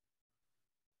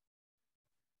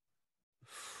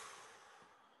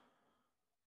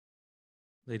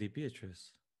 Lady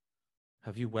Beatrice,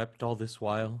 have you wept all this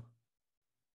while?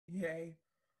 Yea,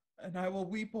 and I will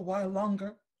weep a while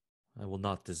longer. I will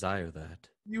not desire that.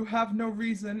 You have no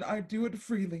reason, I do it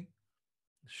freely.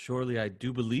 Surely I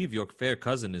do believe your fair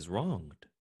cousin is wronged.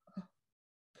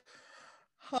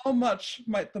 How much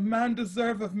might the man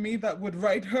deserve of me that would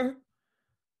right her?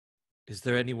 Is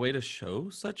there any way to show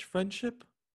such friendship?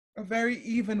 A very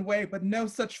even way, but no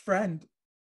such friend.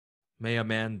 May a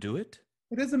man do it?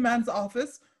 It is a man's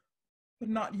office, but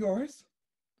not yours.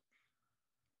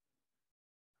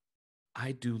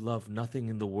 I do love nothing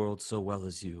in the world so well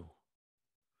as you.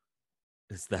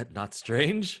 Is that not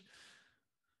strange?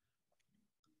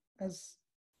 As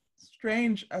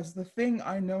strange as the thing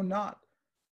I know not.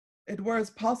 It were as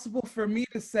possible for me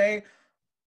to say,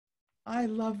 I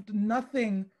loved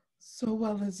nothing so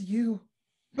well as you,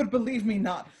 but believe me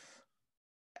not.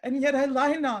 And yet I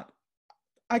lie not.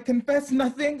 I confess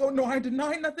nothing, oh no, I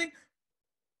deny nothing.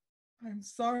 I'm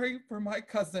sorry for my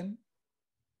cousin.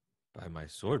 By my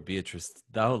sword, Beatrice,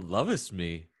 thou lovest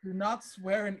me. Do not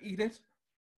swear and eat it.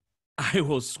 I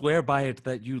will swear by it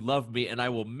that you love me, and I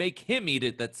will make him eat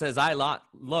it that says I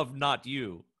love not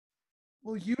you.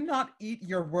 Will you not eat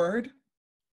your word?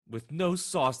 With no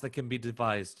sauce that can be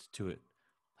devised to it.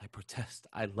 I protest,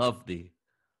 I love thee.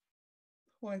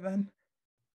 Why then,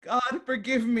 God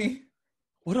forgive me.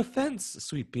 What offense,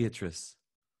 sweet Beatrice?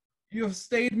 You have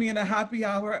stayed me in a happy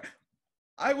hour.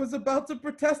 I was about to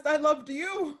protest I loved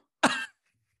you.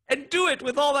 And do it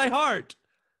with all thy heart.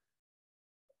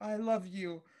 I love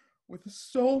you with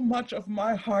so much of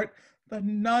my heart that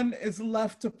none is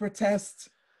left to protest.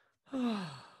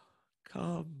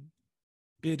 Come,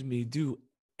 bid me do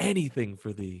anything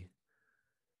for thee.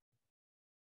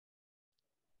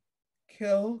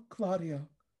 Kill Claudio.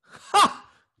 Ha!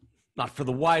 Not for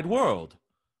the wide world.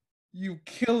 You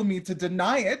kill me to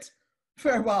deny it.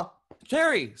 Farewell.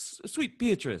 Cherry, sweet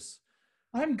Beatrice.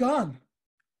 I'm gone.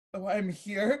 Though I'm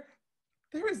here,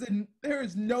 there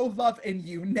is no love in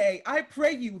you. Nay, I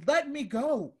pray you, let me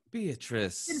go.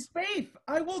 Beatrice. In faith,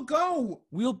 I will go.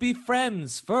 We'll be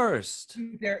friends first.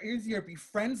 There is easier be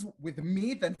friends with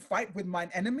me than fight with mine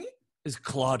enemy? Is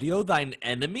Claudio thine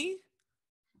enemy?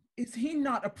 Is he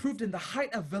not approved in the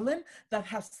height a villain that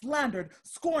has slandered,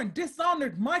 scorned,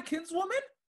 dishonored my kinswoman?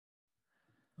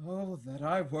 Oh, that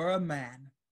I were a man.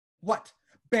 What?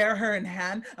 Bear her in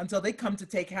hand until they come to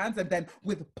take hands, and then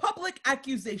with public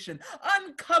accusation,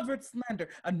 uncovered slander,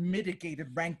 unmitigated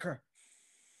rancor.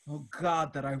 Oh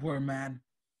God, that I were a man.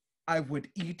 I would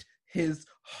eat his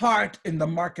heart in the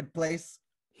marketplace.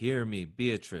 Hear me,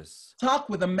 Beatrice. Talk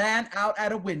with a man out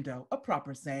at a window, a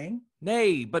proper saying.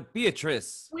 Nay, but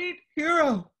Beatrice. Sweet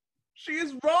hero, she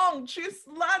is wronged, she is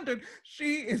slandered,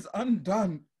 she is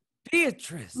undone.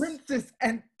 Beatrice. Princes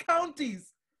and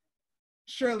counties.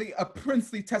 Surely a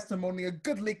princely testimony, a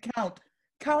goodly count.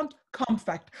 Count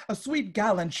Comfact, a sweet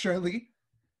gallant surely.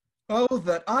 Oh,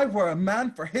 that I were a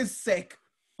man for his sake,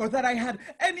 or that I had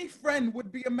any friend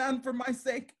would be a man for my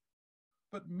sake.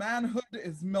 But manhood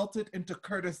is melted into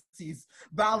courtesies,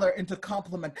 valor into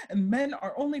compliment, and men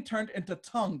are only turned into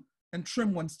tongue, and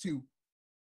trim ones too.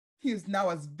 He is now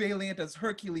as valiant as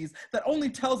Hercules, that only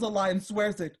tells a lie and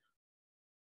swears it.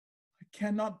 I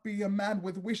cannot be a man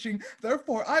with wishing,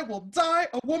 therefore I will die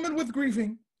a woman with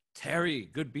grieving. Tarry,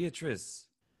 good Beatrice.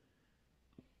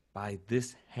 By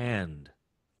this hand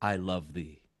I love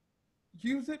thee.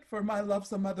 Use it for my love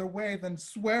some other way than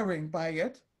swearing by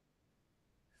it.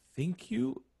 Think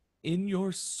you in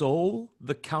your soul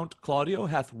the Count Claudio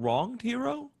hath wronged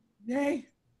hero? Nay,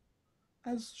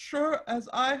 as sure as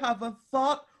I have a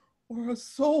thought or a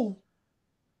soul.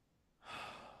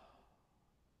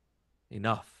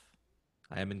 Enough.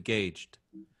 I am engaged.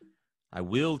 I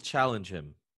will challenge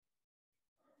him.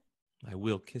 I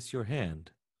will kiss your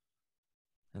hand,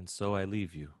 and so I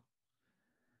leave you.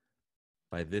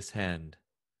 By this hand,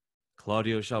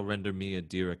 Claudio shall render me a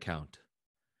dear account.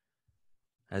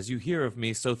 As you hear of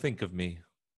me, so think of me.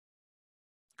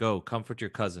 Go, comfort your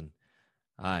cousin.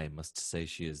 I must say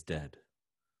she is dead.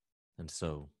 And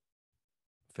so,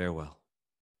 farewell.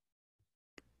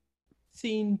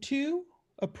 Scene 2,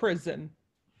 a prison.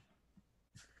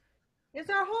 Is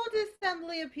our whole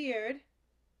assembly appeared?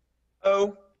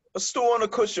 Oh, a stool and a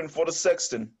cushion for the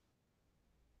sexton.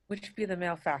 Which be the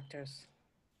malefactors?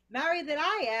 Married that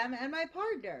I am, and my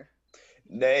partner.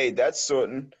 Nay, that's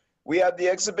certain. We have the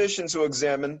exhibition to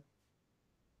examine.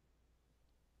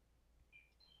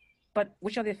 But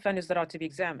which are the offenders that are to be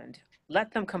examined?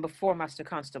 Let them come before Master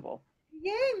Constable.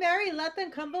 Yea, Mary, let them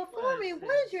come before me.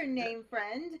 What is your name,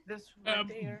 friend? This right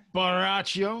here.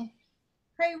 Borachio.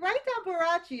 Pray, write down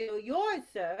Borachio, yours,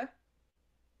 sir.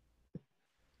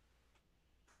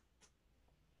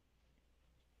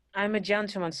 I'm a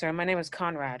gentleman, sir. My name is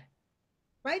Conrade.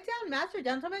 Write down Master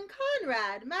Gentleman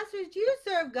Conrad. Masters, do you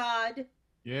serve God?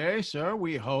 Yea, sir,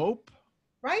 we hope.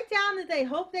 Write down that they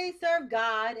hope they serve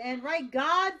God, and write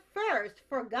God first.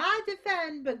 For God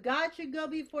defend, but God should go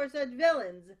before such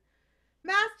villains.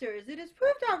 Masters, it is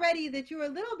proved already that you are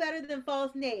little better than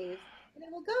false knaves, and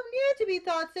it will go near to be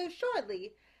thought so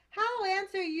shortly. How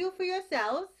answer you for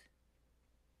yourselves?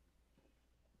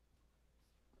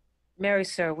 Marry,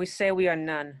 sir, we say we are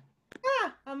none.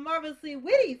 Ah, a marvelously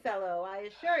witty fellow, I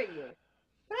assure you.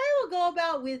 But I will go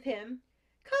about with him.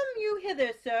 Come you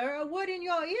hither, sir, a word in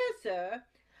your ear, sir.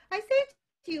 I say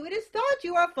to you, it is thought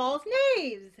you are false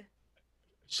knaves.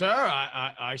 Sir,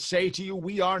 I say to you,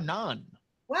 we are none.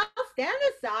 Well, stand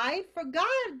aside. For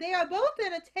God, they are both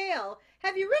in a tale.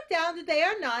 Have you writ down that they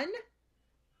are none?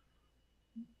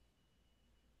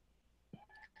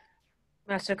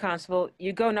 Master Constable,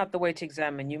 you go not the way to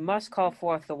examine. You must call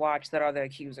forth the watch that are the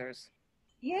accusers.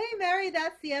 Yea, Mary,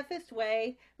 that's the effest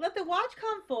way. Let the watch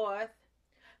come forth.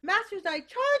 Masters, I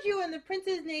charge you in the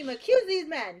prince's name, accuse these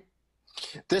men.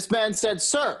 This man said,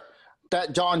 sir,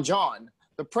 that John,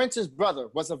 the prince's brother,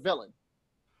 was a villain.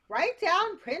 Write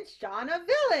down Prince John a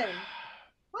villain.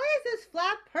 Why is this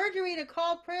flat perjury to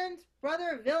call Prince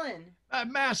brother a villain?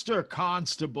 Master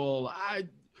Constable,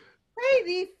 Pray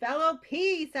thee, fellow,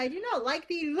 peace. I do not like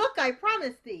thee look, I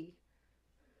promise thee.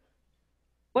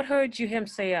 What heard you him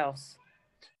say else?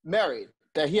 Married,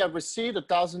 that he had received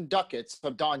 1,000 ducats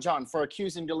of Don John for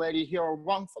accusing the lady hero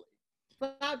wrongfully.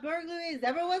 Flat burglary as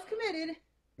ever was committed.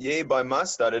 Yea, by my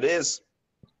stat it is.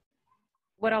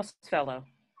 What else, fellow?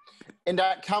 And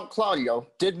that Count Claudio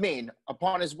did mean,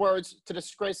 upon his words, to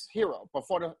disgrace hero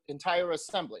before the entire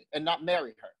assembly and not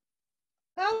marry her.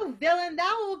 Oh, villain,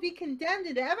 thou wilt be condemned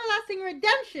to everlasting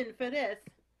redemption for this.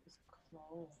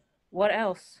 What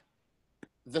else?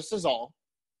 This is all.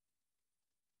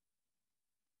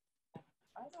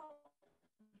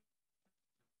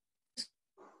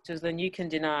 Then you can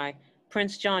deny.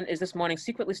 Prince John is this morning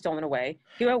secretly stolen away.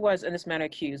 Hero was in this manner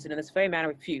accused, and in this very manner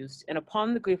refused, and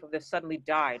upon the grief of this suddenly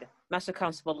died. Master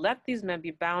Constable, let these men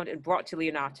be bound and brought to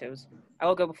Leonato's. I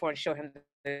will go before and show him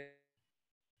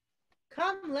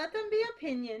Come, let them be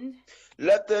opinioned.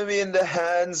 Let them be in the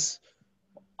hands.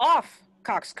 Off,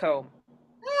 coxcomb.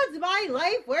 That's my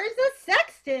life. Where's the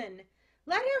sexton?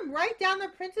 Let him write down the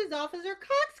prince's officer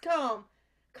coxcomb.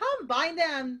 Come, bind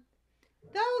them,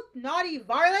 thou naughty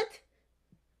varlet.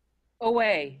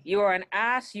 Away, you are an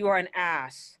ass, you are an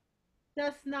ass.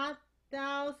 Dost not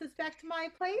thou suspect my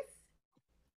place?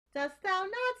 Dost thou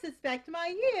not suspect my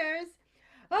years?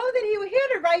 Oh, that he were here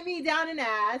to write me down an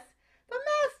ass. But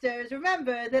masters,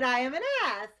 remember that I am an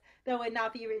ass. Though it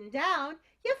not be written down,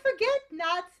 yet forget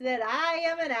not that I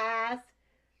am an ass.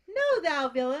 Know thou,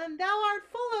 villain, thou art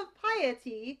full of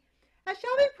piety, as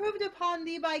shall be proved upon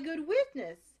thee by good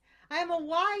witness. I am a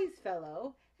wise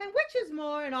fellow, and which is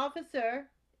more an officer,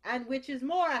 and which is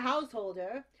more a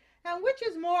householder, and which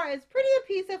is more as pretty a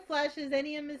piece of flesh as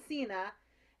any in Messina,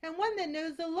 and one that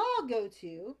knows the law go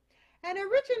to, and a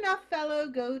rich enough fellow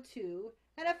go to,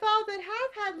 and a fellow that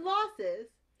hath had losses,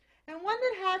 and one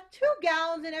that hath 2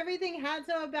 gowns and everything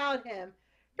handsome about him.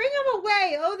 Bring him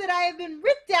away, oh, that I have been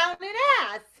writ down an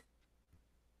ass.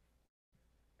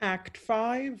 Act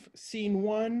 5, Scene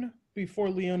 1, before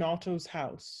Leonato's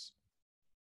house.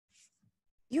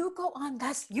 You go on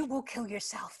thus, you will kill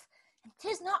yourself. And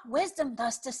 'tis not wisdom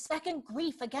thus to second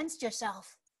grief against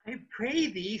yourself. I pray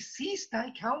thee, cease thy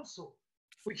counsel,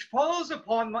 which falls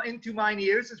into mine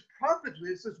ears as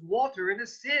profitless as water in a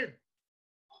sieve.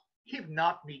 Give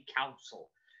not me counsel,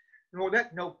 nor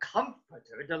let no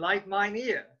comforter delight mine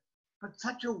ear, but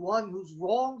such a one whose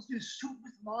wrongs do suit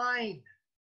with mine.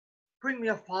 Bring me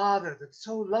a father that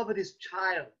so loveth his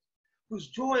child, whose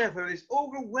joy of her is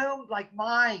overwhelmed like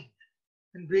mine,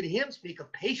 and bid him speak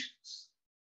of patience.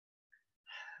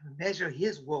 Measure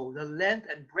his woe, the length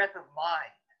and breadth of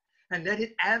mine, and let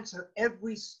it answer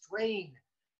every strain,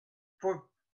 for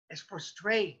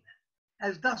strain,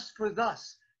 as thus for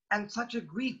thus, and such a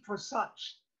grief for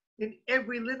such, in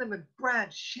every lineament,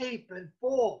 branch, shape, and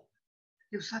form.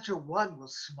 If such a one will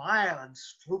smile and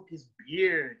stroke his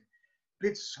beard,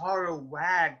 bid sorrow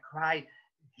wag, cry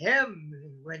hem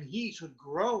when he should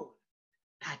groan,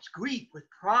 patch grief with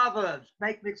proverbs,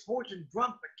 make misfortune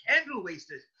drunk but candle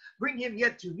wasters, bring him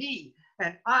yet to me,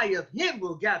 and I of him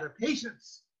will gather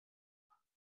patience.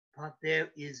 But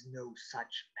there is no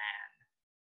such man.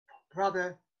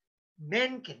 Brother,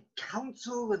 men can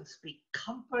counsel and speak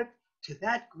comfort to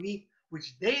that grief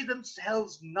which they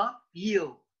themselves not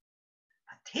feel.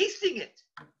 But tasting it,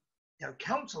 their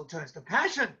counsel turns to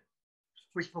passion,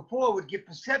 which before would give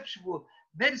perceptual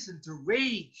medicine to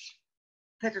rage,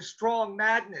 fetter strong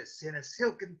madness in a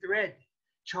silken thread,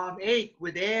 charm ache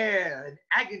with air and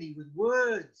agony with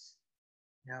words.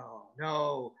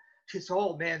 No, 'tis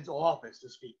all men's office to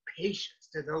speak patience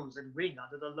to those that wring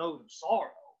under the load of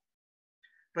sorrow.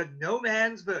 But no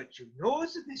man's virtue nor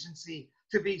sufficiency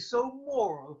to be so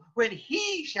moral when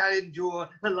he shall endure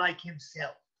the like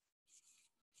himself.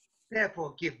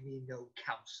 Therefore give me no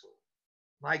counsel.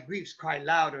 My griefs cry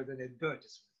louder than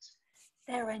advertisements.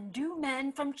 There endue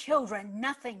men from children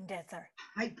nothing dither.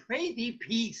 I pray thee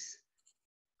peace.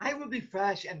 I will be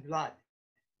flesh and blood,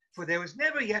 for there was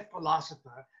never yet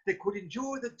philosopher that could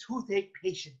endure the toothache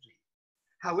patiently.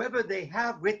 However, they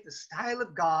have writ the style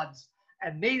of gods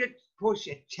and made it push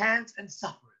at chance and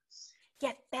sufferance.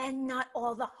 Yet bend not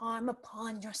all the harm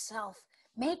upon yourself.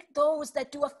 Make those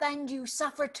that do offend you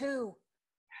suffer too.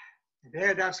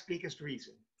 There thou speakest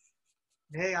reason.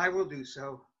 Nay, I will do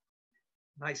so.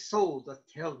 My soul doth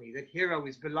tell me that Hero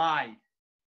is belied,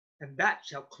 and that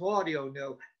shall Claudio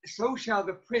know, so shall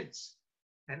the prince,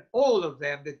 and all of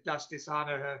them that thus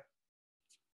dishonor her.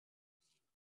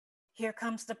 Here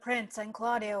comes the prince and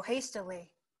Claudio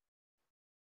hastily.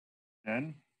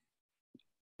 Dan?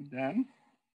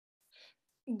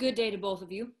 Good day to both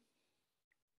of you.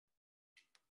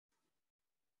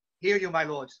 Hear you, my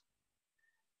lords.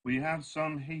 We have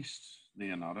some haste,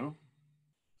 Leonato.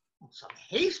 Some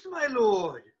haste, my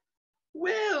lord.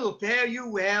 Well, fare you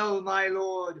well, my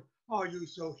lord. Are you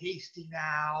so hasty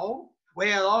now?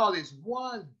 Well, all is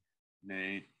one.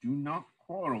 Nay, do not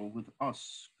quarrel with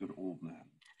us, good old man.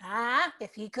 Ah,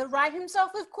 if he could right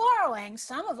himself with quarreling,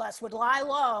 some of us would lie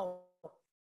low.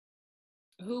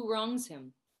 Who wrongs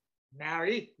him?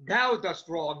 Marry, thou dost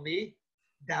wrong me,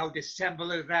 thou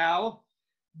dissembler thou.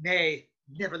 Nay,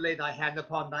 never lay thy hand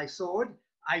upon thy sword.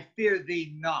 I fear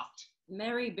thee not.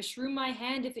 Marry, beshrew my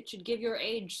hand if it should give your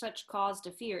age such cause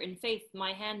to fear. In faith,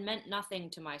 my hand meant nothing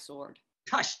to my sword.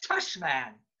 Tush, tush,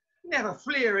 man. Never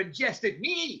fleer and jest at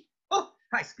me. Oh,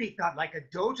 I speak not like a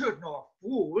dotard nor a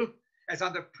fool, as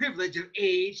on the privilege of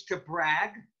age to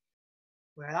brag.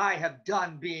 When I have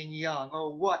done being young,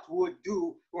 or what would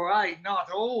do were I not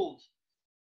old.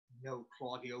 No,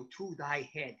 Claudio, to thy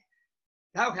head.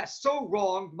 Thou hast so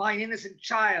wronged mine innocent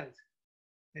child,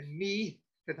 and me,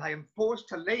 that I am forced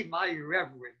to lay my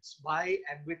reverence,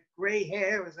 and with grey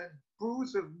hairs and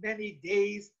bruise of many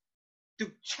days,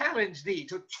 to challenge thee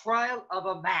to trial of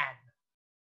a man.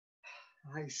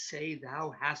 I say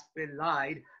thou hast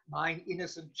belied mine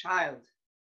innocent child.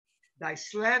 Thy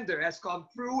slander has gone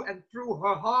through and through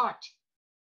her heart,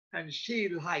 and she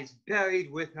lies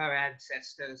buried with her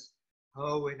ancestors,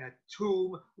 oh, in a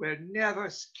tomb where never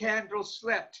scandal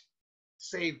slept,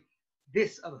 save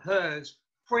this of hers,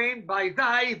 framed by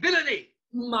thy villainy.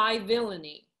 My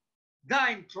villainy.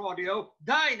 Thine, Claudio,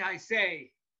 thine, I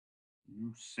say.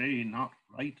 You say not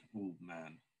right, old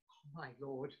man. My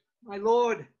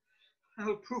lord,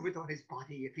 I'll prove it on his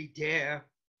body if he dare,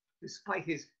 despite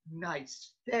his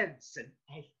nice fence and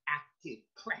active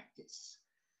practice,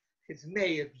 his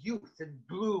May of youth and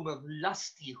bloom of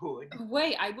lustihood.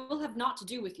 Away, I will have naught to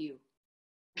do with you.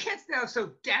 Canst thou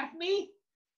so daff me?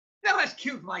 Thou hast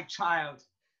killed my child.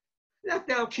 That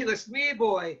thou killest me,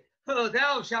 boy,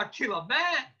 thou shalt kill a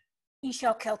man. He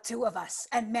shall kill two of us,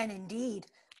 and men indeed.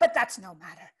 But that's no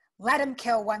matter. Let him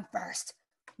kill one first.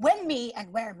 When me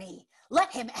and where me,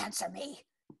 let him answer me.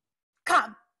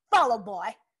 Come, follow, boy.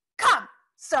 Come,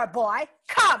 sir boy,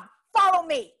 come, follow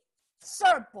me.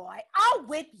 Sir boy, I'll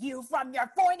whip you from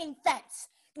your foining fence.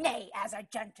 Nay,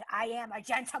 I am a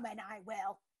gentleman, I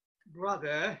will.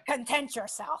 Brother. Content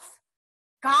yourself.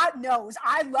 God knows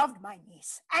I loved my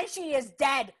niece, and she is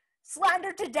dead,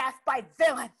 slandered to death by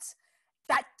villains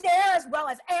that dare as well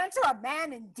as answer a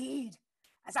man indeed,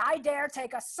 as I dare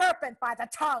take a serpent by the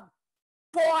tongue.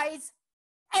 Boys,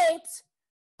 apes,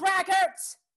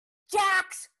 braggarts,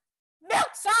 jacks,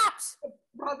 milksops!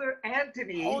 Brother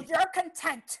Anthony. Hold your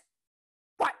content.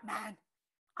 What, man?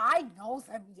 I know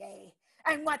them, yea,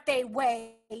 and what they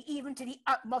weigh, even to the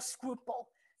utmost scruple.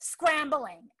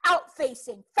 Scrambling,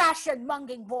 outfacing,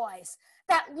 fashion-monging boys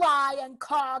that lie and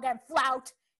cog and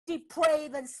flout,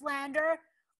 deprave and slander,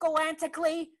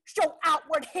 galantically show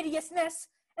outward hideousness,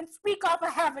 and speak off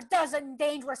half a dozen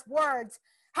dangerous words,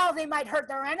 how they might hurt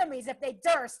their enemies if they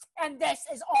durst, and this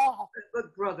is all.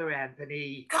 But, Brother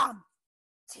Anthony... Come,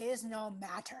 'tis no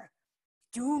matter.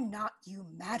 Do not you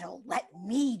meddle, let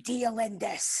me deal in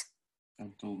this.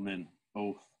 Gentlemen,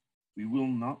 both, we will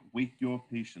not wait your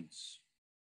patience.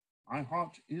 My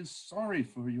heart is sorry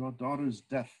for your daughter's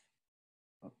death,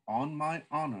 but on my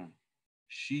honor,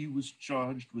 she was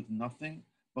charged with nothing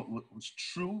but what was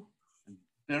true and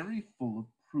very full of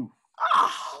proof.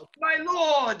 Ah, my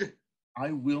lord!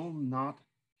 I will not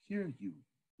hear you.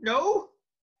 No?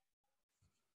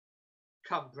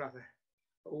 Come, brother,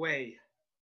 away.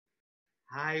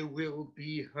 I will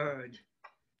be heard.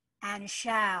 And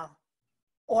shall,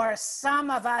 or some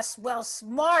of us will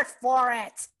smart for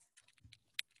it.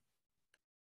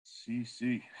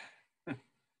 See.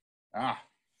 Ah,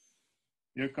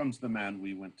 here comes the man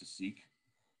we went to seek.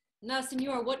 Now,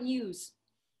 senor, what news?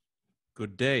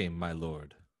 Good day, my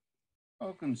lord.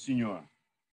 Welcome, senor.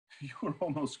 You were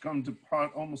almost come to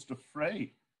part, almost a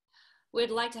fray.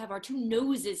 We'd like to have our two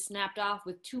noses snapped off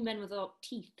with two men without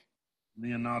teeth.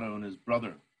 Leonato and his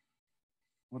brother.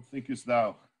 What thinkest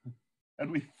thou?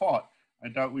 Had we fought, I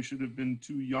doubt we should have been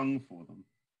too young for them.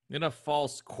 In a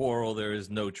false quarrel there is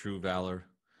no true valor.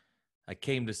 I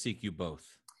came to seek you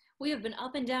both. We have been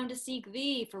up and down to seek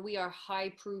thee, for we are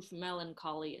high-proof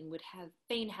melancholy, and would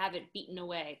fain have it beaten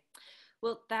away.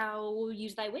 Wilt thou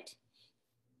use thy wit?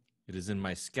 It is in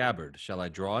my scabbard. Shall I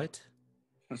draw it?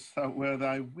 Dost thou wear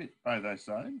thy wit by thy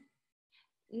side?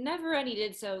 Never any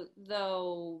did so,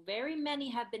 though very many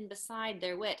have been beside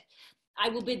their wit. I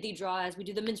will bid thee draw as we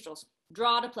do the minstrels.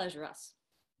 Draw to pleasure us.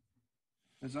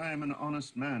 As I am an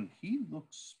honest man, he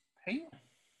looks pale.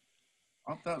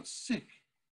 Art thou sick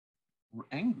or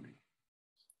angry?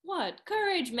 What?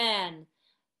 Courage, man!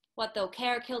 What though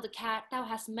care killed a cat, thou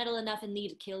hast mettle enough in thee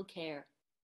to kill care.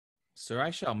 Sir, I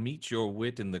shall meet your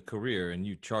wit in the career, and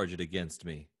you charge it against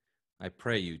me. I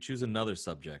pray you, choose another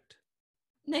subject.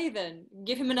 Nay then,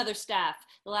 give him another staff.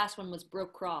 The last one was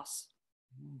broke cross.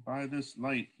 By this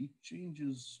light he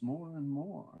changes more and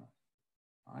more.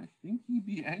 I think he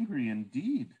be angry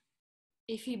indeed.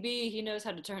 If he be, he knows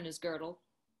how to turn his girdle.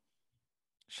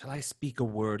 Shall I speak a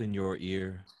word in your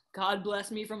ear? God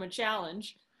bless me from a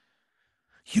challenge.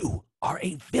 You are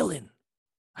a villain.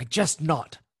 I jest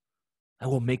not. I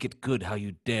will make it good how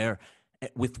you dare,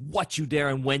 with what you dare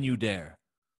and when you dare.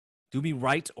 Do me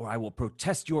right, or I will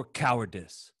protest your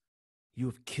cowardice. You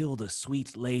have killed a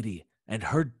sweet lady, and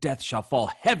her death shall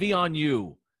fall heavy on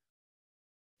you.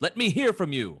 Let me hear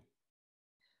from you.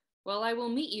 Well, I will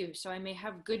meet you, so I may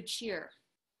have good cheer.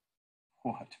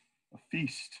 What? A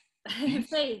feast?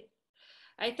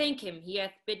 I thank him. He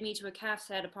hath bid me to a calf's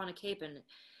head upon a capon,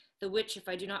 the which, if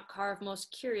I do not carve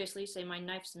most curiously, say my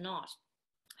knife's naught.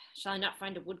 Shall I not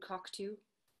find a woodcock too?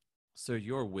 Sir,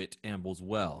 your wit ambles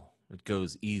well. It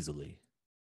goes easily.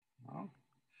 I'll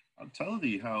tell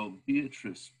thee how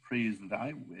Beatrice praised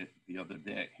thy wit the other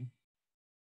day.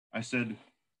 I said,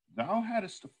 thou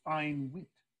hadst a fine wit.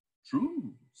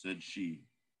 True, said she,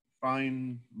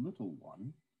 fine little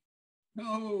one.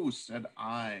 No, said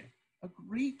I, a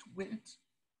great wit.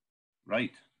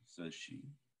 Right, says she,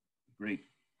 a great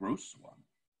gross one.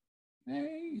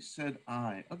 Nay, said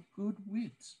I, a good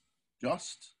wit.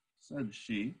 Just, said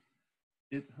she,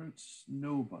 it hurts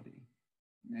nobody.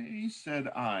 Nay, said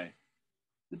I,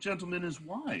 the gentleman is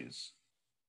wise.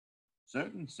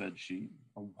 Certain, said she,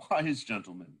 a wise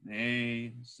gentleman.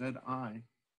 Nay, said I,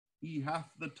 he hath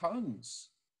the tongues.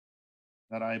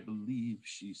 That I believe,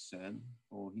 she said,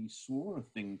 for he swore a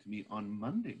thing to me on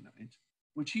Monday night,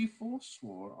 which he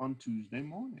forswore on Tuesday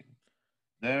morning.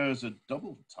 There's a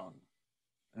double tongue.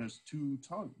 There's two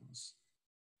tongues.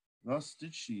 Thus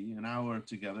did she, an hour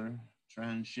together,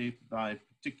 transhape thy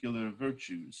particular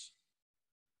virtues.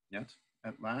 Yet,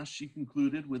 at last she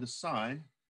concluded with a sigh,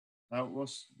 thou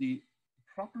wast the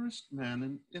properest man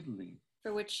in Italy.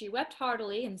 For which she wept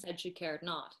heartily and said she cared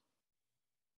not.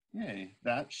 Yea,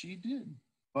 that she did.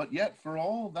 But yet for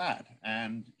all that,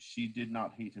 and she did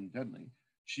not hate him deadly,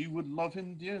 she would love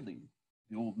him dearly.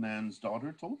 The old man's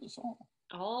daughter told us all.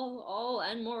 All,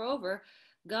 and moreover,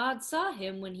 God saw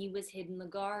him when he was hid in the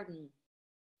garden.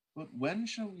 But when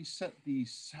shall we set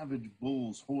these savage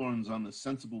bull's horns on the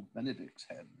sensible Benedick's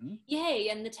head? Yea,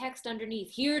 and the text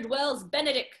underneath, here dwells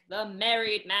Benedick, the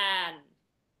married man.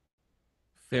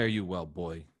 Fare you well,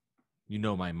 boy. You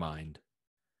know my mind.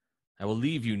 I will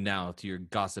leave you now to your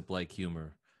gossip-like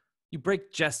humor. You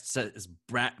break jests as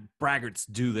braggarts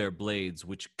do their blades,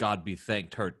 which God be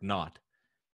thanked hurt not.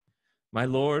 My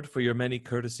lord, for your many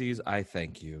courtesies, I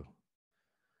thank you.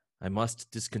 I must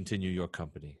discontinue your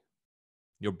company.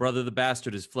 Your brother the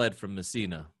bastard is fled from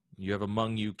Messina. You have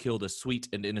among you killed a sweet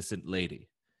and innocent lady.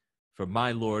 For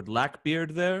my lord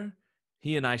Lackbeard there,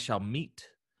 he and I shall meet.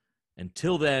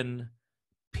 Until then,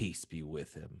 peace be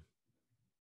with him.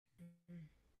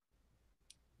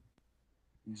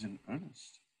 He's in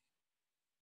earnest.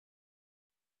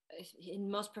 In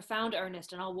most profound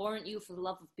earnest, and I'll warrant you for the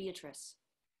love of Beatrice.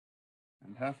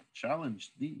 And hath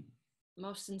challenged thee.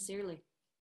 Most sincerely.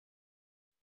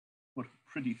 What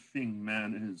a pretty thing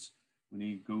man is when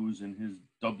he goes in his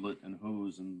doublet and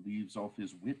hose and leaves off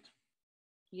his wit.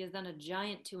 He is then a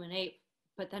giant to an ape,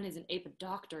 but then is an ape a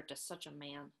doctor to such a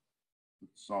man. But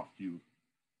soft you,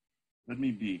 let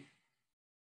me be.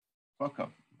 Pluck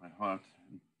up my heart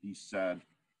and be sad.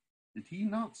 Did he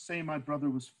not say my brother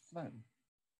was fled?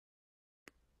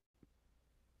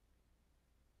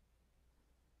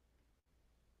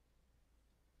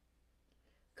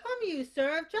 Come you,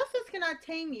 sir, if justice cannot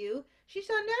tame you, she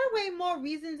shall never weigh more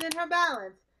reasons in her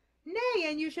balance. Nay,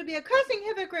 and you should be a cursing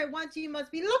hypocrite once you must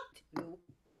be looked to.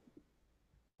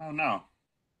 How now?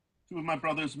 Two of my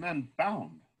brother's men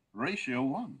bound. Borachio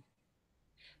won.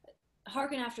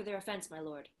 Hearken after their offense, my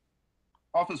lord.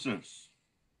 Officers,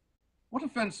 what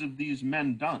offense have these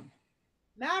men done?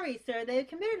 Marry, sir, they have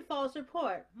committed false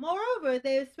report. Moreover,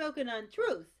 they have spoken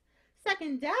untruth.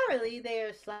 Secondarily, they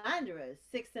are slanderers.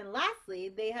 Sixth and lastly,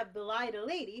 they have belied a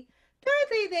lady.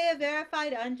 Thirdly, they have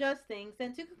verified unjust things,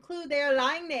 and to conclude, they are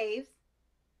lying knaves.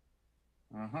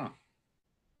 Uh-huh.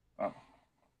 Well,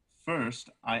 first,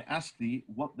 I ask thee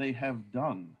what they have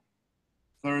done.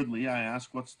 Thirdly, I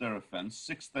ask what's their offense.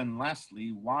 Sixth and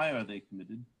lastly, why are they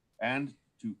committed? And,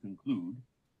 to conclude,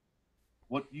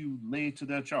 what you lay to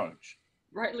their charge.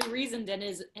 Rightly reasoned and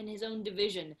his own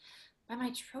division. By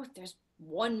my troth, there's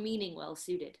one meaning well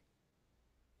suited.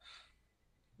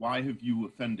 Why have you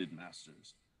offended,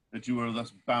 masters, that you are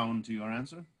thus bound to your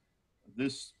answer?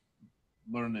 This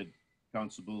learned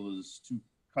constable is too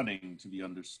cunning to be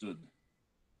understood.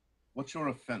 What's your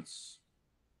offense?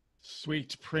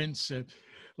 Sweet prince,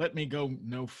 let me go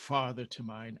no farther to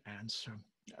mine answer.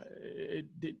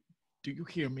 Do you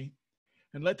hear me?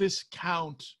 And let this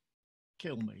count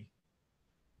kill me.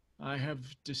 I have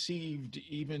deceived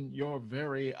even your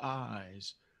very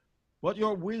eyes. What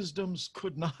your wisdoms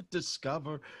could not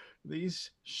discover,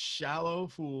 these shallow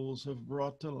fools have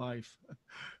brought to life,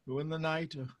 who in the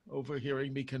night,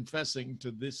 overhearing me confessing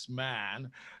to this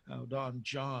man, how Don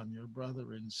John, your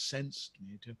brother, incensed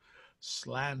me to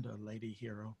slander Lady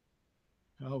Hero,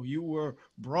 how you were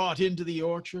brought into the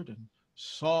orchard and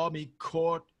saw me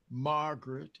court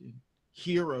Margaret in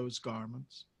Hero's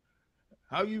garments,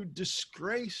 how you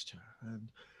disgraced her and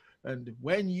and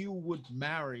when you would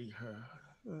marry her.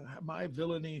 My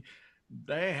villainy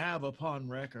they have upon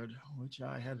record, which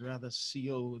I had rather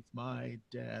seal with my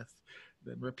death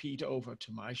than repeat over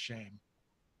to my shame.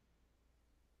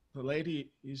 The lady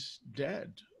is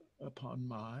dead upon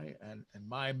my and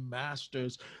my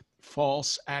master's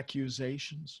false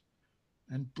accusations,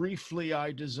 and briefly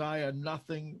I desire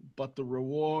nothing but the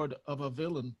reward of a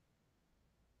villain.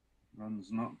 Runs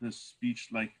not this speech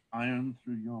like iron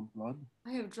through your blood?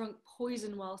 I have drunk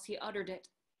poison whilst he uttered it.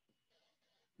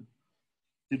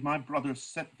 Did my brother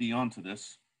set thee onto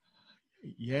this?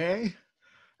 Yea,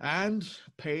 and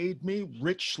paid me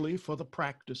richly for the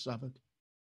practice of it.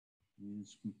 He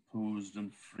is composed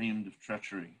and framed of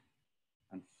treachery,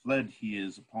 and fled he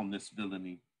is upon this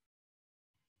villainy.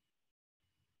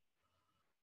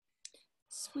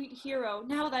 Sweet hero,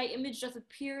 now thy image doth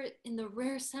appear in the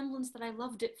rare semblance that I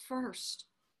loved it first.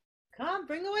 Come,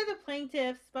 bring away the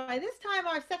plaintiffs. By this time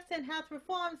our sexton hath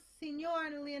reformed Signor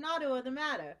and Leonato of the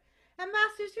matter. And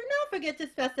masters, do not forget to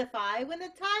specify, when the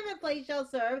time and place shall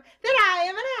serve, that I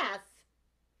am an ass.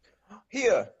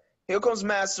 Here comes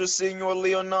Master Signor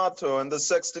Leonato and the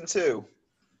sexton too.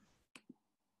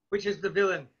 Which is the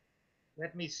villain?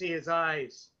 Let me see his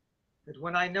eyes, that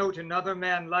when I note another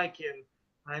man like him,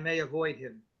 I may avoid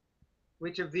him.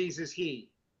 Which of these is he?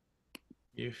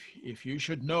 If you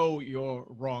should know your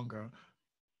wronger,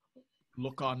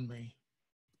 look on me.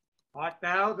 Art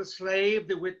thou the slave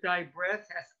that with thy breath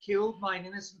hath killed mine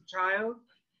innocent child?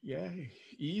 Yea,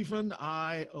 even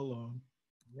I alone.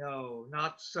 No,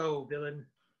 not so, villain.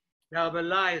 Thou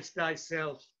beliest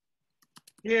thyself.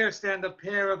 Here stand a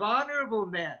pair of honorable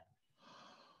men.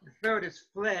 The third is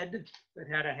fled, that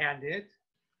had a hand in it.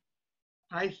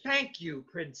 I thank you,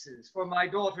 princes, for my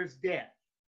daughter's death,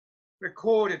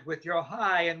 recorded with your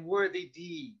high and worthy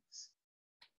deeds.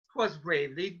 'Twas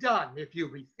bravely done, if you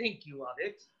bethink you of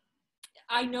it.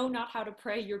 I know not how to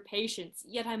pray your patience,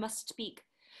 yet I must speak.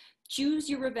 Choose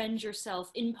your revenge yourself,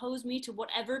 impose me to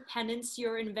whatever penance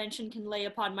your invention can lay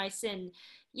upon my sin,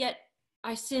 yet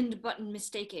I sinned but in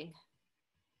mistaking.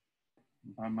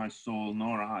 By my soul,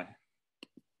 nor I.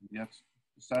 Yet,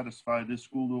 to satisfy this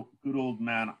good old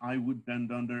man, I would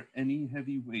bend under any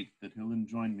heavy weight that he'll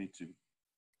enjoin me to.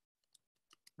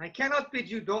 I cannot bid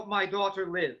you my daughter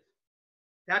live.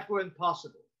 That were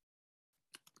impossible.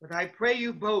 But I pray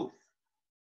you both,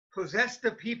 possess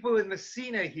the people in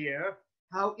Messina here,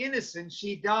 how innocent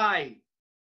she died.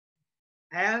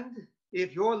 And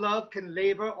if your love can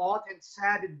labor aught in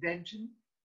sad invention,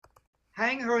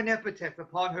 hang her an epitaph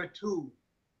upon her tomb,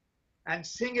 and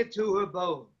sing it to her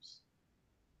bones.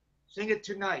 Sing it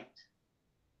tonight.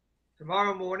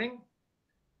 Tomorrow morning,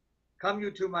 come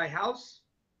you to my house,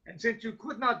 and since you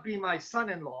could not be my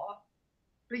son-in-law,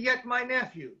 be yet my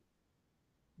nephew.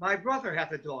 My brother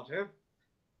hath a daughter,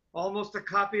 almost a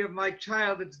copy of my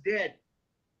child that's dead,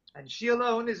 and she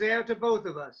alone is heir to both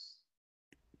of us.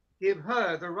 Give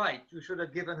her the right you should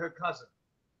have given her cousin,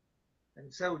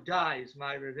 and so dies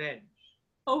my revenge.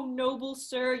 O noble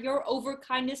sir, your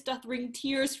overkindness doth wring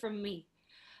tears from me.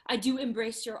 I do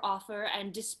embrace your offer,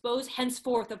 and dispose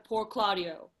henceforth of poor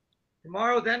Claudio.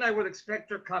 Tomorrow then I will expect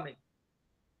your coming.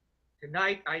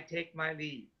 Tonight I take my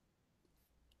leave.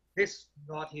 This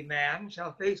naughty man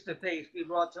shall face to face be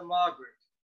brought to Margaret,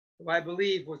 who I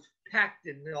believe was packed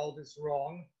in all this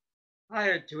wrong,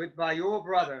 hired to it by your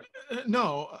brother.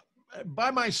 No, by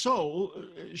my soul,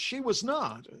 she was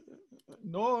not,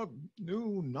 nor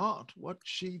knew not what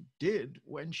she did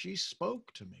when she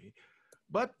spoke to me,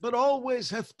 but always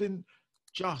hath been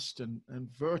just and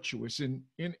virtuous in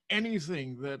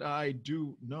anything that I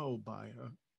do know by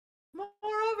her.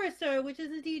 Moreover, sir, which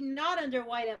is indeed not under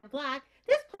white and black,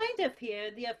 this plaintiff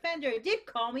here, the offender, did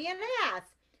call me an ass.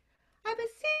 I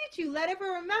beseech you, let it be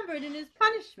remembered in his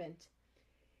punishment.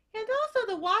 And also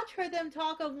the watch heard them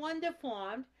talk of one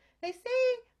deformed. They say,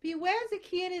 bewares a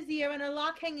key in his ear and a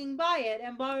lock hanging by it,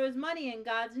 and borrows money in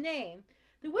God's name,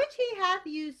 the which he hath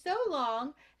used so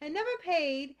long, and never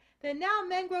paid, that now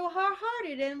men grow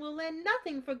hard-hearted, and will lend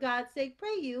nothing for God's sake.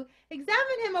 Pray you,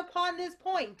 examine him upon this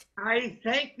point. I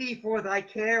thank thee for thy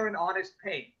care and honest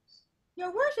pains.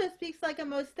 Your worship speaks like a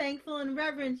most thankful and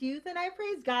reverent youth, and I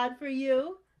praise God for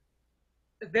you.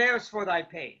 There's for thy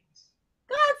pains.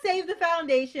 God save the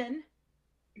foundation.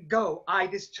 Go, I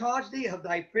discharge thee of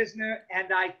thy prisoner, and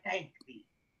I thank thee.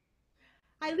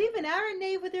 I leave an errant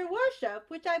knave with your worship,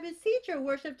 which I beseech your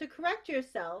worship to correct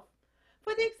yourself.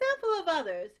 For the example of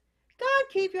others, God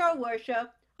keep your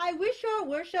worship. I wish your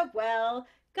worship well.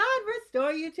 God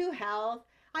restore you to health.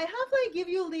 I humbly give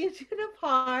you leave to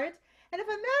depart. And if a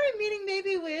merry meeting may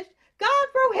be wished, God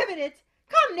prohibit it.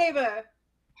 Come, neighbor.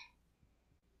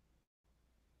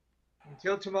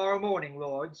 Until tomorrow morning,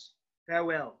 lords.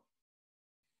 Farewell.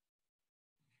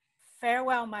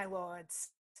 Farewell, my lords.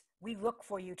 We look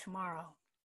for you tomorrow.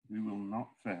 We will not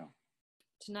fail.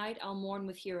 Tonight I'll mourn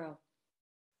with Hero.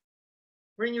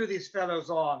 Bring you these fellows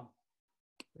on.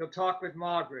 We'll talk with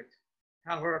Margaret,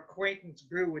 how her acquaintance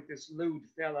grew with this lewd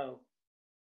fellow.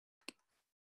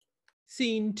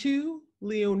 Scene 2,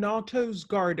 Leonato's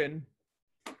garden.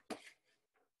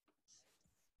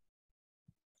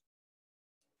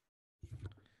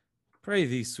 Pray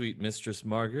thee, sweet mistress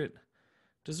Margaret,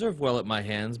 deserve well at my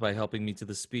hands by helping me to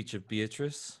the speech of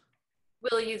Beatrice.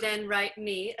 Will you then write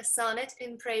me a sonnet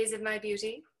in praise of my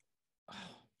beauty?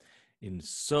 In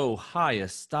so high a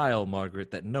style, Margaret,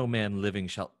 that no man living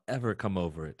shall ever come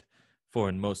over it, for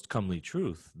in most comely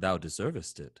truth thou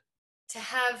deservest it. To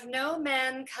have no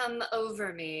man come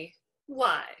over me,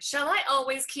 why, shall I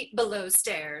always keep below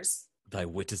stairs? Thy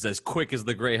wit is as quick as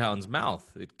the greyhound's mouth,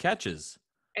 it catches.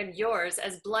 And yours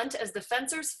as blunt as the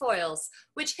fencer's foils,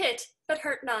 which hit but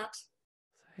hurt not.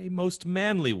 A most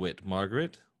manly wit,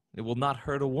 Margaret, it will not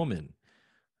hurt a woman.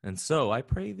 And so, I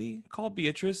pray thee, call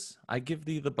Beatrice, I give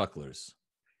thee the bucklers.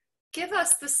 Give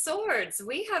us the swords,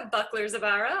 we have bucklers of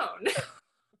our own.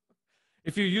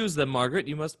 If you use them, Margaret,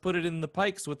 you must put it in the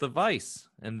pikes with the vice,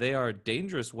 and they are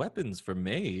dangerous weapons for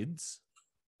maids.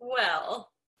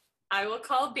 Well, I will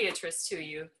call Beatrice to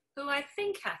you, who I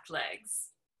think hath legs.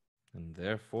 And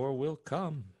therefore will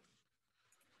come.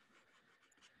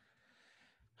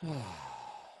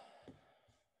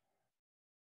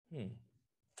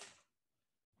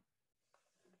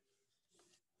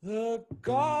 The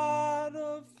God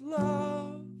of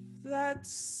love that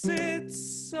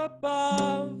sits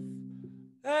above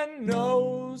and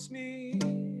knows me,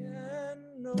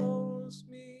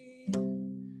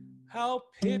 how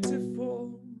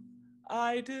pitiful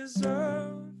I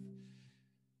deserve.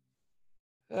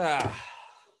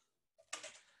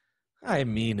 I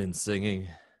mean in singing,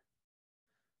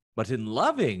 but in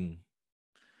loving.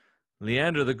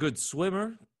 Leander the good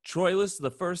swimmer, Troilus the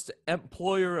first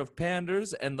employer of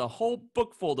panders, and the whole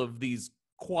bookful of these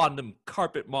quondam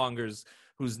carpetmongers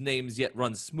whose names yet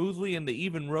run smoothly in the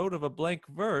even road of a blank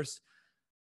verse,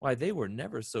 why, they were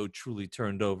never so truly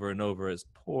turned over and over as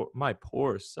my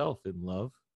poor self in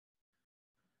love.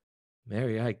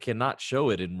 Marry, I cannot show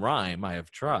it in rhyme, I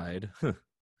have tried.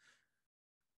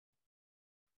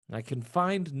 I can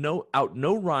find no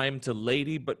rhyme to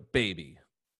lady but baby,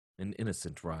 an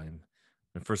innocent rhyme.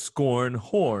 And for scorn,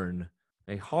 horn,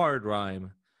 a hard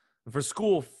rhyme. And for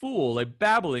school, fool, a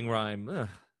babbling rhyme. Ugh,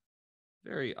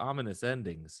 very ominous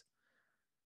endings.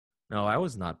 No, I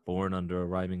was not born under a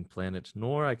rhyming planet,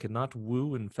 nor I cannot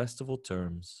woo in festival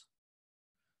terms.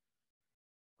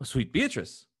 Oh, sweet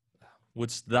Beatrice,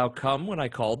 wouldst thou come when I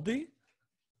called thee?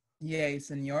 Yea,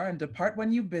 senor, and depart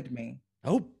when you bid me.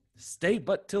 Oh, stay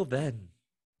but till then.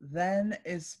 Then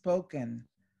is spoken.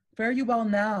 Fare you well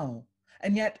now,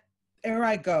 and yet, ere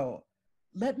I go,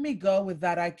 let me go with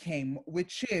that I came,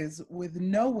 which is, with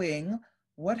knowing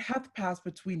what hath passed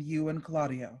between you and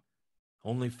Claudio.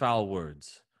 Only foul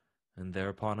words, and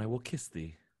thereupon I will kiss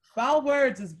thee. Foul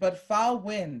words is but foul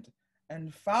wind,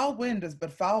 and foul wind is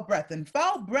but foul breath, and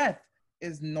foul breath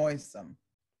is noisome.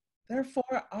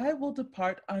 Therefore I will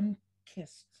depart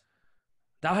unkissed.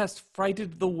 Thou hast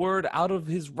frighted the word out of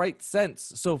his right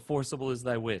sense, so forcible is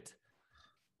thy wit.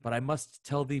 But I must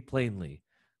tell thee plainly,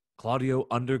 Claudio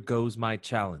undergoes my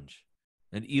challenge,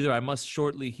 and either I must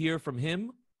shortly hear from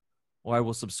him, or I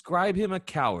will subscribe him a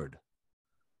coward.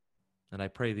 And I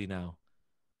pray thee now,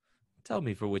 tell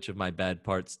me for which of my bad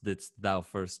parts didst thou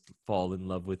first fall in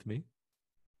love with me?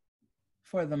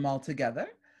 For them all together,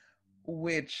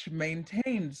 which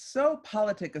maintained so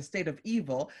politic a state of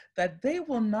evil that they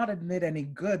will not admit any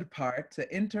good part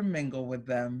to intermingle with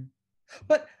them.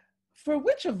 But for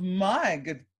which of my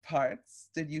good parts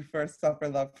did you first suffer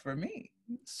love for me?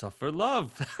 Suffer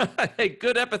love, a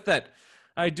good epithet.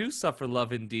 I do suffer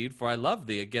love indeed, for I love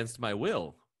thee against my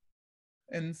will.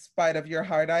 In spite of your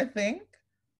heart, I think?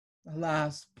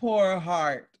 Alas, poor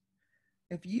heart.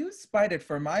 If you spite it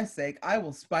for my sake, I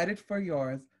will spite it for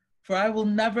yours, for I will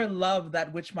never love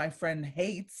that which my friend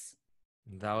hates.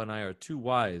 Thou and I are too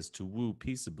wise to woo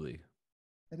peaceably.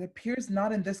 It appears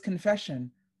not in this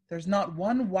confession. There's not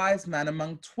one wise man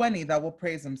among 20 that will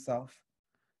praise himself.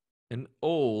 An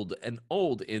old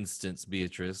instance,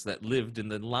 Beatrice, that lived in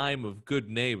the lime of good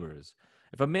neighbors.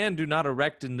 If a man do not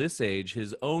erect in this age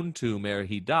his own tomb ere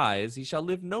he dies, he shall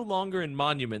live no longer in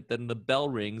monument than the bell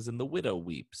rings and the widow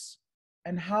weeps.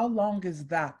 And how long is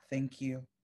that, think you?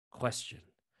 Question.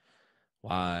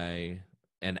 Why,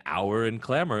 an hour in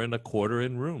clamor and a quarter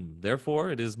in room. Therefore,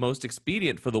 it is most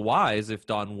expedient for the wise, if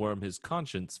Don Worm his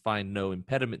conscience find no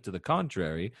impediment to the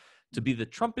contrary, to be the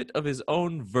trumpet of his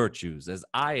own virtues, as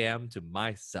I am to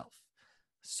myself.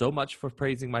 So much for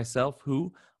praising myself,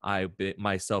 who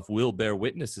myself will bear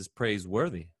witness is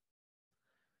praiseworthy.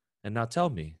 And now tell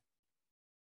me,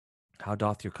 how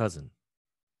doth your cousin?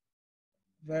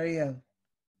 Very ill.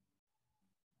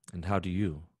 And how do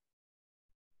you?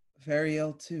 Very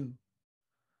ill too.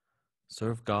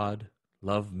 Serve God,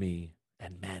 love me,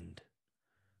 and mend.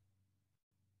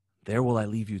 There will I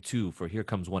leave you too, for here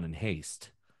comes one in haste.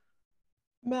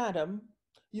 Madam,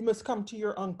 you must come to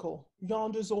your uncle.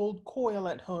 Yonder's old coil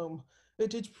at home.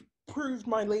 It is proved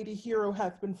my lady hero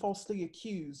hath been falsely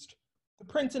accused. The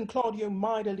prince and Claudio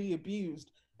mightily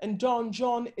abused, and Don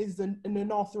John is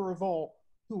an author of all,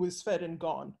 who is fed and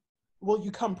gone. Will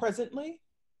you come presently?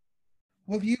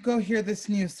 Will you go hear this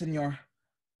news, senor?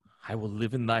 I will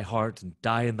live in thy heart and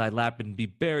die in thy lap and be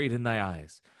buried in thy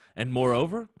eyes. And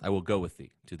moreover, I will go with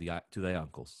thee to thy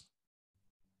uncle's.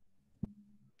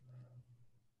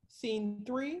 Scene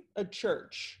 3, a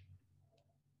church.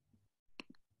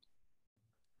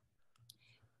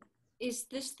 Is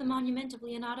this the monument of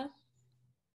Leonato?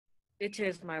 It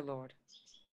is, my lord.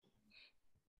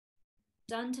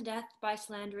 Done to death by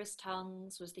slanderous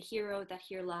tongues was the hero that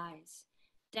here lies.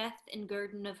 Death and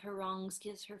guerdon of her wrongs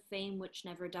gives her fame which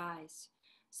never dies.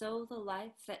 So the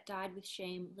life that died with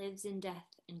shame lives in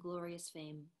death and glorious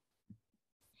fame.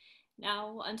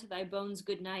 Now unto thy bones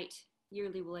good night,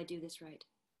 yearly will I do this right.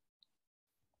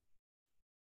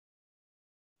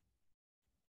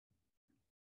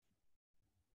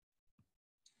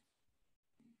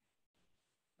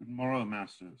 Good morrow,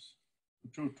 masters.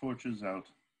 Put your torches out.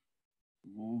 The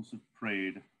wolves have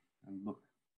prayed, and look,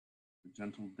 the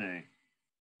gentle day.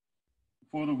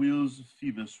 Before the wheels of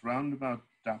Phoebus roundabout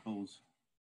dapples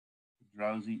the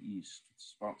drowsy east with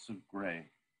spots of gray.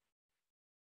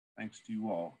 Thanks to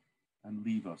you all, and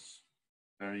leave us.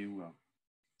 Fare you well.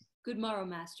 Good morrow,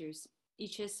 masters,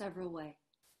 each his several way.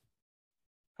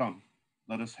 Come,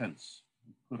 let us hence,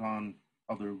 and put on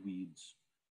other weeds,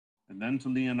 and then to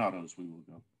Leonato's we will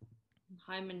go.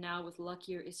 Hymen now with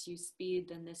luckier issue speed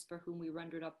than this for whom we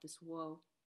rendered up this woe.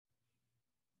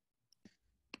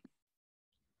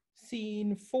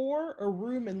 Scene 4, a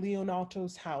room in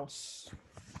Leonato's house.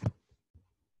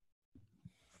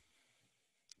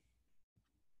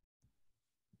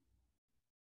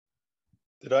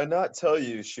 Did I not tell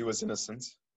you she was innocent?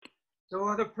 So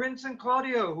are the prince and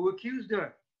Claudio, who accused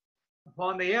her,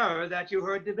 upon the error that you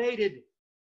heard debated.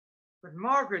 But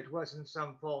Margaret was in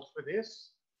some fault for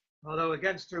this, although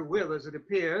against her will, as it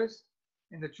appears,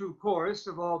 in the true course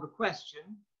of all the question.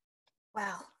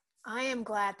 Well, I am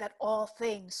glad that all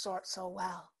things sort so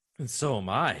well. And so am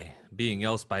I, being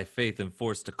else by faith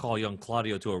enforced to call young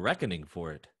Claudio to a reckoning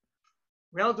for it.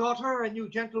 Well, daughter, and you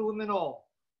gentlewomen all,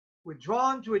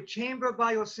 withdrawn to a chamber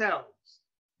by yourselves,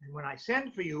 and when I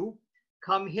send for you,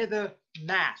 come hither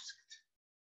masked.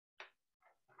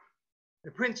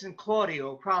 The prince and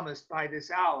Claudio promised by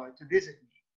this hour to visit me.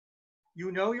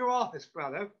 You know your office,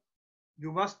 brother.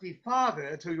 You must be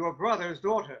father to your brother's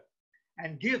daughter,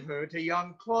 and give her to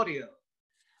young Claudio.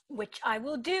 Which I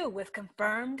will do with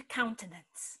confirmed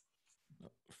countenance.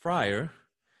 Friar,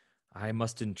 I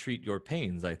must entreat your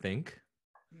pains, I think.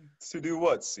 To do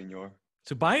what, signor?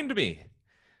 To bind me,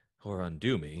 or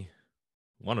undo me.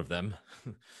 One of them.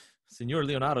 Signor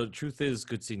Leonato, the truth is,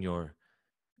 good signor,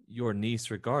 your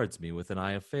niece regards me with an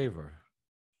eye of favor.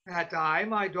 That I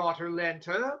my daughter lent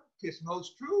her, 'tis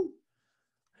most true.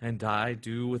 And I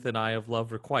do with an eye of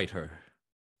love requite her.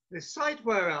 The sight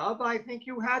whereof I think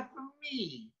you had from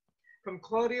me, from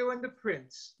Claudio and the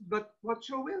prince, but what's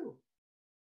your will?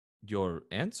 Your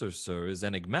answer, sir, is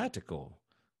enigmatical.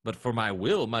 But for my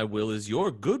will is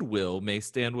your good will may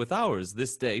stand with ours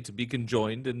this day to be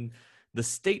conjoined in the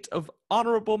state of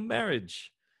honorable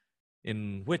marriage,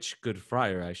 in which, good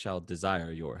friar, I shall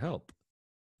desire your help.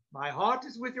 My heart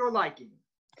is with your liking.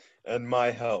 And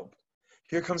my help.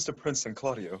 Here comes the prince and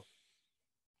Claudio.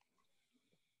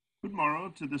 Good morrow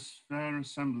to this fair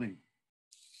assembly.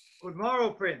 Good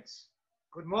morrow, prince.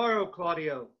 Good morrow,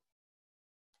 Claudio.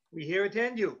 We here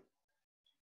attend you.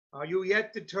 Are you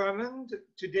yet determined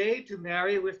today to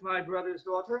marry with my brother's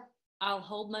daughter? I'll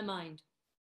hold my mind.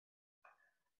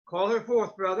 Call her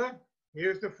forth, brother.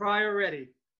 Here's the friar ready.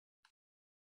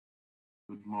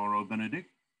 Good morrow, Benedick.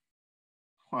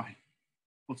 Why,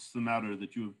 what's the matter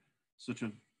that you have such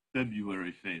a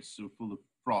February face, so full of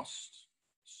frost,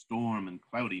 storm, and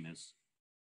cloudiness?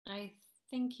 I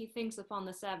think he thinks upon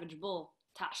the savage bull.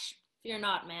 Tush, fear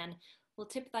not, man. will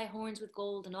tip thy horns with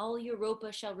gold, and all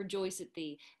Europa shall rejoice at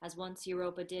thee, as once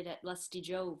Europa did at lusty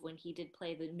Jove when he did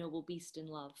play the noble beast in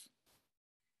love.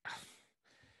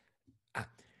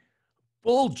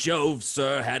 Bull Jove,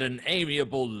 sir, had an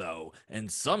amiable low,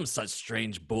 and some such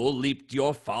strange bull leaped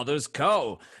your father's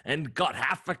co, and got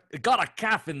a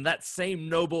calf in that same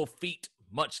noble feat,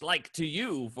 much like to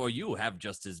you, for you have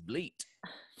just as bleat.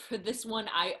 For this one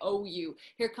I owe you.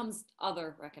 Here comes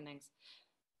other reckonings.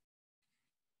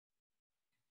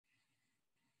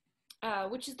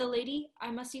 Which is the lady I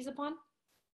must seize upon?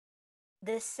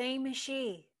 This same is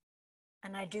she,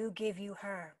 and I do give you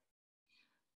her.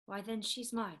 Why then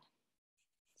she's mine.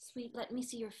 Sweet, let me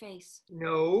see your face.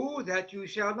 No, that you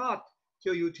shall not,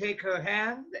 till you take her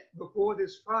hand before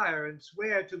this friar and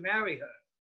swear to marry her.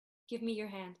 Give me your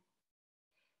hand.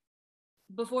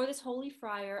 Before this holy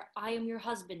friar, I am your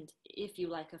husband, if you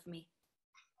like of me.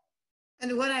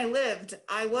 And when I lived,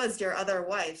 I was your other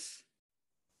wife.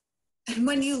 And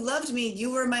when you loved me,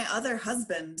 you were my other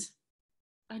husband.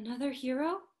 Another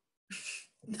hero?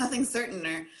 Nothing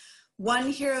certainer.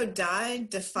 One hero died,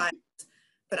 defiant,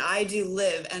 but I do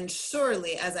live, and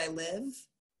surely as I live,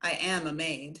 I am a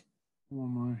maid.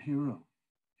 Former hero,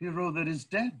 hero that is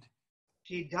dead.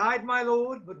 She died, my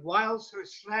lord, but whilst her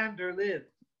slander lived.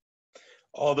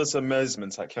 All this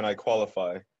amazement can I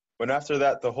qualify, when after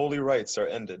that the holy rites are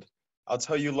ended. I'll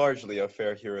tell you largely of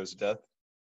fair hero's death.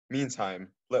 Meantime,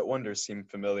 let wonder seem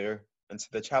familiar, and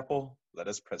to the chapel let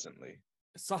us presently.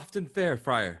 Soft and fair,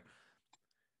 friar.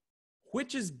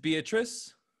 Which is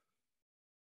Beatrice?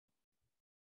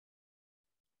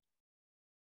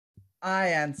 I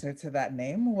answer to that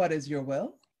name. What is your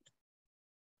will?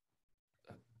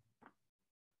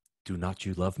 Do not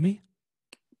you love me?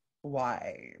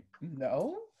 Why,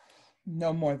 no.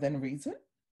 No more than reason.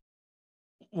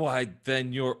 Why,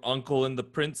 then your uncle and the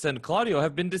prince and Claudio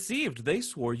have been deceived. They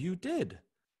swore you did.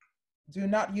 Do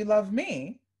not you love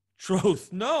me?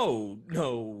 Troth, no.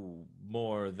 No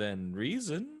more than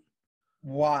reason.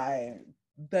 Why,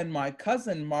 then my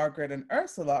cousin Margaret and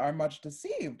Ursula are much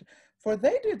deceived, for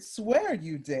they did swear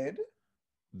you did.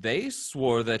 They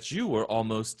swore that you were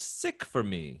almost sick for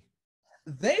me.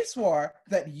 They swore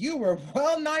that you were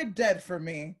well nigh dead for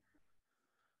me.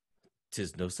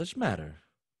 'Tis no such matter.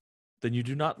 Then you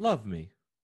do not love me.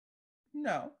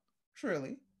 No,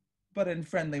 truly, but in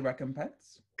friendly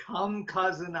recompense. Come,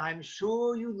 cousin, I'm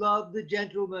sure you love the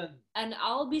gentleman. And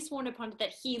I'll be sworn upon it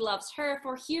that he loves her,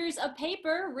 for here's a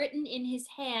paper written in his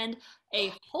hand,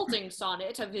 a halting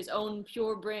sonnet of his own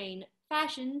pure brain,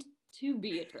 fashioned to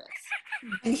Beatrice.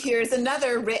 And here's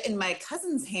another written in my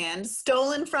cousin's hand,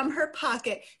 stolen from her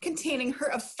pocket, containing her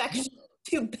affection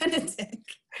to Benedick.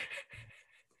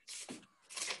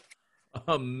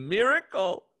 A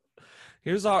miracle.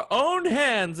 Here's our own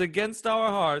hands against our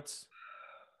hearts.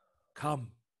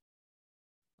 Come,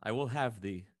 I will have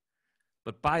thee,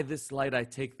 but by this light I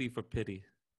take thee for pity.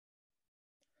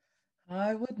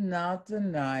 I would not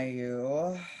deny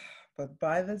you, but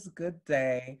by this good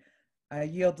day I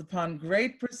yield upon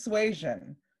great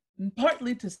persuasion,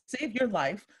 partly to save your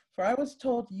life, for I was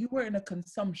told you were in a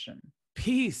consumption.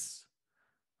 Peace!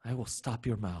 I will stop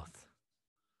your mouth.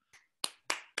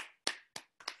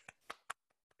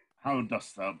 How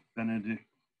dost thou, Benedick,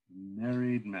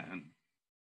 married man?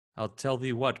 I'll tell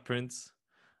thee what, Prince.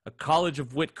 A college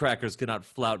of witcrackers cannot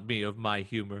flout me of my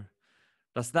humor.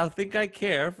 Dost thou think I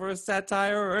care for a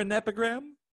satire or an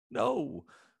epigram? No.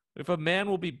 If a man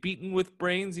will be beaten with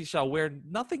brains, he shall wear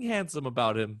nothing handsome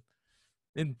about him.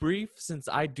 In brief, since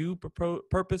I do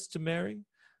purpose to marry,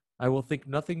 I will think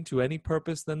nothing to any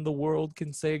purpose than the world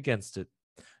can say against it,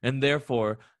 and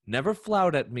therefore never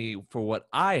flout at me for what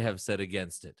I have said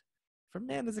against it. For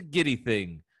man is a giddy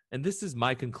thing, and this is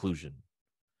my conclusion.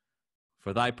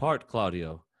 For thy part,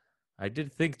 Claudio, I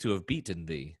did think to have beaten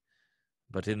thee,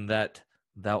 but in that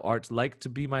thou art like to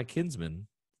be my kinsman,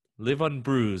 live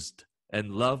unbruised,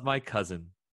 and love my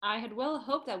cousin. I had well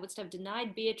hoped thou wouldst have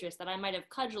denied Beatrice, that I might have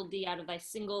cudgelled thee out of thy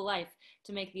single life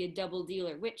to make thee a double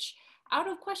dealer, which out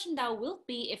of question thou wilt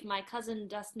be, if my cousin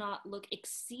does not look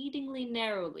exceedingly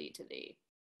narrowly to thee.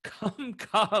 Come,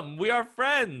 come, we are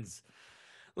friends.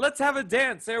 Let's have a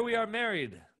dance ere we are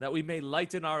married, that we may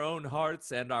lighten our own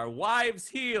hearts and our wives'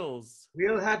 heels.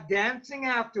 We'll have dancing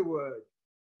afterward.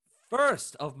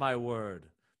 First of my word.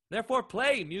 Therefore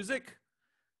play, music.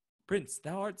 Prince,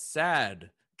 thou art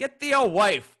sad. Get thee a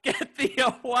wife, get thee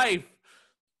a wife.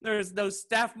 There is no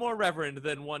staff more reverend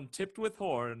than one tipped with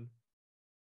horn.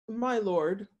 My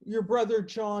lord, your brother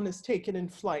John is taken in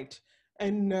flight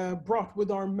and brought with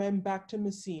our men back to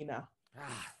Messina.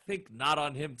 Think not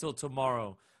on him till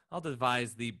tomorrow. I'll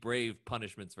devise thee brave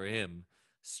punishments for him.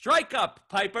 Strike up,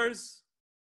 pipers!